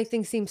love to make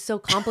things seem so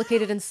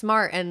complicated and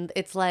smart. And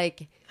it's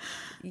like,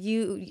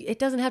 it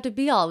doesn't have to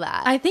be all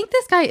that. I think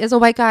this guy is a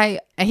white guy.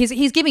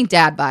 He's giving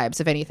dad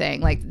vibes, if anything,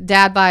 like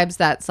dad vibes.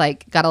 That's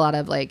like got a lot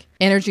of like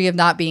energy of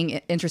not being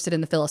interested in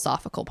the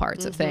philosophical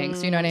parts of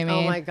things. You know what I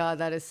mean? Oh my God,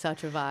 that is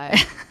such a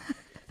vibe.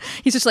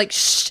 He's just like,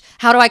 shh,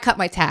 how do I cut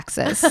my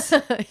taxes?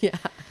 Yeah.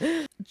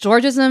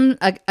 Georgism,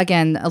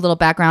 again, a little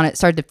background. It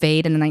started to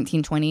fade in the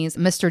 1920s.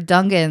 Mr.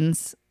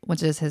 Dungan's,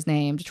 which is his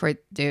name, Detroit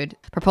dude,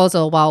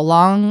 proposal, while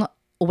long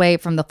way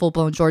from the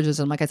full-blown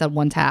Georgism, like I said,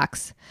 one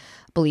tax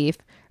belief,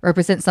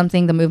 represents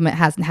something the movement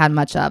hasn't had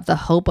much of: the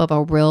hope of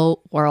a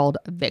real-world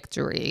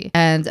victory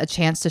and a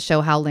chance to show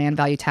how land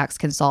value tax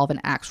can solve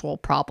an actual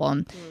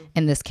problem,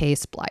 in this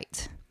case,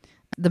 blight.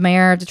 The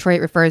mayor of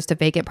Detroit refers to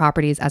vacant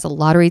properties as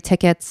lottery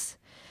tickets.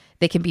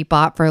 They can be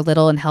bought for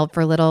little and held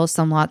for little.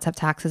 Some lots have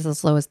taxes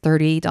as low as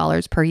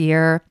 $30 per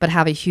year, but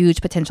have a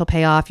huge potential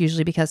payoff,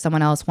 usually because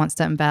someone else wants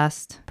to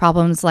invest.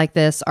 Problems like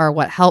this are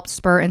what help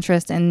spur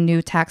interest in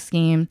new tax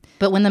scheme.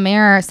 But when the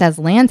mayor says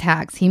land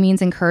tax, he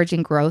means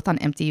encouraging growth on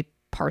empty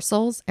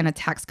parcels and a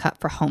tax cut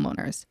for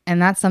homeowners.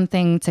 And that's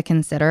something to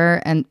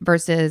consider. And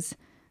versus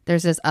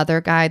there's this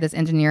other guy, this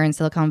engineer in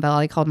Silicon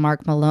Valley called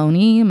Mark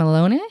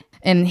Maloney.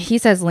 And he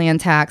says land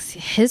tax.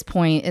 His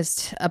point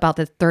is about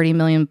the 30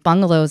 million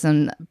bungalows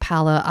in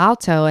Palo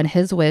Alto and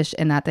his wish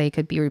in that they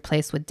could be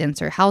replaced with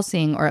denser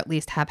housing or at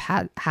least have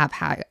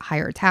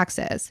higher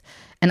taxes.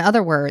 In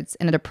other words,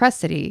 in a depressed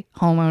city,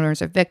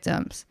 homeowners are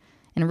victims.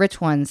 And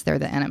rich ones, they're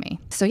the enemy.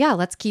 So yeah,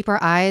 let's keep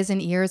our eyes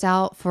and ears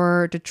out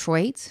for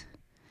Detroit.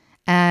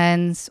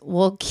 And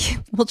we'll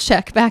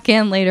check back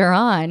in later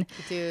on.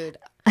 Dude.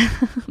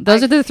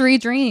 Those are the 3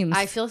 dreams.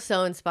 I feel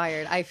so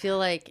inspired. I feel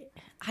like,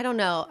 I don't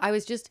know. I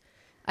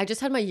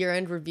just had my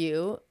year-end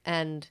review,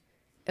 and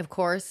of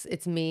course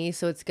it's me,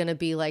 so it's gonna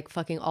be like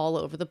fucking all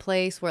over the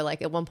place, where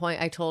like at one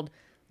point I told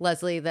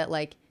Leslie that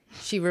like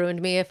she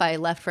ruined me. If I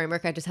left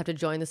Framework, I just have to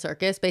join the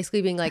circus,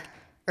 basically being like,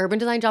 urban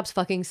design jobs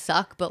fucking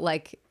suck, but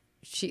like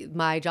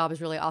my job is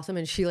really awesome.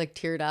 And she like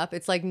teared up.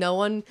 It's like no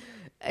one,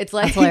 it's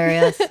like that's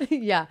hilarious.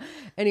 Yeah,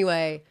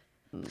 anyway,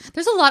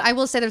 there's a lot, I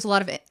will say there's a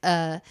lot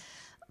of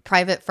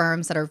private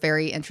firms that are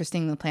very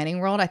interesting in the planning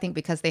world, I think,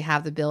 because they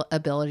have the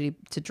ability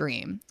to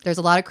dream. There's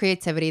a lot of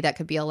creativity that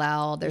could be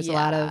allowed. There's a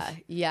lot of...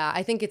 Yeah,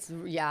 I think it's...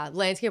 Yeah,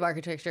 landscape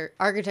architecture.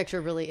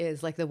 Architecture really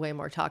is like the way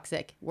more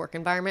toxic work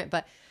environment,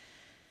 but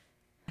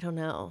I don't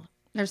know.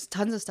 There's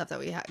tons of stuff that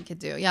we could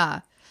do. Yeah.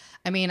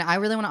 I mean, I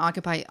really want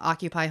to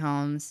occupy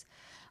homes.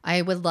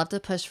 I would love to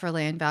push for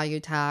land value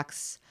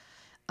tax.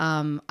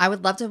 I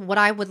would love to. What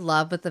I would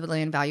love with the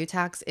land value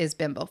tax is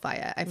bimbofy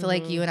it. I feel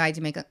like you and I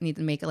need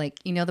to make like,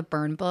 you know, the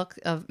burn book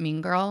of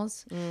Mean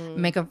Girls.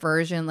 Make a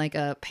version, like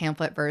a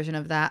pamphlet version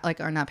of that,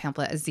 like, or not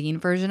pamphlet, a zine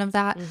version of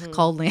that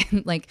called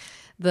land, like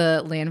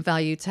the land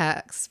value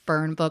tax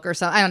burn book or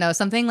something. I don't know,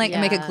 something like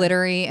make it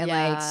glittery and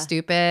like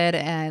stupid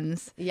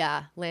and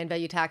land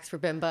value tax for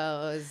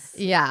bimbos.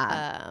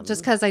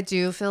 Just because I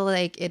do feel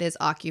like it is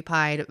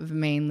occupied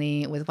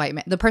mainly with white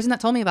men. The person that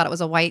told me about it was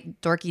a white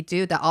dorky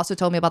dude that also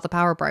told me about the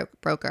power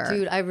broker.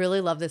 Dude, I really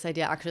love this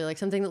idea, actually. Like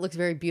something that looks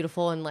very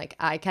beautiful and like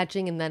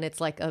eye-catching, and then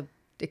it's like a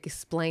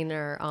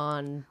explainer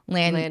on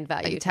land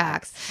value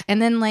tax.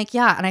 And then like,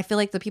 and I feel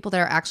like the people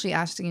that are actually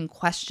asking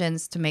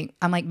questions to make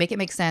it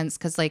make sense,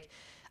 because like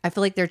I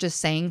feel like they're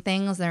just saying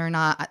things that are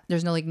not,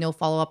 there's no like no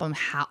follow-up on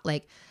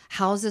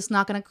how is this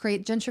not going to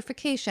create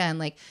gentrification?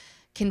 Like,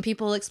 can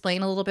people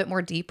explain a little bit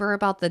more deeper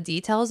about the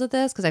details of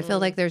this? Because I feel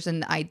like there's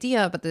an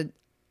idea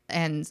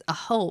and a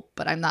hope,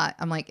 but I'm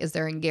like, is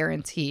there a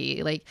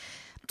guarantee? Like,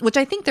 which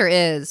I think there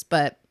is,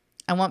 but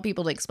I want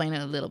people to explain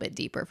it a little bit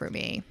deeper for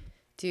me.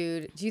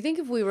 Dude, do you think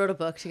if we wrote a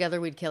book together,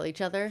 we'd kill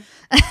each other?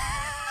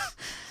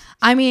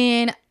 I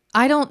mean,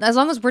 I don't, as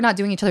long as we're not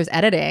doing each other's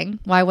editing,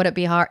 why would it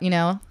be hard, you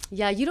know?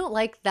 Yeah, you don't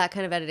like that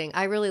kind of editing.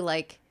 I really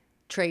like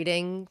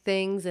trading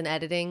things and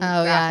editing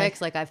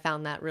graphics. Like I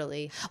found that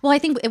really... Well, I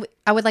think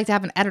I would like to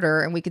have an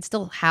editor and we could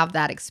still have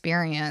that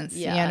experience.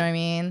 Yeah. You know what I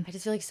mean? I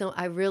just feel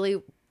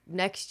like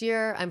next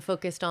year I'm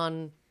focused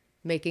on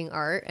making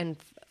art, and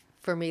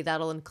for me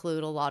that'll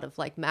include a lot of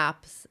like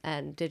maps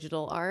and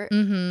digital art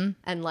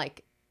and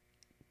like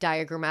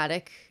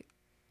diagrammatic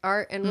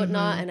art and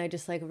whatnot. And I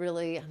just like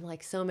really, I'm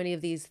like, so many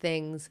of these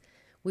things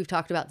we've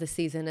talked about this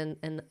season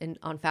and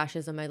on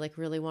fascism, I like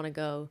really want to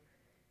go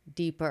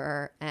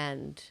deeper.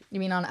 And you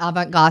mean on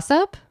avant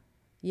gossip?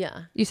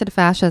 Yeah. You said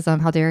fascism.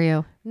 How dare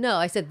you? No,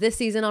 I said this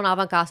season on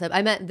avant gossip.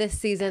 I meant this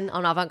season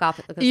on avant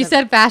gossip. You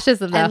said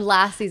fascism though. And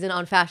last season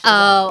on fascism.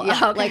 Oh,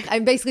 yeah. Okay. Like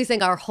I'm basically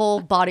saying our whole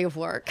body of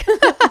work.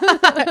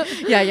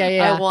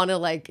 Yeah. I want to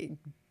like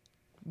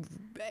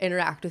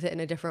interact with it in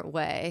a different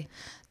way.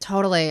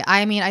 Totally.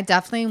 I mean, I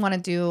definitely want to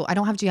do, I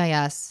don't have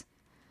GIS,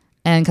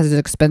 and because it's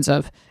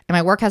expensive and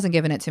my work hasn't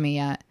given it to me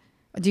yet.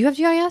 Do you have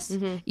GIS?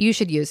 You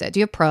should use it. Do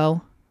you have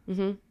Pro?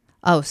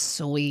 Oh,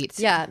 sweet.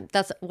 Yeah,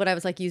 that's what I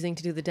was like using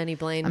to do the Denny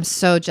Blaine. I'm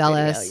so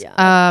jealous. Video,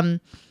 yeah.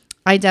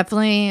 I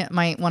definitely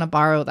might want to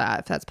borrow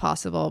that if that's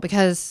possible,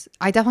 because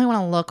I definitely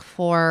want to look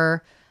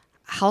for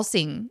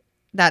housing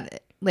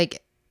that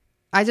like,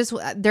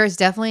 there's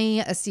definitely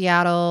a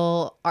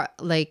Seattle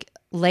like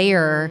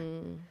layer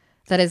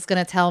that is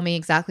going to tell me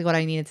exactly what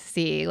I needed to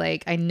see.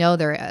 Like, I know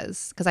there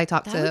is, because I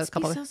talked to a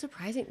couple. That would be so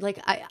surprising. Like,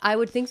 I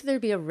would think that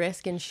there'd be a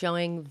risk in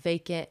showing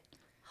vacant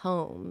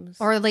homes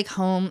or like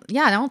home.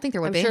 Yeah, I don't think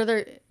there would be. I'm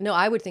sure no,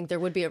 I would think there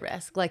would be a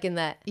risk, like in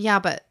that. Yeah,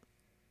 but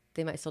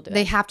they might still do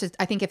they it. have to.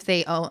 I think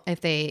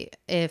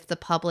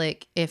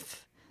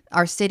if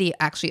our city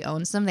actually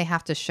owns them, they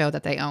have to show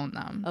that they own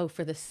them. Oh,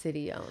 for the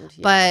city owned.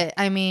 Yeah. But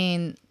I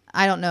mean,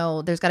 I don't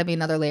know. There's got to be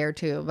another layer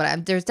too.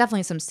 But there's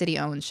definitely some city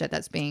owned shit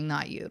that's being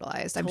not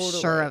utilized. I'm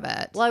sure of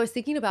it. Well, I was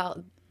thinking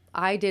about,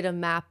 I did a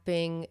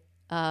mapping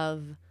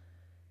of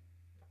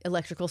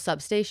electrical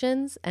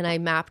substations, and I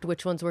mapped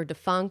which ones were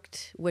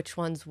defunct, which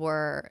ones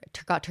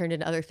got turned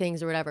into other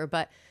things or whatever.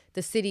 But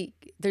the city,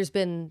 there's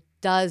been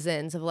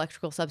dozens of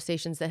electrical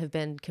substations that have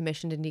been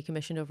commissioned and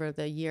decommissioned over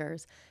the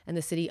years, and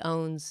the city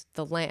owns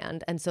the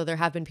land. And so there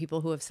have been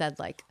people who have said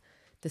like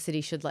the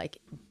city should like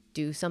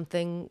do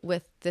something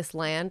with this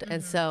land.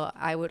 And so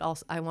I want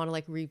to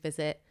like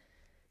revisit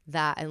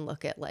that and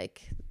look at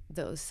like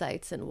those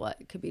sites and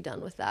what could be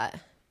done with that.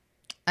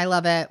 I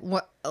love it.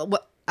 What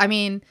I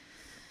mean,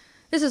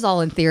 this is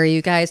all in theory,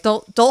 you guys.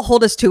 Don't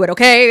hold us to it,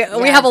 okay? Yeah.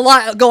 We have a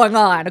lot going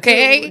on,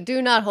 okay?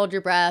 Do not hold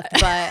your breath,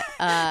 but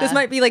this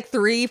might be like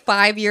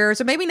 3-5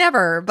 years or maybe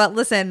never. But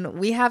listen,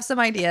 we have some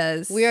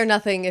ideas. We are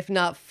nothing if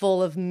not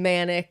full of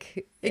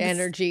manic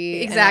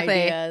energy,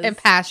 exactly, and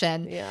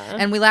passion. Yeah,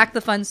 and we lack the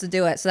funds to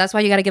do it. So that's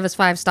why you got to give us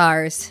 5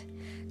 stars,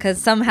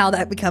 because somehow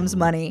that becomes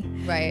money.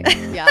 Right.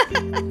 Yeah.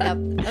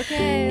 Yep.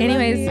 Okay.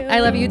 Anyways, I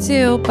love you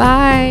too.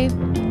 Bye.